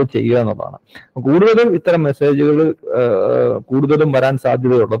നമ്മളത് ചെയ്യുക എന്നുള്ളതാണ്. കൂടുതലും ഇത്തരം മെസ്സേജുകൾ കൂടുതലും വരാൻ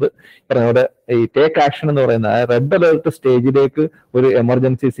സാധ്യതയുള്ളത് പറഞ്ഞ പോലെ ഈ ടേക്ക് ആക്ഷൻ എന്ന് പറയുന്ന റെഡ് അലേർട്ട് സ്റ്റേജിലേക്ക് ഒരു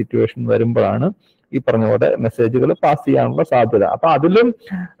എമർജൻസി സിറ്റുവേഷൻ വരുമ്പോഴാണ് ഈ പറഞ്ഞ പോലെ മെസ്സേജുകൾ പാസ് ചെയ്യാനുള്ള സാധ്യത. അപ്പൊ അതിലും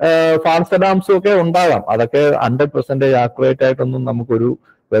ഫാൾസ് അലാംസും ഒക്കെ ഉണ്ടാകാം. അതൊക്കെ 100% ആക്യുറേറ്റ് ആയിട്ടൊന്നും നമുക്കൊരു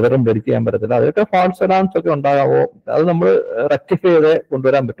വെതറും ധരിക്കാൻ പറ്റത്തില്ല. അതൊക്കെ ഫാൾസ് അലാംസ് ഒക്കെ ഉണ്ടാകാമോ, അത് നമ്മൾ റെക്ടിഫൈ ചെയ്തേ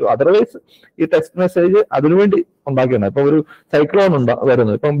കൊണ്ടുവരാൻ പറ്റും. അതർവൈസ് ഈ ടെക്സ്റ്റ് മെസ്സേജ് അതിനുവേണ്ടി ഉണ്ടാക്കിയാണ്. ഇപ്പൊ ഒരു സൈക്ലോൺ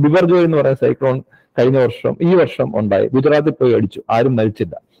വരുന്നു. ഇപ്പം ബിവർജോയ് എന്ന് പറയുന്ന സൈക്ലോൺ ഈ വർഷം ഉണ്ടായി. ഗുജറാത്തിൽ പോയി അടിച്ചു, ആരും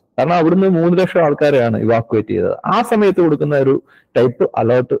മരിച്ചില്ല. കാരണം അവിടുന്ന് 3 ലക്ഷം ആൾക്കാരെയാണ് ഇവാക്യുവേറ്റ് ചെയ്തത്. ആ സമയത്ത് കൊടുക്കുന്ന ഒരു ടൈപ്പ്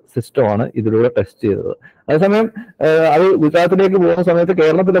അലേർട്ട് സിസ്റ്റമാണ് ഇതിലൂടെ ടെസ്റ്റ് ചെയ്തത്. അതേസമയം അത് ഗുജറാത്തിലേക്ക് പോകുന്ന സമയത്ത്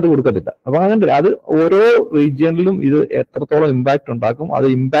കേരളത്തിൽ അത് കൊടുക്കത്തില്ല. അപ്പൊ അങ്ങനെ അത് ഓരോ റീജിയനിലും ഇത് എത്രത്തോളം ഇമ്പാക്ട് ഉണ്ടാക്കും, അത്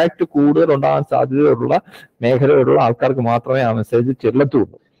ഇമ്പാക്ട് കൂടുതൽ ഉണ്ടാകാൻ സാധ്യതയുള്ള മേഖലയിലുള്ള ആൾക്കാർക്ക് മാത്രമേ ആ മെസ്സേജ്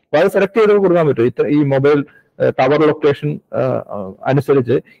ചെല്ലത്തുള്ളൂ. അപ്പൊ അത് സെലക്ട് ചെയ്ത് കൊടുക്കാൻ പറ്റും. ഈ മൊബൈൽ ടവർ ലൊക്കേഷൻ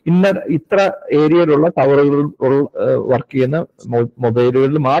അനുസരിച്ച് ഇത്ര ഏരിയയിലുള്ള ടവറുകൾ വർക്ക് ചെയ്യുന്ന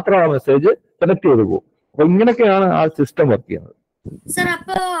മൊബൈലുകളിൽ മാത്രം ആ മെസ്സേജ് സെലക്ട് ചെയ്ത് പോകും. അപ്പൊ ഇങ്ങനെയൊക്കെയാണ് ആ സിസ്റ്റം വർക്ക് ചെയ്യുന്നത്. സർ,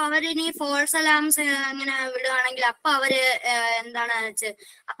 അപ്പൊ അവരിനി ഫോൾസ് അലാംസ് അങ്ങനെ വിടുവാണെങ്കിൽ അപ്പൊ അവര് എന്താണ്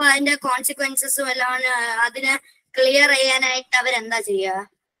അപ്പൊ അതിന്റെ കോൺസിക്വൻസസും എല്ലാം അതിനെ ക്ലിയർ ചെയ്യാനായിട്ട് അവരെന്താ ചെയ്യുക?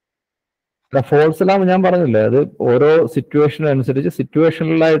 ഫോൾസ് അലാം ഞാൻ പറഞ്ഞില്ലേ, അത് ഓരോ സിറ്റുവേഷൻ അനുസരിച്ച്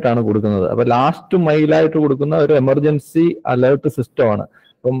സിറ്റുവേഷനിലായിട്ടാണ് കൊടുക്കുന്നത്. അപ്പൊ ലാസ്റ്റ് മൈലായിട്ട് കൊടുക്കുന്ന ഒരു എമർജൻസി അലേർട്ട് സിസ്റ്റമാണ്.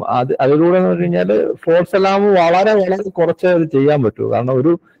 അപ്പം അതിലൂടെ എന്ന് പറഞ്ഞു കഴിഞ്ഞാൽ ഫോൾസ് അലാം വളരെ കുറച്ചേ അത് ചെയ്യാൻ പറ്റൂ. കാരണം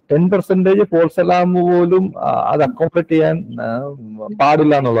ഒരു 10% ഫോൾസ് അലാം പോലും അത് അക്കോമഡേറ്റ് ചെയ്യാൻ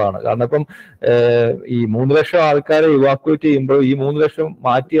പാടില്ല എന്നുള്ളതാണ്. കാരണം ഇപ്പം ഈ 3 ലക്ഷം ആൾക്കാരെ ഇവാക്യുവേറ്റ് ചെയ്യുമ്പോൾ ഈ 3 ലക്ഷം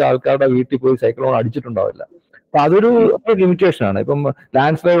മാറ്റിയ ആൾക്കാരുടെ വീട്ടിൽ പോയി സൈക്ലോൺ അടിച്ചിട്ടുണ്ടാവില്ല. അപ്പൊ അതൊരു ലിമിറ്റേഷൻ ആണ്. ഇപ്പം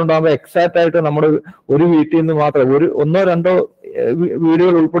ലാൻഡ് സ്ലൈഡ് ഉണ്ടാകുമ്പോൾ എക്സാക്ട് ആയിട്ട് നമ്മുടെ ഒരു വീട്ടിൽ നിന്ന് മാത്രം 1-2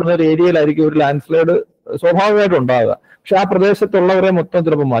 വീടുകൾ ഉൾപ്പെടുന്ന ഒരു ഏരിയയിലായിരിക്കും ഒരു ലാൻഡ് സ്ലൈഡ് സ്വാഭാവികമായിട്ട് ഉണ്ടാവുക. പക്ഷെ ആ പ്രദേശത്തുള്ളവരെ മൊത്തം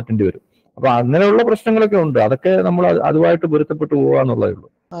ചിലപ്പോൾ മാറ്റേണ്ടി വരും. അപ്പൊ അങ്ങനെയുള്ള പ്രശ്നങ്ങളൊക്കെ ഉണ്ട്. അതൊക്കെ നമ്മൾ അതുമായിട്ട് പൊരുത്തപ്പെട്ടു പോകുക എന്നുള്ളതേ ഉള്ളൂ.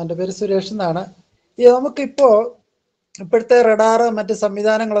 എൻ്റെ പേര് സുരേഷ് എന്നാണ്. ഇപ്പോഴത്തെ റഡാറ് മറ്റ്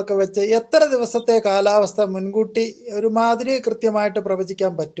സംവിധാനങ്ങളൊക്കെ വെച്ച് എത്ര ദിവസത്തെ കാലാവസ്ഥ മുൻകൂട്ടി ഒരുമാതിരി കൃത്യമായിട്ട്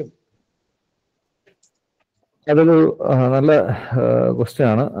പ്രവചിക്കാൻ പറ്റും? അതൊരു നല്ല ക്വസ്റ്റ്യൻ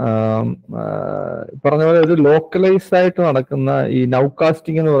ആണ്. പറഞ്ഞ പോലെ ഒരു ലോക്കലൈസ് ആയിട്ട് നടക്കുന്ന ഈ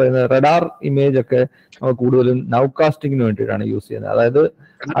നൗകാസ്റ്റിംഗ് എന്ന് പറയുന്ന റഡാർ ഇമേജ് ഒക്കെ നമ്മൾ കൂടുതലും നൗകാസ്റ്റിങ്ങിന് വേണ്ടിയിട്ടാണ് യൂസ് ചെയ്യുന്നത്. അതായത്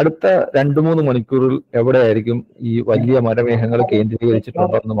അടുത്ത 2-3 മണിക്കൂറിൽ എവിടെയായിരിക്കും ഈ വലിയ മരമേഘങ്ങൾ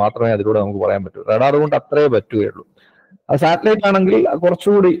കേന്ദ്രീകരിച്ചിട്ടുണ്ടോ എന്ന് മാത്രമേ അതിലൂടെ നമുക്ക് പറയാൻ പറ്റൂ. റഡാർ കൊണ്ട് അത്രേ പറ്റുകയുള്ളൂ. സാറ്റലൈറ്റ് ആണെങ്കിൽ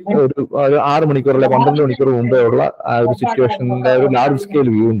കുറച്ചുകൂടി ഒരു 6 മണിക്കൂർ അല്ലെ 12 മണിക്കൂർ മുമ്പേ ഉള്ള ആ ഒരു സിറ്റുവേഷന്റെ ഒരു ലാർജ് സ്കെയിൽ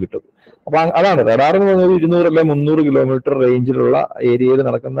വ്യൂവും കിട്ടും. അപ്പൊ അതാണ് റഡാർ എന്ന് പറയുന്നത് 200 അല്ലെ 300 കിലോമീറ്റർ റേഞ്ചിലുള്ള ഏരിയയിൽ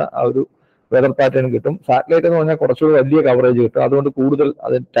നടക്കുന്ന ആ ഒരു വെതർ പാറ്റേൺ കിട്ടും. സാറ്റലൈറ്റ് എന്ന് പറഞ്ഞാൽ കുറച്ചുകൂടി വലിയ കവറേജ് കിട്ടും. അതുകൊണ്ട് കൂടുതൽ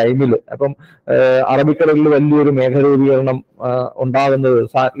അത് ടൈമിൽ അപ്പം അറബിക്കടലിൽ വലിയൊരു മേഘരൂപീകരണം ഉണ്ടാകുന്നത്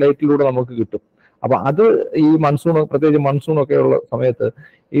സാറ്റലൈറ്റിലൂടെ നമുക്ക് കിട്ടും. അപ്പൊ അത് ഈ മൺസൂൺ, പ്രത്യേകിച്ച് മൺസൂൺ ഒക്കെ ഉള്ള സമയത്ത്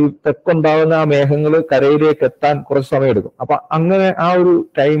ഈ തെക്കുണ്ടാകുന്ന ആ മേഘങ്ങൾ കരയിലേക്ക് എത്താൻ കുറച്ച് സമയം എടുക്കും. അപ്പൊ അങ്ങനെ ആ ഒരു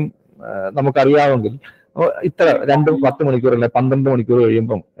ടൈം നമുക്കറിയാമെങ്കിൽ ഇത്ര 10 മണിക്കൂർ അല്ലെ 12 മണിക്കൂർ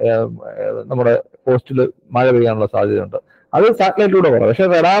കഴിയുമ്പം നമ്മുടെ കോസ്റ്റിൽ മഴ പെയ്യാനുള്ള സാധ്യതയുണ്ട്. അത് സാറ്റലൈറ്റിലൂടെ പറയാം. പക്ഷെ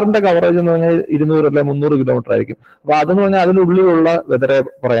റഡാറിന്റെ കവറേജ് എന്ന് പറഞ്ഞാൽ 200 അല്ലെ 300 കിലോമീറ്റർ ആയിരിക്കും. അപ്പൊ അതെന്ന് പറഞ്ഞാൽ അതിനുള്ളിലുള്ള വെതറെ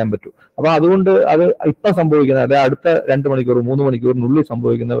പറയാൻ പറ്റും. അപ്പൊ അതുകൊണ്ട് അത് ഇപ്പം സംഭവിക്കുന്ന അല്ലെ അടുത്ത 2 മണിക്കൂർ 3 മണിക്കൂറിനുള്ളിൽ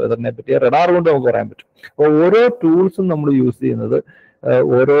സംഭവിക്കുന്ന വെതറിനെ പറ്റി റഡാർ കൊണ്ട് നമുക്ക് പറയാൻ പറ്റും. അപ്പൊ ഓരോ ടൂൾസും നമ്മൾ യൂസ് ചെയ്യുന്നത്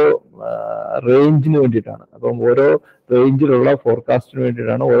ഓരോ റേഞ്ചിന് വേണ്ടിയിട്ടാണ്. അപ്പം ഓരോ റേഞ്ചിലുള്ള ഫോർകാസ്റ്റിന്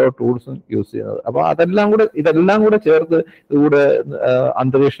വേണ്ടിയിട്ടാണ് ഓരോ ടൂൾസും യൂസ് ചെയ്യുന്നത്. അപ്പൊ ഇതെല്ലാം കൂടെ ചേർത്ത് ഇവിടെ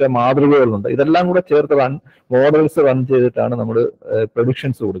അന്തരീക്ഷ മാതൃകകളുണ്ട്. ഇതെല്ലാം കൂടെ ചേർത്ത് മോഡൽസ് റൺ ചെയ്തിട്ടാണ് നമ്മൾ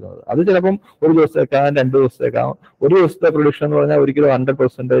പ്രൊഡിക്ഷൻസ് കൊടുക്കുന്നത്. അത് ചിലപ്പം ഒരു ദിവസത്തേക്കാവും 2 ദിവസത്തേക്കാവും. ഒരു ദിവസത്തെ പ്രൊഡിക്ഷൻ എന്ന് പറഞ്ഞാൽ ഒരിക്കലും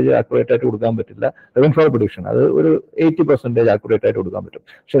 100% ആക്യുറേറ്റ് ആയിട്ട് കൊടുക്കാൻ പറ്റില്ല. റെയിൻഫോൾ പ്രൊഡിക്ഷൻ അത് ഒരു 80% ആക്യുറേറ്റ് ആയിട്ട് കൊടുക്കാൻ പറ്റും.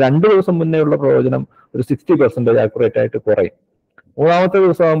 പക്ഷെ 2 ദിവസം മുന്നേ ഉള്ള പ്രവചനം ഒരു 60% ആക്യുറേറ്റ് ആയിട്ട് കുറയും. 3ാമത്തെ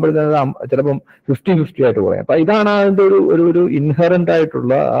ദിവസം ആകുമ്പോഴത്തേക്കും ചിലപ്പം 50-50 ആയിട്ട് കുറയും. അപ്പൊ ഇതാണ് അതിന്റെ ഒരു ഇൻഹറന്റ്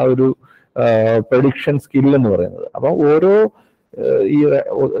ആയിട്ടുള്ള ആ ഒരു പ്രഡിക്ഷൻ സ്കിൽ എന്ന് പറയുന്നത്. അപ്പൊ ഓരോ ഈ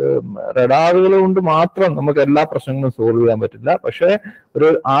റഡാറുകൾ കൊണ്ട് മാത്രം നമുക്ക് എല്ലാ പ്രശ്നങ്ങളും സോൾവ് ചെയ്യാൻ പറ്റില്ല. പക്ഷെ ഒരു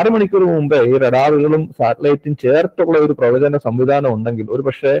 6 മണിക്കൂർ മുമ്പേ ഈ റഡാറുകളും സാറ്റലൈറ്റും ചേർത്തുള്ള ഒരു പ്രവചന സംവിധാനം ഉണ്ടെങ്കിൽ ഒരു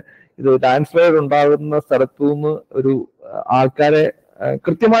പക്ഷേ ഇത് ലാൻഡ്സ്ലൈഡ് ഉണ്ടാകുന്ന സ്ഥലത്തു നിന്ന് ഒരു ആൾക്കാരെ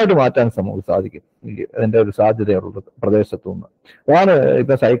കൃത്യമായിട്ട് മാറ്റാൻ നമുക്ക് സാധിക്കും അതിന്റെ ഒരു സാധ്യതയുള്ള പ്രദേശത്തു നിന്ന്. അതാണ്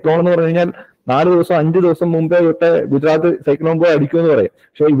ഇപ്പൊ സൈക്ലോൺ എന്ന് പറഞ്ഞു കഴിഞ്ഞാൽ 4 ദിവസം 5 ദിവസം മുമ്പേ തൊട്ട് ഗുജറാത്ത് സൈക്ലോൺ പോയി അടിക്കുമെന്ന് പറയും.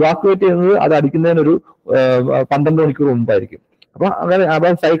 പക്ഷെ ഇവാക്യുവേറ്റ് ചെയ്യുന്നത് അത് അടിക്കുന്നതിനൊരു 12 മണിക്കൂർ മുമ്പായിരിക്കും. അപ്പൊ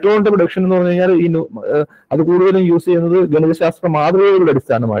അങ്ങനെ സൈക്ലോണിന്റെ പ്രൊഡക്ഷൻ എന്ന് പറഞ്ഞു കഴിഞ്ഞാൽ അത് കൂടുതലും യൂസ് ചെയ്യുന്നത് ഗണിതശാസ്ത്ര മാതൃകകളുടെ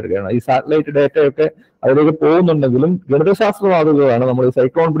അടിസ്ഥാനമായിട്ടാണ്. ഈ സാറ്റലൈറ്റ് ഡേറ്റയൊക്കെ അതിലേക്ക് പോകുന്നുണ്ടെങ്കിലും ഗണിതശാസ്ത്ര മാതൃകകളാണ് നമ്മൾ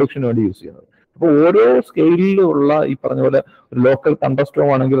സൈക്ലോൺ പ്രൊഡക്ഷന് വേണ്ടി യൂസ് ചെയ്യുന്നത്. അപ്പൊ ഓരോ സ്കെയിലിലുള്ള ഈ പറഞ്ഞ പോലെ ഒരു ലോക്കൽ തണ്ടർസ്റ്റോം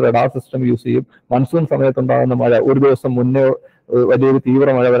ആണെങ്കിൽ റഡാർ സിസ്റ്റം യൂസ് ചെയ്യും. മൺസൂൺ സമയത്തുണ്ടാകുന്ന മഴ ഒരു ദിവസം മുന്നേ വലിയൊരു തീവ്ര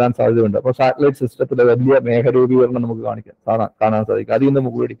മഴ വരാൻ സാധ്യതയുണ്ട്. അപ്പൊ സാറ്റലൈറ്റ് സിസ്റ്റത്തിലെ വലിയ മേഘരൂപീകരണം നമുക്ക് കാണാൻ സാധിക്കും. അതിൽ നിന്ന്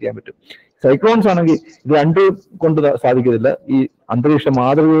നമുക്ക് പ്രെഡിക്റ്റ് ചെയ്യാൻ പറ്റും. സൈക്ലോൺസ് ആണെങ്കിൽ ഇത് 2 കൊണ്ട് സാധിക്കത്തില്ല. ഈ അന്തരീക്ഷ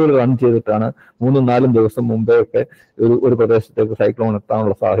മാതൃകകൾ റൺ ചെയ്തിട്ടാണ് 3-4 ദിവസം മുമ്പേ ഒക്കെ ഒരു പ്രദേശത്തേക്ക് സൈക്ലോൺ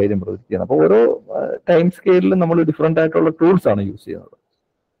എത്താനുള്ള സാഹചര്യം പ്രൊഡിക്റ്റ് ചെയ്യുന്നത്. അപ്പൊ ഓരോ ടൈം സ്കെയിലിലും നമ്മൾ ഡിഫറെന്റ് ആയിട്ടുള്ള ടൂൾസ് ആണ് യൂസ് ചെയ്യുന്നത്.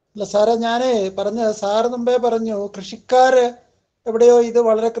 അല്ല സാറേ, ഞാനേ സാറ് മുമ്പേ പറഞ്ഞു കൃഷിക്കാര് എവിടെയോ ഇത്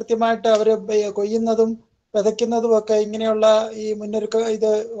വളരെ കൃത്യമായിട്ട് അവര് കൊയ്യുന്നതും വിതയ്ക്കുന്നതും ഒക്കെ ഇങ്ങനെയുള്ള ഈ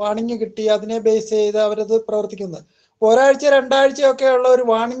ഇത് വാണിംഗ് കിട്ടി അതിനെ ബേസ് ചെയ്ത് അവരത് പ്രവർത്തിക്കുന്നത്. ഒരാഴ്ച 2 ആഴ്ചയൊക്കെ ഉള്ള ഒരു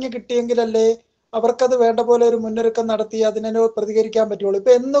വാണിംഗ് കിട്ടിയെങ്കിലല്ലേ അവർക്കത് വേണ്ട പോലെ ഒരു മുന്നൊരുക്കം നടത്തി അതിനെ പ്രതികരിക്കാൻ പറ്റുള്ളൂ.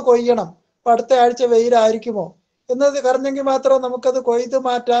 ഇപ്പൊ എന്ന് കൊയ്യണം, ഇപ്പൊ അടുത്ത ആഴ്ച വെയിലായിരിക്കുമോ എന്നത് കറിഞ്ഞെങ്കിൽ മാത്രം നമുക്കത് കൊയ്ത്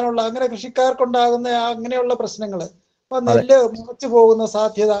മാറ്റാനുള്ള അങ്ങനെ കൃഷിക്കാർക്കുണ്ടാകുന്ന അങ്ങനെയുള്ള പ്രശ്നങ്ങൾ, അപ്പൊ നെല്ല് മുളച്ചു പോകുന്ന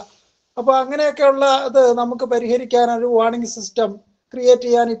സാധ്യത, അപ്പൊ അങ്ങനെയൊക്കെയുള്ള അത് നമുക്ക് പരിഹരിക്കാൻ ഒരു വാർണിംഗ് സിസ്റ്റം ക്രിയേറ്റ്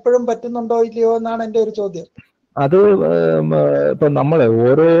ചെയ്യാൻ ഇപ്പോഴും പറ്റുന്നുണ്ടോ ഇല്ലയോ എന്നാണ് എൻ്റെ ഒരു ചോദ്യം. അത് ഇപ്പൊ നമ്മളെ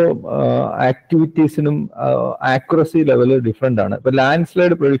ഓരോ ആക്ടിവിറ്റീസിനും ആക്യുറസി ലെവൽ ഡിഫറെന്റ് ആണ്. ഇപ്പൊ ലാൻഡ്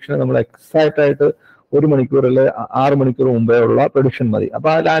സ്ലൈഡ് പ്രൊഡിക്ഷൻ നമ്മൾ എക്സാക്ട് ആയിട്ട് 1 മണിക്കൂർ അല്ലെ 6 മണിക്കൂർ മുമ്പേ ഉള്ള പ്രൊഡിക്ഷൻ മതി. അപ്പൊ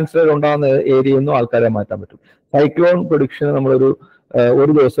ആ ലാൻഡ് സ്ലൈഡ് ഉണ്ടാകുന്ന ഏരിയയിൽ നിന്നും ആൾക്കാരെ മാറ്റാൻ പറ്റും. സൈക്ലോൺ പ്രൊഡിക്ഷന് നമ്മളൊരു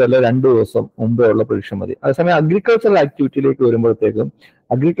 1 ദിവസം അല്ലെ 2 ദിവസം മുമ്പേ ഉള്ള പ്രൊഡിക്ഷൻ മതി. അതേസമയം അഗ്രികൾച്ചറൽ ആക്ടിവിറ്റിയിലേക്ക് വരുമ്പോഴത്തേക്കും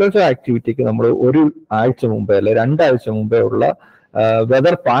അഗ്രികൾച്ചർ ആക്ടിവിറ്റിക്ക് നമ്മൾ 1 ആഴ്ച മുമ്പേ അല്ലെ 2 ആഴ്ച മുമ്പേ ഉള്ള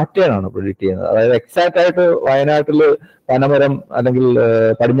വെതർ പാറ്റേൺ ആണ് പ്രെഡിക്റ്റ് ചെയ്യുന്നത്. അതായത് എക്സാക്ട് ആയിട്ട് വയനാട്ടില് പനമരം അല്ലെങ്കിൽ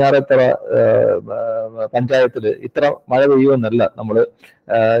പടിഞ്ഞാറേത്തറ പഞ്ചായത്തിൽ ഇത്ര മഴ പെയ്യുമെന്നല്ല നമ്മൾ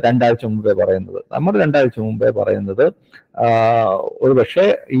 2 ആഴ്ച മുമ്പേ പറയുന്നത്. നമ്മൾ 2 ആഴ്ച മുമ്പേ പറയുന്നത് ഒരു പക്ഷേ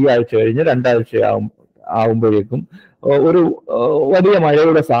ഈ ആഴ്ച കഴിഞ്ഞ് 2 ആഴ്ച ആവുമ്പോഴേക്കും ഒരു വലിയ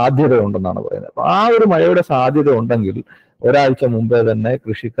മഴയുടെ സാധ്യത ഉണ്ടെന്നാണ് പറയുന്നത്. അപ്പൊ ആ ഒരു മഴയുടെ സാധ്യത ഉണ്ടെങ്കിൽ 1 ആഴ്ച മുമ്പേ തന്നെ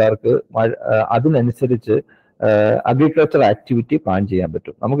കൃഷിക്കാർക്ക് അതിനനുസരിച്ച് അഗ്രികൾച്ചർ ആക്ടിവിറ്റി പ്ലാൻ ചെയ്യാൻ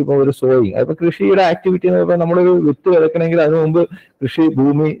പറ്റും. നമുക്കിപ്പോൾ ഒരു സോയിങ്, അതിപ്പോൾ കൃഷിയുടെ ആക്ടിവിറ്റി എന്ന് പറയുമ്പോൾ നമ്മളൊരു വിത്ത് വിതക്കണമെങ്കിൽ അതിനു മുമ്പ് കൃഷി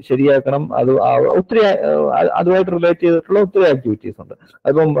ഭൂമി ശരിയാക്കണം. അത് ഒത്തിരി അതുമായിട്ട് റിലേറ്റ് ചെയ്തിട്ടുള്ള ഒത്തിരി ആക്ടിവിറ്റീസ് ഉണ്ട്.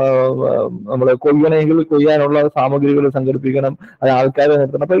 അതിപ്പം നമ്മൾ കൊയ്യണമെങ്കിൽ കൊയ്യാനുള്ള സാമഗ്രികൾ സംഘടിപ്പിക്കണം, അത് ആൾക്കാരെ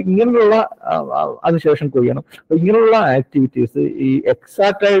നിർത്തണം. അപ്പൊ ഇങ്ങനെയുള്ള അതിനുശേഷം കൊയ്യണം. അപ്പൊ ഇങ്ങനെയുള്ള ആക്ടിവിറ്റീസ് ഈ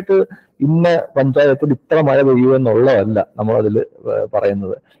എക്സാക്റ്റ് ആയിട്ട് ഇന്ന പഞ്ചായത്തിൽ ഇത്ര മഴ പെയ്യുമെന്നുള്ളതല്ല നമ്മളതിൽ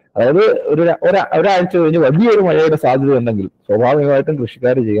പറയുന്നത്. അതായത് ഒരാഴ്ച കഴിഞ്ഞ് വലിയൊരു മഴയുടെ സാധ്യത ഉണ്ടെങ്കിൽ സ്വാഭാവികമായിട്ടും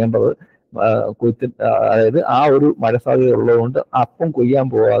കൃഷിക്കാർ ചെയ്യേണ്ടത് അതായത് ആ ഒരു മഴ സാധ്യത ഉള്ളതുകൊണ്ട് അപ്പം കൊയ്യാൻ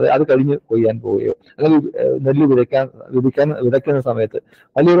പോകാതെ അത് കഴിഞ്ഞ് കൊയ്യാൻ പോവുകയോ, അല്ലെങ്കിൽ നെല്ല് വിതയ്ക്കുന്ന സമയത്ത്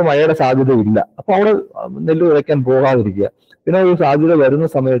വലിയൊരു മഴയുടെ സാധ്യത ഇല്ല, അപ്പൊ അവിടെ നെല്ല് വിതയ്ക്കാൻ പോകാതിരിക്കുക. പിന്നെ ഒരു സാധ്യത വരുന്ന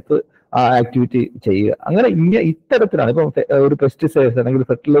സമയത്ത് ആ ആക്ടിവിറ്റി ചെയ്യുക. അങ്ങനെ ഇത്തരത്തിലാണ് ഇപ്പം ഒരു പെസ്റ്റിസൈഡ്സ് അല്ലെങ്കിൽ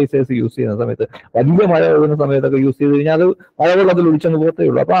ഫെർട്ടിലൈസേഴ്സ് യൂസ് ചെയ്യുന്ന സമയത്ത് വലിയ മഴ വരുന്ന സമയത്തൊക്കെ യൂസ് ചെയ്ത് കഴിഞ്ഞാൽ അത് മഴവെള്ളത്തിൽ ഒഴിച്ചങ്ങ് പോകത്തേ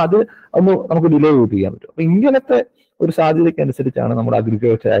ഉള്ളൂ. അപ്പൊ അത് ഒന്ന് നമുക്ക് ഡിലേ കൂട്ടിക്കാൻ പറ്റും. അപ്പൊ ഇങ്ങനത്തെ ഒരു സാധ്യതയ്ക്ക് അനുസരിച്ചാണ് നമ്മുടെ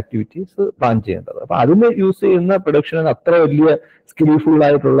അഗ്രികൾച്ചർ ആക്ടിവിറ്റീസ് പ്ലാൻ ചെയ്യേണ്ടത്. അപ്പൊ അതിന് യൂസ് ചെയ്യുന്ന പ്രൊഡക്ഷന് അത്ര വലിയ സ്കിൽഫുൾ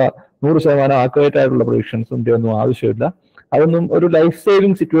ആയിട്ടുള്ള 100% ആക്യുറേറ്റ് ആയിട്ടുള്ള പ്രൊഡക്ഷൻസിന്റെ ഒന്നും ആവശ്യമില്ല. അതൊന്നും ഒരു ലൈഫ്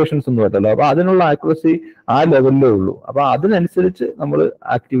സേവിങ് സിറ്റുവേഷൻസ് ഒന്നും അല്ലല്ലോ. അപ്പൊ അതിനുള്ള ആക്യുറസി ആ ലെവലിലേ ഉള്ളൂ. അപ്പൊ അതിനനുസരിച്ച് നമ്മൾ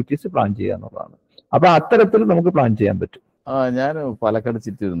ആക്ടിവിറ്റീസ് പ്ലാൻ ചെയ്യുക എന്നുള്ളതാണ്. അപ്പൊ അത്തരത്തിൽ നമുക്ക് പ്ലാൻ ചെയ്യാൻ പറ്റും. ഞാൻ പാലക്കാട്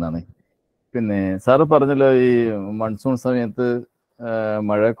ചിറ്റൂരിന്നാണ്. പിന്നെ സാറ് പറഞ്ഞല്ലോ ഈ മൺസൂൺ സമയത്ത്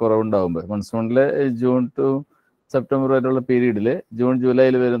മഴ കുറവുണ്ടാകുമ്പോൾ, മൺസൂണിലെ ജൂൺ ടു സെപ്റ്റംബർ വരെയുള്ള പീരീഡില് ജൂൺ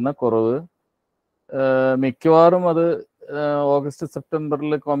ജൂലൈയിൽ വരുന്ന കുറവ് മിക്കവാറും അത് ഓഗസ്റ്റ്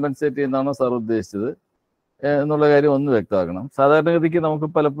സെപ്റ്റംബറിൽ കോമ്പൻസേറ്റ് ചെയ്യുന്നതാണോ സാർ ഉദ്ദേശിച്ചത് എന്നുള്ള കാര്യം ഒന്ന് വ്യക്തമാക്കണം. സാധാരണഗതിക്ക് നമുക്ക്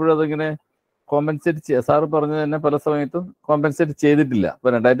പലപ്പോഴും അതിങ്ങനെ കോമ്പൻസേറ്റ് ചെയ്യാം. സാറ് പറഞ്ഞത് തന്നെ പല സമയത്തും കോമ്പൻസേറ്റ് ചെയ്തിട്ടില്ല. ഇപ്പൊ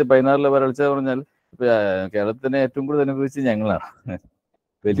 2016 വരൾച്ച പറഞ്ഞാൽ ഇപ്പൊ കേരളത്തിനെ ഏറ്റവും കൂടുതൽ അനുഭവിച്ച് ഞങ്ങളാണ്.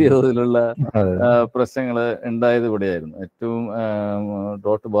 വലിയ തോതിലുള്ള പ്രശ്നങ്ങൾ ഉണ്ടായത് ഇവിടെയായിരുന്നു. ഏറ്റവും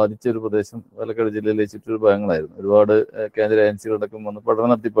ഡോട്ട് ബാധിച്ച ഒരു പ്രദേശം പാലക്കാട് ജില്ലയിലെ ചുറ്റൂർ ഭാഗങ്ങളായിരുന്നു. ഒരുപാട് കേന്ദ്ര ഏജൻസികളടക്കം വന്ന്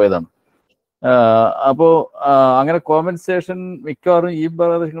പഠനം നടത്തിപ്പോയതാണ്. അപ്പോ അങ്ങനെ കോമ്പൻസേഷൻ മിക്കവാറും ഈ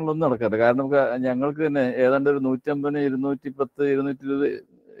പ്രദേശങ്ങളിലൊന്നും നടക്കാറില്ല. കാരണം ഞങ്ങൾക്ക് തന്നെ ഏതാണ്ട് ഒരു 150, 210, 220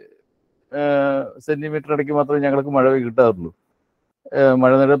 സെന്റിമീറ്റർ ഇടയ്ക്ക് മാത്രമേ ഞങ്ങൾക്ക് മഴ കിട്ടാറുള്ളൂ.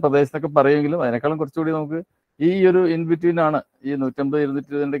 മഴ നിഴൽ പ്രദേശത്തൊക്കെ പറയുമെങ്കിലും അതിനേക്കാളും കുറച്ചുകൂടി നമുക്ക് ഈ ഒരു ഇൻ ബിറ്റ്വീൻ ആണ് ഈ 150,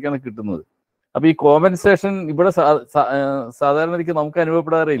 220 കിട്ടുന്നത്. അപ്പൊ ഈ കോമ്പൻസേഷൻ ഇവിടെ സാധാരണ നമുക്ക്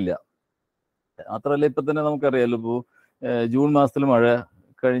അനുഭവപ്പെടാറേ ഇല്ല. മാത്രമല്ല ഇപ്പൊ തന്നെ നമുക്കറിയാലോ, ഇപ്പോൾ ജൂൺ മാസത്തിൽ മഴ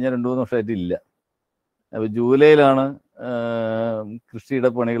കഴിഞ്ഞ 2-3 വർഷമായിട്ട് ഇല്ല. അപ്പൊ ജൂലൈയിലാണ് കൃഷിയുടെ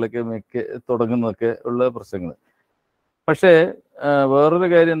പണികളൊക്കെ തുടങ്ങുന്നതൊക്കെ ഉള്ള പ്രശ്നങ്ങൾ. പക്ഷേ വേറൊരു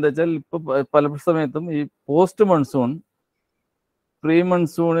കാര്യം എന്താ വെച്ചാൽ ഇപ്പൊ പല സമയത്തും ഈ പോസ്റ്റ് മൺസൂൺ പ്രീ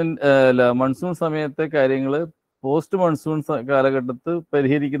മൺസൂൺ സമയത്തെ കാര്യങ്ങൾ പോസ്റ്റ് മൺസൂൺ കാലഘട്ടത്ത്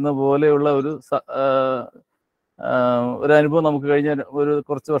പരിഹരിക്കുന്ന പോലെയുള്ള ഒരു അനുഭവം നമുക്ക് കഴിഞ്ഞ ഒരു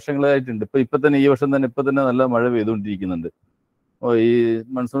കുറച്ച് വർഷങ്ങളായിട്ടുണ്ട്. ഇപ്പൊ തന്നെ ഈ വർഷം തന്നെ നല്ല മഴ പെയ്തുകൊണ്ടിരിക്കുന്നുണ്ട്. ഈ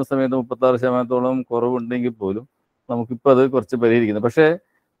മൺസൂൺ സമയത്ത് 36% കുറവുണ്ടെങ്കിൽ പോലും നമുക്കിപ്പോൾ അത് കുറച്ച് പരിഹരിക്കുന്നത്. പക്ഷേ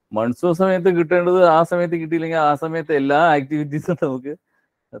മൺസൂൺ സമയത്ത് കിട്ടേണ്ടത് ആ സമയത്ത് കിട്ടിയില്ലെങ്കിൽ ആ സമയത്ത് എല്ലാ ആക്ടിവിറ്റീസും നമുക്ക്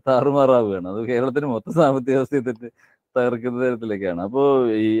താറുമാറാവുകയാണ്. അത് കേരളത്തിന് മൊത്തം സാമ്പത്തിക വ്യവസ്ഥയെ തന്നെ തകർക്കുന്ന തരത്തിലേക്കാണ്. അപ്പോൾ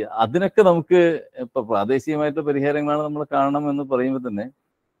ഈ അതിനൊക്കെ നമുക്ക് ഇപ്പൊ പ്രാദേശികമായിട്ട് പരിഹാരങ്ങളാണ് നമ്മൾ കാണണം എന്ന് പറയുമ്പോൾ തന്നെ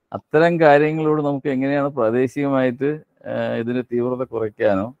അത്തരം കാര്യങ്ങളോട് നമുക്ക് എങ്ങനെയാണ് പ്രാദേശികമായിട്ട് ഇതിന്റെ തീവ്രത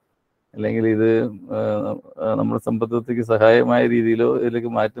കുറയ്ക്കാനോ അല്ലെങ്കിൽ ഇത് നമ്മുടെ സമ്പദ്വ്യവസ്ഥയ്ക്ക് സഹായമായ രീതിയിലോ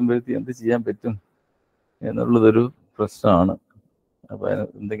ഇതിലേക്ക് മാറ്റം വരുത്തി എന്ത് ചെയ്യാൻ പറ്റും എന്നുള്ളതൊരു പ്രശ്നമാണ്. അപ്പൊ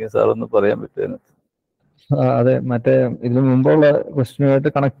എന്തെങ്കിലും സാറൊന്ന് പറയാൻ പറ്റും? അതെ, മറ്റേ ഇതിനു മുമ്പുള്ള ക്വസ്റ്റ്യനുമായിട്ട്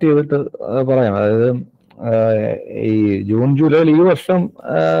കണക്ട് ചെയ്തിട്ട് പറയാം. അതായത് ഈ ജൂൺ ജൂലൈയിൽ ഈ വർഷം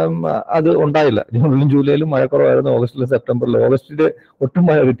അത് ഉണ്ടായില്ല. ജൂണിലും ജൂലൈയിലും മഴക്കുറവായിരുന്നു. ഓഗസ്റ്റില് ഒട്ടും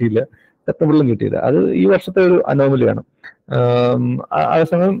മഴ കിട്ടിയില്ല, സെപ്റ്റംബറിലും കിട്ടിയില്ല. അത് ഈ വർഷത്തെ ഒരു അനോമലിയാണ്.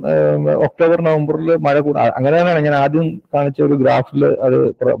 അതേസമയം ഒക്ടോബർ നവംബറിൽ മഴ അങ്ങനെ തന്നെയാണ് ഞാൻ ആദ്യം കാണിച്ച ഒരു ഗ്രാഫിൽ അത്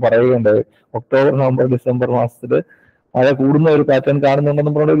പറയുകയുണ്ടായി. ഒക്ടോബർ നവംബർ ഡിസംബർ മാസത്തിൽ മഴ കൂടുന്ന ഒരു പാറ്റേൺ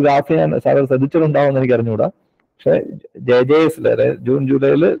കാണുന്നുണ്ടെന്ന് പറഞ്ഞ ഒരു ഗ്രാഫ് ഞാൻ സാറ് ശ്രദ്ധിച്ചിട്ടുണ്ടാവുമെന്ന് എനിക്ക് അറിഞ്ഞുകൂടാ. പക്ഷെ JJSൽ അതായത് ജൂൺ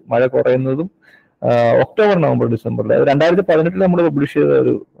ജൂലൈയിൽ മഴ കുറയുന്നതും ഒക്ടോബർ നവംബർ ഡിസംബറിൽ 2018 നമ്മൾ പബ്ലിഷ് ചെയ്ത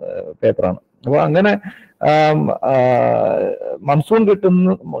ഒരു പേപ്പറാണ്. അപ്പൊ അങ്ങനെ മൺസൂൺ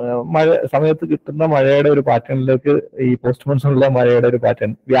കിട്ടുന്ന സമയത്ത് കിട്ടുന്ന മഴയുടെ ഒരു പാറ്റേണിലേക്ക് ഈ പോസ്റ്റ് മൺസൂണിലെ മഴയുടെ ഒരു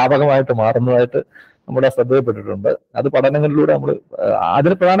പാറ്റേൺ വ്യാപകമായിട്ട് മാറുന്നതായിട്ട് നമ്മുടെ ശ്രദ്ധയിൽപ്പെട്ടിട്ടുണ്ട്. അത് പഠനങ്ങളിലൂടെ നമ്മൾ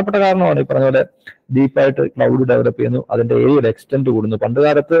അതിന് പ്രധാനപ്പെട്ട കാരണമാണ് ഈ പറഞ്ഞ പോലെ ഡീപ്പായിട്ട് ക്ലൗഡ് ഡെവലപ്പ് ചെയ്യുന്നു, അതിന്റെ ഏരിയയുടെ എക്സ്റ്റെന്റ് കൂടുന്നു. പണ്ട്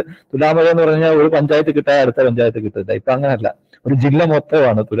കാലത്ത് തുലാമഴ എന്ന് പറഞ്ഞാൽ ഒരു പഞ്ചായത്ത് കിട്ടാൻ അടുത്ത പഞ്ചായത്ത് കിട്ടില്ല. ഇപ്പൊ അങ്ങനെയല്ല, ഒരു ജില്ല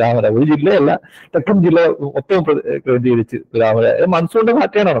മൊത്തമാണ് തുലാമഴ. ഒരു ജില്ലയല്ല, തെക്കൻ ജില്ല മൊത്തം കേന്ദ്രീകരിച്ച് തുലാമഴ. മൺസൂണിന്റെ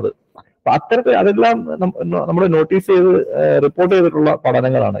പാറ്റേണാണത്. അപ്പൊ അത്തരത്തിൽ അതെല്ലാം നമ്മൾ നോട്ടീസ് ചെയ്ത് റിപ്പോർട്ട് ചെയ്തിട്ടുള്ള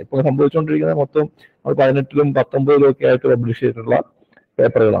പഠനങ്ങളാണ്. ഇപ്പൊ സംഭവിച്ചുകൊണ്ടിരിക്കുന്നത് മൊത്തം 2018-ലും 2019-ലും ഒക്കെ ആയിട്ട് പബ്ലിഷ് ചെയ്തിട്ടുള്ള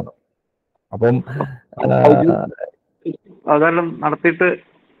പേപ്പറുകളാണ്. അപ്പം അവതരണം നടത്തിയിട്ട്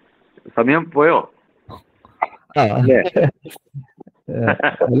സമയം പോയോ?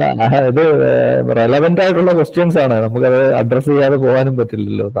 അല്ല, ഇത് റെലവെന്റ് ആയിട്ടുള്ള ക്വസ്റ്റ്യൻസ് ആണ്, നമുക്കത് അഡ്രസ് ചെയ്യാതെ പോകാനും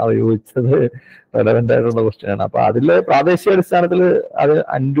പറ്റില്ലല്ലോ. അത് ചോദിച്ചത് റെലവെന്റ് ആയിട്ടുള്ള ക്വസ്റ്റ്യൻ ആണ്. അപ്പൊ അതില് പ്രാദേശിക അടിസ്ഥാനത്തിൽ അത്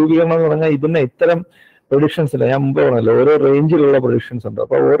അൻരൂപീകരണം എന്ന് പറഞ്ഞാൽ ഇതിന് ഇത്തരം പ്രൊഡിക്ഷൻസ് ഇല്ല. ഞാൻ മുമ്പ് പറഞ്ഞല്ലോ, ഓരോ റേഞ്ചിലുള്ള പ്രൊഡിക്ഷൻസ് ഉണ്ട്.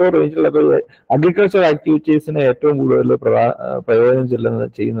 അപ്പൊ ഓരോ റേഞ്ചിലുള്ള അഗ്രികൾച്ചർ ആക്ടിവിറ്റീസിന് ഏറ്റവും കൂടുതൽ പ്രയോജനം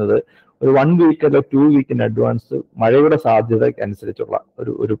ചെയ്യുന്നത് ഒരു 1 വീക്ക് അല്ല 2 വീക്ക് ഇൻ അഡ്വാൻസ് മഴയുടെ സാധ്യതയ്ക്ക് അനുസരിച്ചുള്ള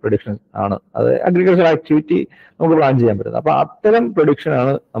ഒരു പ്രൊഡിക്ഷൻ ആണ്. അത് അഗ്രികൾച്ചർ ആക്ടിവിറ്റി നമുക്ക് പ്ലാൻ ചെയ്യാൻ പറ്റുന്നത്. അപ്പൊ അത്തരം പ്രൊഡിക്ഷൻ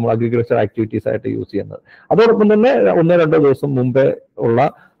ആണ് നമ്മൾ അഗ്രികൾച്ചർ ആക്ടിവിറ്റീസ് ആയിട്ട് യൂസ് ചെയ്യുന്നത്. അതോടൊപ്പം തന്നെ 1-2 ദിവസം മുമ്പേ ഉള്ള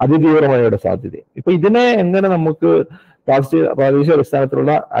അതിതീവ്ര മഴയുടെ സാധ്യത. ഇപ്പൊ ഇതിനെ എങ്ങനെ നമുക്ക് പ്രാദേശിക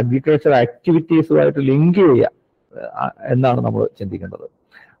അടിസ്ഥാനത്തിലുള്ള അഗ്രികൾച്ചർ ആക്ടിവിറ്റീസുമായിട്ട് ലിങ്ക് ചെയ്യാം എന്നാണ് നമ്മൾ ചിന്തിക്കേണ്ടത്.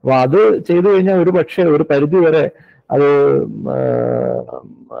 അപ്പൊ അത് ചെയ്തു കഴിഞ്ഞാൽ ഒരു പക്ഷേ ഒരു പരിധി വരെ അത്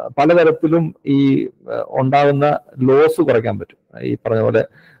പലതരത്തിലും ഈ ഉണ്ടാകുന്ന ലോസ് കുറയ്ക്കാൻ പറ്റും. ഈ പറഞ്ഞ പോലെ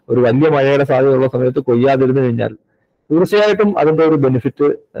ഒരു വലിയ മഴയുടെ സാധ്യതയുള്ള സമയത്ത് കൊയ്യാതിരുന്നു കഴിഞ്ഞാൽ തീർച്ചയായിട്ടും അതിന്റെ ഒരു ബെനിഫിറ്റ്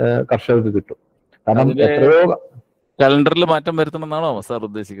കർഷകർക്ക് കിട്ടും. കാരണം എത്രയോ കലണ്ടറിൽ മാറ്റം വരുത്തണമെന്നാണോ സാർ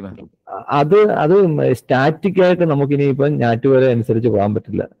ഉദ്ദേശിക്കുന്നത്? അത് സ്റ്റാറ്റിക് ആയിട്ട് നമുക്കിനി ഇപ്പം ഞാറ്റുവേല അനുസരിച്ച് പോകാൻ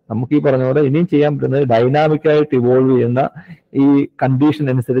പറ്റില്ല. നമുക്ക് ഈ പറഞ്ഞ പോലെ ഇനിയും ചെയ്യാൻ പറ്റുന്നത് ഡൈനാമിക് ആയിട്ട് ഇവോൾവ് ചെയ്യുന്ന ഈ കണ്ടീഷൻ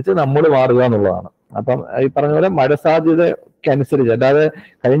അനുസരിച്ച് നമ്മൾ മാറുക എന്നുള്ളതാണ്. അപ്പം ഈ പറഞ്ഞ പോലെ മഴ സാധ്യതയ്ക്കനുസരിച്ച്, അല്ലാതെ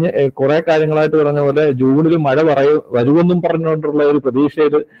കഴിഞ്ഞ കുറെ കാര്യങ്ങളായിട്ട് പറഞ്ഞ പോലെ ജൂണിൽ മഴ വരുമെന്നും പറഞ്ഞുകൊണ്ടുള്ള ഒരു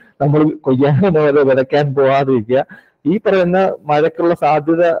പ്രതീക്ഷയിൽ നമ്മൾ കൊയ്യാൻ വിതയ്ക്കാൻ പോകാതിരിക്കുക. ഈ പറയുന്ന മഴയ്ക്കുള്ള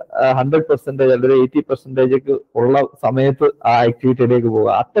സാധ്യത 100% അല്ലെങ്കിൽ 80% ഉള്ള സമയത്ത് ആ ആക്ടിവിറ്റിയിലേക്ക് പോകുക.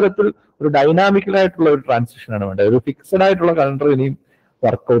 അത്തരത്തിൽ ഒരു ഡൈനാമിക്കലായിട്ടുള്ള ഒരു ട്രാൻസിഷനാണ് വേണ്ടത്. ഒരു ഫിക്സഡ് ആയിട്ടുള്ള കലണ്ടർ ഇനിയും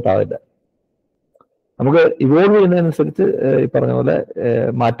വർക്കൗട്ട് ആവില്ല. നമുക്ക് ഇവോൾവ് ചെയ്യുന്നതനുസരിച്ച് ഈ പറഞ്ഞ പോലെ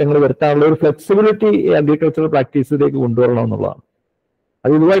മാറ്റങ്ങൾ വരുത്താനുള്ള ഒരു ഫ്ലെക്സിബിലിറ്റി അഗ്രികൾച്ചറൽ പ്രാക്ടീസിലേക്ക് കൊണ്ടുവരണം എന്നുള്ളതാണ്.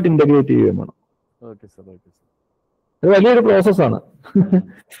 അത് ഇതുമായിട്ട് ഇന്റഗ്രേറ്റ് ചെയ്യുകയും വേണം. അത് വലിയൊരു പ്രോസസ്സാണ്.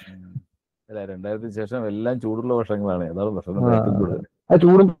 2000 ശേഷം എല്ലാം ചൂടുള്ള വർഷങ്ങളാണ്. അതാണ് പ്രശ്നം. ആ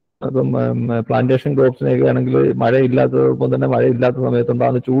ചൂടും ഇപ്പം പ്ലാന്റേഷൻ ക്രോപ്സിനൊക്കെ ആണെങ്കിൽ മഴ ഇല്ലാത്തതൊപ്പം തന്നെ മഴ ഇല്ലാത്ത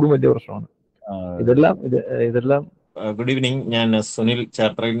സമയത്തുണ്ടാകുന്ന ചൂടും വലിയ പ്രശ്നമാണ്. ഇതെല്ലാം ഗുഡ് ഈവനിങ്, ഞാൻ സുനിൽ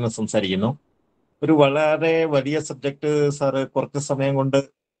ചേർത്തലയിൽ നിന്ന് സംസാരിക്കുന്നു. ഒരു വളരെ വലിയ സബ്ജക്ട് സാറ് കുറച്ച് സമയം കൊണ്ട്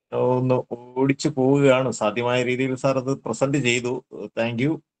ഒന്ന് ഓടിച്ചു പോവുകയാണ്. സാധ്യമായ രീതിയിൽ സാർ അത് പ്രസന്റ് ചെയ്തു. Thank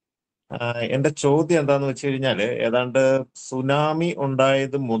you. എന്റെ ചോദ്യം എന്താന്ന് വെച്ച് കഴിഞ്ഞാൽ, ഏതാണ്ട് സുനാമി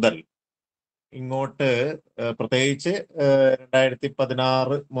ഉണ്ടായത് മുതൽ ഇങ്ങോട്ട് പ്രത്യേകിച്ച്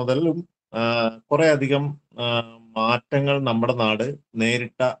 2016 മുതലും കുറെ അധികം മാറ്റങ്ങൾ നമ്മുടെ നാട്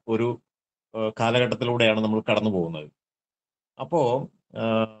നേരിട്ട ഒരു കാലഘട്ടത്തിലൂടെയാണ് നമ്മൾ കടന്നു പോകുന്നത്. അപ്പോ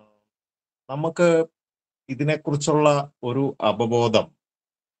നമുക്ക് ഇതിനെക്കുറിച്ചുള്ള ഒരു അവബോധം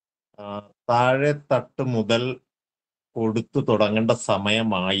താഴെ തട്ട് മുതൽ കൊടുത്തു തുടങ്ങേണ്ട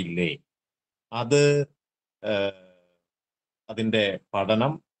സമയമായില്ലേ? അത് അതിൻ്റെ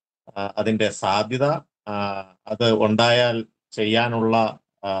പഠനം, അതിൻ്റെ സാധ്യത, അത് ഉണ്ടായാൽ ചെയ്യാനുള്ള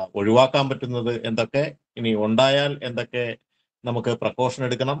ഒഴിവാക്കാൻ പറ്റുന്നത് എന്തൊക്കെ, ഇനി ഉണ്ടായാൽ എന്തൊക്കെ നമുക്ക് പ്രിക്കോഷൻ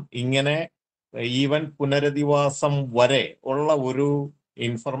എടുക്കണം, ഇങ്ങനെ ഈവൻ പുനരധിവാസം വരെ ഉള്ള ഒരു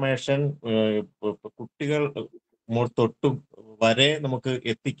ഇൻഫർമേഷൻ കുട്ടികൾ തൊട്ട് വരെ നമുക്ക്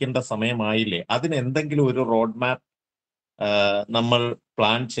എത്തിക്കേണ്ട സമയമായില്ലേ? അതിന് എന്തെങ്കിലും ഒരു റോഡ് മാപ്പ് നമ്മൾ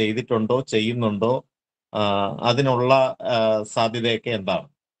പ്ലാൻ ചെയ്തിട്ടുണ്ടോ, ചെയ്യുന്നുണ്ടോ? അതിനുള്ള സാധ്യതയൊക്കെ എന്താണ്?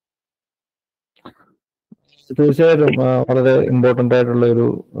 തീർച്ചയായിട്ടും വളരെ ഇമ്പോർട്ടൻ്റ് ആയിട്ടുള്ള ഒരു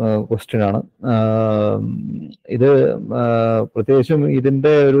ക്വസ്റ്റ്യൻ ആണ് ഇത്. പ്രത്യേകിച്ചും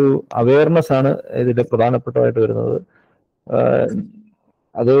ഇതിൻ്റെ ഒരു അവയർനെസ് ആണ് ഇതിൻ്റെ പ്രധാനപ്പെട്ടതായിട്ട് വരുന്നത്.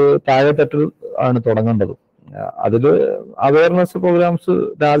 അത് താഴെത്തട്ടിൽ ആണ് തുടങ്ങേണ്ടത്. അതിൽ അവയർനെസ് പ്രോഗ്രാംസ്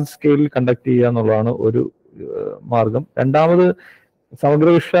ലാർജ് സ്കെയിലിൽ കണ്ടക്ട് ചെയ്യുക എന്നുള്ളതാണ് ഒരു മാർഗം. രണ്ടാമത് സമഗ്ര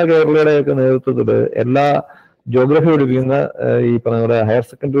വിശ്വ കേരളയുടെയൊക്കെ നേതൃത്വത്തിൽ എല്ലാ ജോഗ്രഫി പഠിപ്പിക്കുന്ന ഈ പറഞ്ഞ പോലെ ഹയർ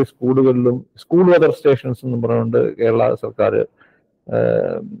സെക്കൻഡറി സ്കൂളുകളിലും സ്കൂൾ വെതർ സ്റ്റേഷൻസ് എന്നും പറഞ്ഞുകൊണ്ട് കേരള സർക്കാർ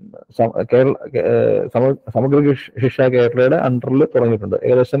സമഗ്ര ശിക്ഷ കേരളയുടെ അണ്ടറിൽ തുടങ്ങിയിട്ടുണ്ട്.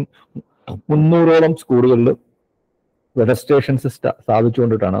 ഏകദേശം 300ഓളം സ്കൂളുകളിൽ വെതർ സ്റ്റേഷൻസ്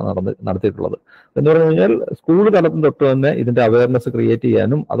സ്ഥാപിച്ചുകൊണ്ടിട്ടാണ് നടത്തിയിട്ടുള്ളത്. എന്ന് പറഞ്ഞു കഴിഞ്ഞാൽ സ്കൂൾ തലത്തിൽ തൊട്ട് തന്നെ ഇതിന്റെ അവയർനെസ് ക്രിയേറ്റ്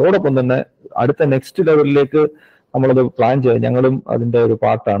ചെയ്യാനും അതോടൊപ്പം തന്നെ അടുത്ത നെക്സ്റ്റ് ലെവലിലേക്ക് നമ്മളത് പ്ലാൻ ചെയ്യാം. ഞങ്ങളും അതിന്റെ ഒരു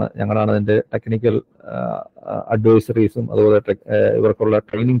പാർട്ടാണ്. ഞങ്ങളാണ് അതിന്റെ ടെക്നിക്കൽ അഡ്വൈസറീസും അതുപോലെ ഇവർക്കുള്ള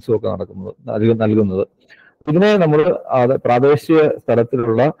ട്രെയിനിങ്സും ഒക്കെ നൽകുന്നത്. ഇതിനെ നമ്മൾ പ്രാദേശിക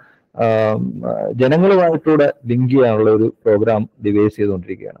തലത്തിലുള്ള ജനങ്ങളുമായിട്ടൂടെ ലിങ്ക് ചെയ്യാനുള്ള ഒരു പ്രോഗ്രാം ഡിവൈസ്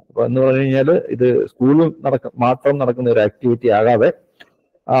ചെയ്തുകൊണ്ടിരിക്കുകയാണ്. അപ്പൊ എന്ന് പറഞ്ഞു കഴിഞ്ഞാൽ ഇത് സ്കൂളിൽ മാത്രം നടക്കുന്ന ഒരു ആക്ടിവിറ്റി ആകാതെ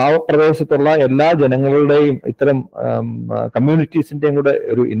ആ പ്രദേശത്തുള്ള എല്ലാ ജനങ്ങളുടെയും ഇത്തരം കമ്മ്യൂണിറ്റീസിന്റെയും കൂടെ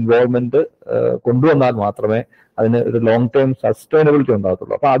ഒരു ഇൻവോൾവ്മെന്റ് കൊണ്ടുവന്നാൽ മാത്രമേ അതിന് ഒരു ലോങ് ടേം സസ്റ്റൈനബിലിറ്റി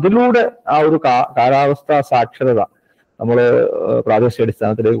ഉണ്ടാകത്തുള്ളൂ. അപ്പൊ അതിലൂടെ ആ ഒരു കാലാവസ്ഥാ സാക്ഷരത നമ്മൾ പ്രാദേശിക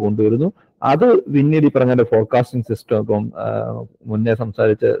അടിസ്ഥാനത്തിലേക്ക് കൊണ്ടുവരുന്നു. അത് പിന്നീട് ഈ പറഞ്ഞ ഫോർകാസ്റ്റിംഗ് സിസ്റ്റം, ഇപ്പം മുന്നേ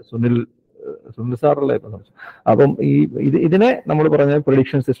സംസാരിച്ച സുനിൽ സാറല്ലേ ഇപ്പം സംസാരിച്ചു. അപ്പം ഇതിനെ നമ്മൾ പറഞ്ഞ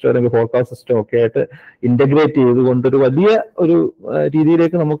പ്രൊഡിക്ഷൻ സിസ്റ്റം അല്ലെങ്കിൽ ഫോർകാസ്റ്റ് സിസ്റ്റം ഒക്കെ ആയിട്ട് ഇന്റഗ്രേറ്റ് ചെയ്തുകൊണ്ട് ഒരു വലിയ ഒരു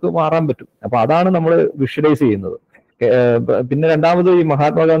രീതിയിലേക്ക് നമുക്ക് മാറാൻ പറ്റും. അപ്പൊ അതാണ് നമ്മൾ വിഷ്വലൈസ് ചെയ്യുന്നത്. പിന്നെ രണ്ടാമത് ഈ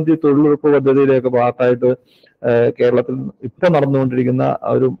മഹാത്മാഗാന്ധി തൊഴിലുറപ്പ് പദ്ധതിയിലേക്ക് ഭാഗത്തായിട്ട് കേരളത്തിൽ ഇപ്പൊ നടന്നുകൊണ്ടിരിക്കുന്ന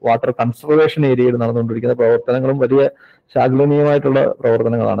ഒരു വാട്ടർ കൺസർവേഷൻ ഏരിയയിൽ നടന്നുകൊണ്ടിരിക്കുന്ന പ്രവർത്തനങ്ങളും വലിയ ശാഖലനീയമായിട്ടുള്ള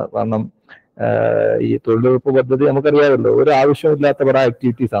പ്രവർത്തനങ്ങളാണ്. കാരണം ഈ തൊഴിലുറപ്പ് പദ്ധതി നമുക്കറിയാമല്ലോ, ഒരു ആവശ്യമില്ലാത്ത പല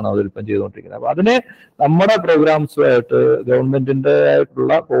ആക്ടിവിറ്റീസ് ആണ് അവരിപ്പം ചെയ്തുകൊണ്ടിരിക്കുന്നത്. അപ്പൊ അതിനെ നമ്മുടെ പ്രോഗ്രാംസുമായിട്ട് ഗവൺമെന്റിന്റെ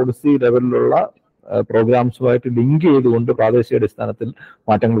ആയിട്ടുള്ള പോളിസി ലെവലിലുള്ള പ്രോഗ്രാംസുമായിട്ട് ലിങ്ക് ചെയ്തുകൊണ്ട് പ്രാദേശിക അടിസ്ഥാനത്തിൽ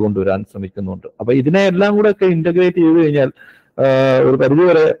മാറ്റങ്ങൾ കൊണ്ടുവരാൻ ശ്രമിക്കുന്നുണ്ട്. അപ്പൊ ഇതിനെ എല്ലാം കൂടെ ഒക്കെ ഇന്റഗ്രേറ്റ് ചെയ്ത് കഴിഞ്ഞാൽ ഒരു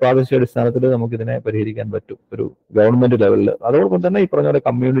പരിധിവരെ പ്രാദേശിക അടിസ്ഥാനത്തിൽ നമുക്ക് ഇതിനെ പരിഹരിക്കാൻ പറ്റും ഒരു ഗവൺമെന്റ് ലെവലിൽ. അതോടൊപ്പം തന്നെ ഈ പറഞ്ഞ പോലെ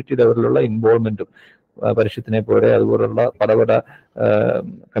കമ്മ്യൂണിറ്റി ലെവലിലുള്ള ഇൻവോൾവ്മെന്റും പരിഷത്തിനെ പോലെ അതുപോലുള്ള പല പല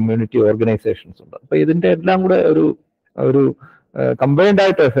കമ്മ്യൂണിറ്റി ഓർഗനൈസേഷൻസ് ഉണ്ട്. അപ്പൊ ഇതിന്റെ എല്ലാം കൂടെ ഒരു കമ്പൈൻഡ്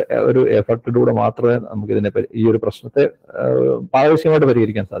ആയിട്ട് ഒരു എഫർട്ടിലൂടെ മാത്രമേ നമുക്ക് ഇതിനെ ഈ ഒരു പ്രശ്നത്തെ പ്രാദേശികമായിട്ട്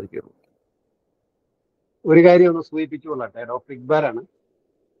പരിഹരിക്കാൻ സാധിക്കുകയുള്ളൂ. ഒരു കാര്യം ഒന്ന് സൂചിപ്പിച്ചുകൊള്ളട്ടെ, ഡോക്ടർ ഇക്ബാലാണ്.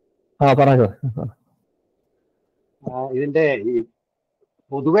 പറഞ്ഞു. ഇതിന്റെ ഈ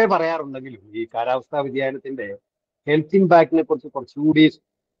പൊതുവെ പറയാറുണ്ടെങ്കിലും ഈ കാലാവസ്ഥാ വ്യതിയാനത്തിന്റെ ഹെൽത്ത് ഇമ്പാക്റ്റിനെ കുറിച്ച് കുറച്ചുകൂടി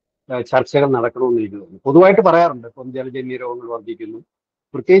ചർച്ചകൾ നടക്കണമെന്ന് എനിക്ക് തോന്നുന്നു. പൊതുവായിട്ട് പറയാറുണ്ട്, ഇപ്പം ജലജന്യ രോഗങ്ങൾ വർദ്ധിക്കുന്നു,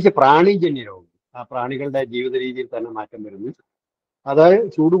 പ്രത്യേകിച്ച് പ്രാണിജന്യ രോഗങ്ങൾ. ആ പ്രാണികളുടെ ജീവിത രീതിയിൽ തന്നെ മാറ്റം വരുന്നു. അതായത്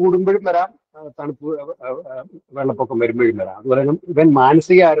ചൂട് കൂടുമ്പോഴും വരാം, തണുപ്പ് വെള്ളപ്പൊക്കം വരുമ്പോഴും വരാം. അതുപോലെ ഇവൻ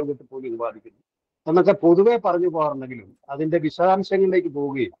മാനസിക ആരോഗ്യത്തെ പോലും ഇത് ബാധിക്കുന്നു എന്നൊക്കെ പൊതുവെ പറഞ്ഞു പോകാറുണ്ടെങ്കിലും അതിന്റെ വിശദാംശങ്ങളിലേക്ക്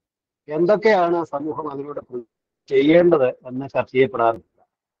പോവുകയും എന്തൊക്കെയാണ് സമൂഹം അതിലൂടെ ചെയ്യേണ്ടത് എന്ന് ചർച്ച ചെയ്യപ്പെടാറില്ല.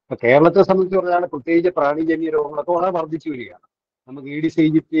 ഇപ്പൊ കേരളത്തെ സംബന്ധിച്ച് പറഞ്ഞാൽ പ്രത്യേകിച്ച് പ്രാണിജന്യ രോഗങ്ങളൊക്കെ വളരെ വർദ്ധിച്ചു വരികയാണ്. നമുക്ക് ഈഡിസ്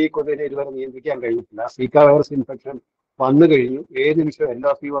ഈജിപ്തി കൊതുകിനെ ഇതുവരെ നിയന്ത്രിക്കാൻ കഴിഞ്ഞിട്ടില്ല. സീക്ക വൈറസ് ഇൻഫെക്ഷൻ വന്നു കഴിഞ്ഞു, ഏത് നിമിഷവും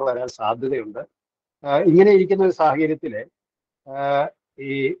യെല്ലോ ഫീവർ വരാൻ സാധ്യതയുണ്ട്. ഇങ്ങനെ ഇരിക്കുന്ന ഒരു സാഹചര്യത്തില്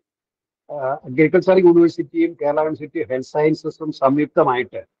ഈ അഗ്രികൾച്ചർ യൂണിവേഴ്സിറ്റിയും കേരള യൂണിവേഴ്സിറ്റി ഹെൽത്ത് സയൻസസും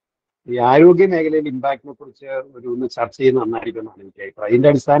സംയുക്തമായിട്ട് ഈ ആരോഗ്യ മേഖലയിൽ ഇമ്പാക്റ്റിനെ കുറിച്ച് ഒന്ന് ചർച്ച ചെയ്യുന്ന നന്നായിരിക്കുമെന്നാണ് എനിക്ക് അഭിപ്രായം. ഇതിന്റെ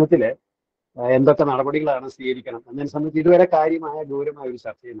അടിസ്ഥാനത്തിൽ എന്തൊക്കെ നടപടികളാണ് സ്വീകരിക്കണം എന്നതിനെ സംബന്ധിച്ച് ഇതുവരെ കാര്യമായ ഗൗരവമായ ഒരു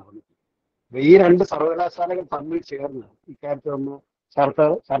ചർച്ചയും നടന്നിട്ടുണ്ട്. ഈ രണ്ട് സർവകലാശാലകൾ തമ്മിൽ ചേർന്ന് ഇക്കാര്യത്തിൽ ഒന്ന്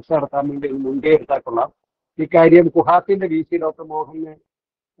ചർച്ച നടത്താൻ വേണ്ടി ഒന്ന് മുൻകൈ എടുത്താൽ കൊള്ളാം. ഇക്കാര്യം കുഹാത്തിന്റെ VC ഡോക്ടർ മോഹനെ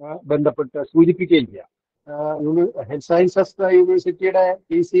ബന്ധപ്പെട്ട് സൂചിപ്പിക്കുകയും ചെയ്യാം. ഹെൽത്ത് സയൻസസ് യൂണിവേഴ്സിറ്റിയുടെ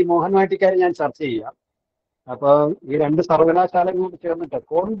PC മോഹനുമായിട്ട് ഇക്കാര്യം ഞാൻ ചർച്ച ചെയ്യാം. അപ്പൊ ഈ രണ്ട് സർവകലാശാലകളോട് ചേർന്നിട്ട്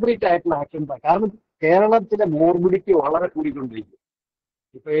കോൺക്രീറ്റ് ആയിട്ടുള്ള ആക്ഷൻ, കാരണം കേരളത്തിലെ മോർബിഡിറ്റി വളരെ കൂടിക്കൊണ്ടിരിക്കും.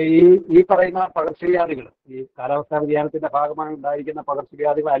 ഇപ്പൊ ഈ പറയുന്ന പകർച്ചവ്യാധികൾ, ഈ കാലാവസ്ഥാ വ്യതിയാനത്തിന്റെ ഭാഗമായി ഉണ്ടായിരിക്കുന്ന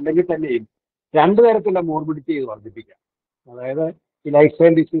പകർച്ചവ്യാധികൾ അല്ലെങ്കിൽ തന്നെയും രണ്ടു തരത്തിലുള്ള മോർബിഡിറ്റി ഇത് വർദ്ധിപ്പിക്കാം. അതായത് ഈ ലൈഫ്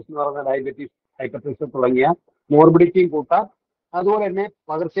സ്റ്റൈൽ ഡിസീസ് എന്ന് പറയുന്ന ഡയബറ്റീസ്, ഹൈപ്പർടെൻഷൻ തുടങ്ങിയ മോർബിഡിറ്റിയും കൂട്ടാം. അതുപോലെ തന്നെ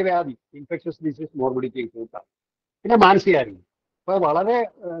പകർച്ചവ്യാധി, ഇൻഫെക്ഷ്യസ് ഡിസീസ് മോർബിഡിറ്റിയും കൂട്ടാം. പിന്നെ മാനസികാരോഗ്യം. അപ്പൊ വളരെ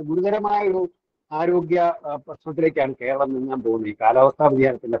ഗുരുതരമായ ഒരു ആരോഗ്യ പ്രശ്നത്തിലേക്കാണ് കേരളം നീങ്ങാൻ പോകുന്നത് ഈ കാലാവസ്ഥാ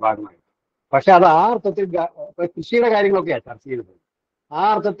വ്യതിയാനത്തിന്റെ ഭാഗമായി. പക്ഷെ അത് ആ അർത്ഥത്തിൽ കൃഷിയുടെ കാര്യങ്ങളൊക്കെയാണ് ചർച്ച ചെയ്യുന്നത്. ആ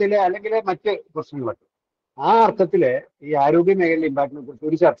അർത്ഥത്തില് അല്ലെങ്കിൽ മറ്റ് പ്രശ്നങ്ങളൊക്കെ ആ അർത്ഥത്തില് ഈ ആരോഗ്യ മേഖലയിലെ ഇമ്പാക്റ്റിനെ കുറിച്ച്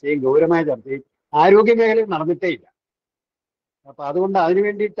ഒരു ചർച്ചയും ഗൗരവമായ ചർച്ചയും ആരോഗ്യ മേഖലയിൽ നടന്നിട്ടേ ഇല്ല. അപ്പൊ അതുകൊണ്ട് അതിനു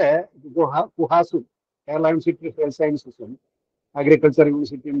വേണ്ടിയിട്ട് കുഹാസും കേരള യൂണിവേഴ്സിറ്റി ഹെൽത്ത് സയൻസസും അഗ്രികൾച്ചർ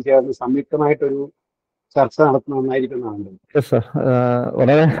യൂണിവേഴ്സിറ്റിയും ചേർന്ന് സംയുക്തമായിട്ടൊരു ചർച്ച നടത്തണമെന്നായിരിക്കുന്നതാണ്. സർ,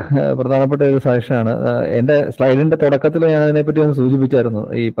 വളരെ പ്രധാനപ്പെട്ട ഒരു സജഷനാണ്. എന്റെ സ്ലൈഡിന്റെ തുടക്കത്തിൽ ഞാൻ അതിനെപ്പറ്റി ഒന്ന് സൂചിപ്പിച്ചായിരുന്നു.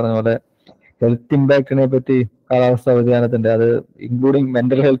 ഈ പറഞ്ഞ പോലെ ഹെൽത്ത് ഇമ്പാക്റ്റിനെ പറ്റി കാലാവസ്ഥാ വ്യതിയാനത്തിന്റെ, അത് ഇൻക്ലൂഡിങ്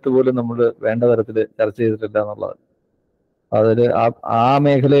മെന്റൽ ഹെൽത്ത് പോലും നമ്മൾ വേണ്ട തരത്തിൽ ചർച്ച ചെയ്തിട്ടില്ല എന്നുള്ളത്. അതിൽ ആ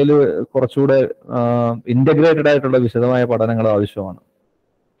മേഖലയിൽ കുറച്ചുകൂടെ ഇന്റഗ്രേറ്റഡ് ആയിട്ടുള്ള വിശദമായ പഠനങ്ങൾ ആവശ്യമാണ്.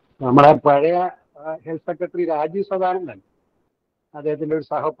 നമ്മുടെ പഴയ ഹെൽത്ത് സെക്രട്ടറി രാജീവ് സദാനന്ദൻ, അദ്ദേഹത്തിന്റെ ഒരു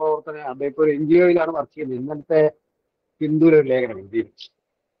സഹപ്രവർത്തന, അദ്ദേഹം ഒരു NGOയിലാണ് വർക്ക് ചെയ്യുന്നത്. ഇന്നലത്തെ ഹിന്ദുവിൽ ഒരു ലേഖനം എഴുതി.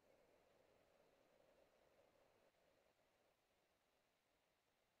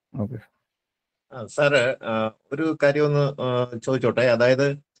 സാറ്, ഒരു കാര്യം ഒന്ന് ചോദിച്ചോട്ടെ. അതായത്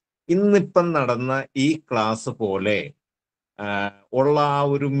ഇന്നിപ്പം നടന്ന ഈ ക്ലാസ് പോലെ ഉള്ള ആ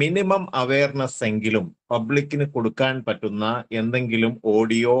ഒരു മിനിമം അവയർനെസ് എങ്കിലും പബ്ലിക്കിന് കൊടുക്കാൻ പറ്റുന്ന എന്തെങ്കിലും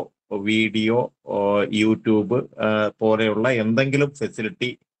ഓഡിയോ, വീഡിയോ, യൂട്യൂബ് പോലെയുള്ള എന്തെങ്കിലും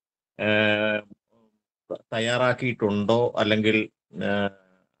ഫെസിലിറ്റി തയ്യാറാക്കിയിട്ടുണ്ടോ? അല്ലെങ്കിൽ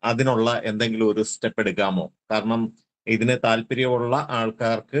അതിനുള്ള എന്തെങ്കിലും ഒരു സ്റ്റെപ്പ് എടുക്കാമോ? കാരണം ഇതിന് താല്പര്യമുള്ള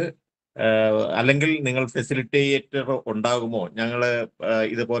ആൾക്കാർക്ക് അല്ലെങ്കിൽ നിങ്ങൾ ഫെസിലിറ്റേറ്റർ ഉണ്ടാകുമോ? ഞങ്ങൾ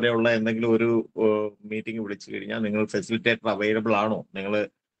ഇതുപോലെയുള്ള എന്തെങ്കിലും ഒരു മീറ്റിംഗ് വിളിച്ചു കഴിഞ്ഞാൽ നിങ്ങൾ ഫെസിലിറ്റേറ്റർ അവൈലബിൾ ആണോ? നിങ്ങൾ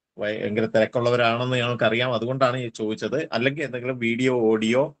ഭയങ്കര തിരക്കുള്ളവരാണെന്ന് ഞങ്ങൾക്കറിയാം, അതുകൊണ്ടാണ് ഈ ചോദിച്ചത്. അല്ലെങ്കിൽ എന്തെങ്കിലും വീഡിയോ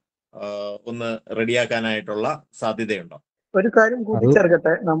ഓഡിയോ ഒന്ന് റെഡിയാക്കാനായിട്ടുള്ള സാധ്യതയുണ്ടോ? ഒരു കാര്യം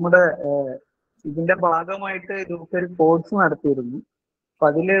കൂട്ടിച്ചേർക്കട്ടെ, നമ്മുടെ ഇതിന്റെ ഭാഗമായിട്ട് ഇതൊക്കെ ഒരു കോഴ്സ് നടത്തിയിരുന്നു. അപ്പൊ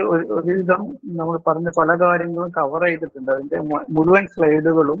അതില് ഒരുവിധം നമ്മൾ പറഞ്ഞ പല കാര്യങ്ങളും കവർ ചെയ്തിട്ടുണ്ട്. അതിന്റെ മുഴുവൻ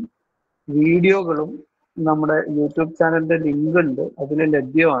സ്ലൈഡുകളും വീഡിയോകളും നമ്മുടെ യൂട്യൂബ് ചാനലിന്റെ ലിങ്ക് ഉണ്ട്, അതിൽ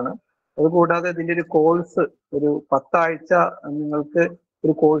ലഭ്യമാണ്. അതുകൂടാതെ ഇതിന്റെ ഒരു കോഴ്സ്, ഒരു 10 ആഴ്ച നിങ്ങൾക്ക്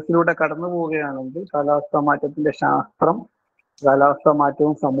ഒരു കോഴ്സിലൂടെ കടന്നു പോവുകയാണെങ്കിൽ കാലാവസ്ഥാ മാറ്റത്തിന്റെ ശാസ്ത്രം, കാലാവസ്ഥാ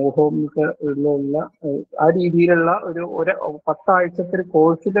മാറ്റവും സമൂഹവും ഒക്കെ ഉള്ള ആ രീതിയിലുള്ള ഒരു 10 ആഴ്ചത്തെ ഒരു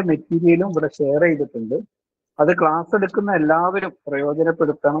കോഴ്സിന്റെ മെറ്റീരിയലും ഇവിടെ ഷെയർ ചെയ്തിട്ടുണ്ട്. അത് ക്ലാസ് എടുക്കുന്ന എല്ലാവരും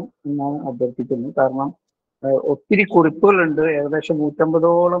പ്രയോജനപ്പെടുത്തണം എന്നാണ് അഭ്യർത്ഥിക്കുന്നത്. കാരണം ഒത്തിരി കുറിപ്പുകളുണ്ട്, ഏകദേശം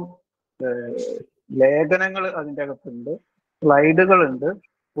 150ഓളം ലേഖനങ്ങൾ അതിൻ്റെ അകത്തുണ്ട്, സ്ലൈഡുകളുണ്ട്.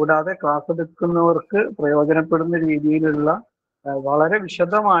 കൂടാതെ ക്ലാസ് എടുക്കുന്നവർക്ക് പ്രയോജനപ്പെടുന്ന രീതിയിലുള്ള വളരെ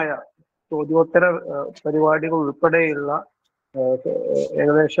വിശദമായ ചോദ്യോത്തര പരിപാടികൾ ഉൾപ്പെടെയുള്ള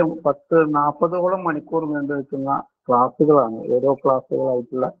ഏകദേശം 40-40ഓളം മണിക്കൂർ നീണ്ടു നിൽക്കുന്ന ക്ലാസ്സുകളാണ്. ഓരോ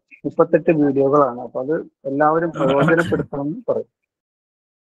ക്ലാസ്സുകളായിട്ടുള്ള 38 വീഡിയോകളാണ്. അപ്പൊ അത് എല്ലാവരും പ്രയോജനപ്പെടുത്തണം എന്ന് പറയും.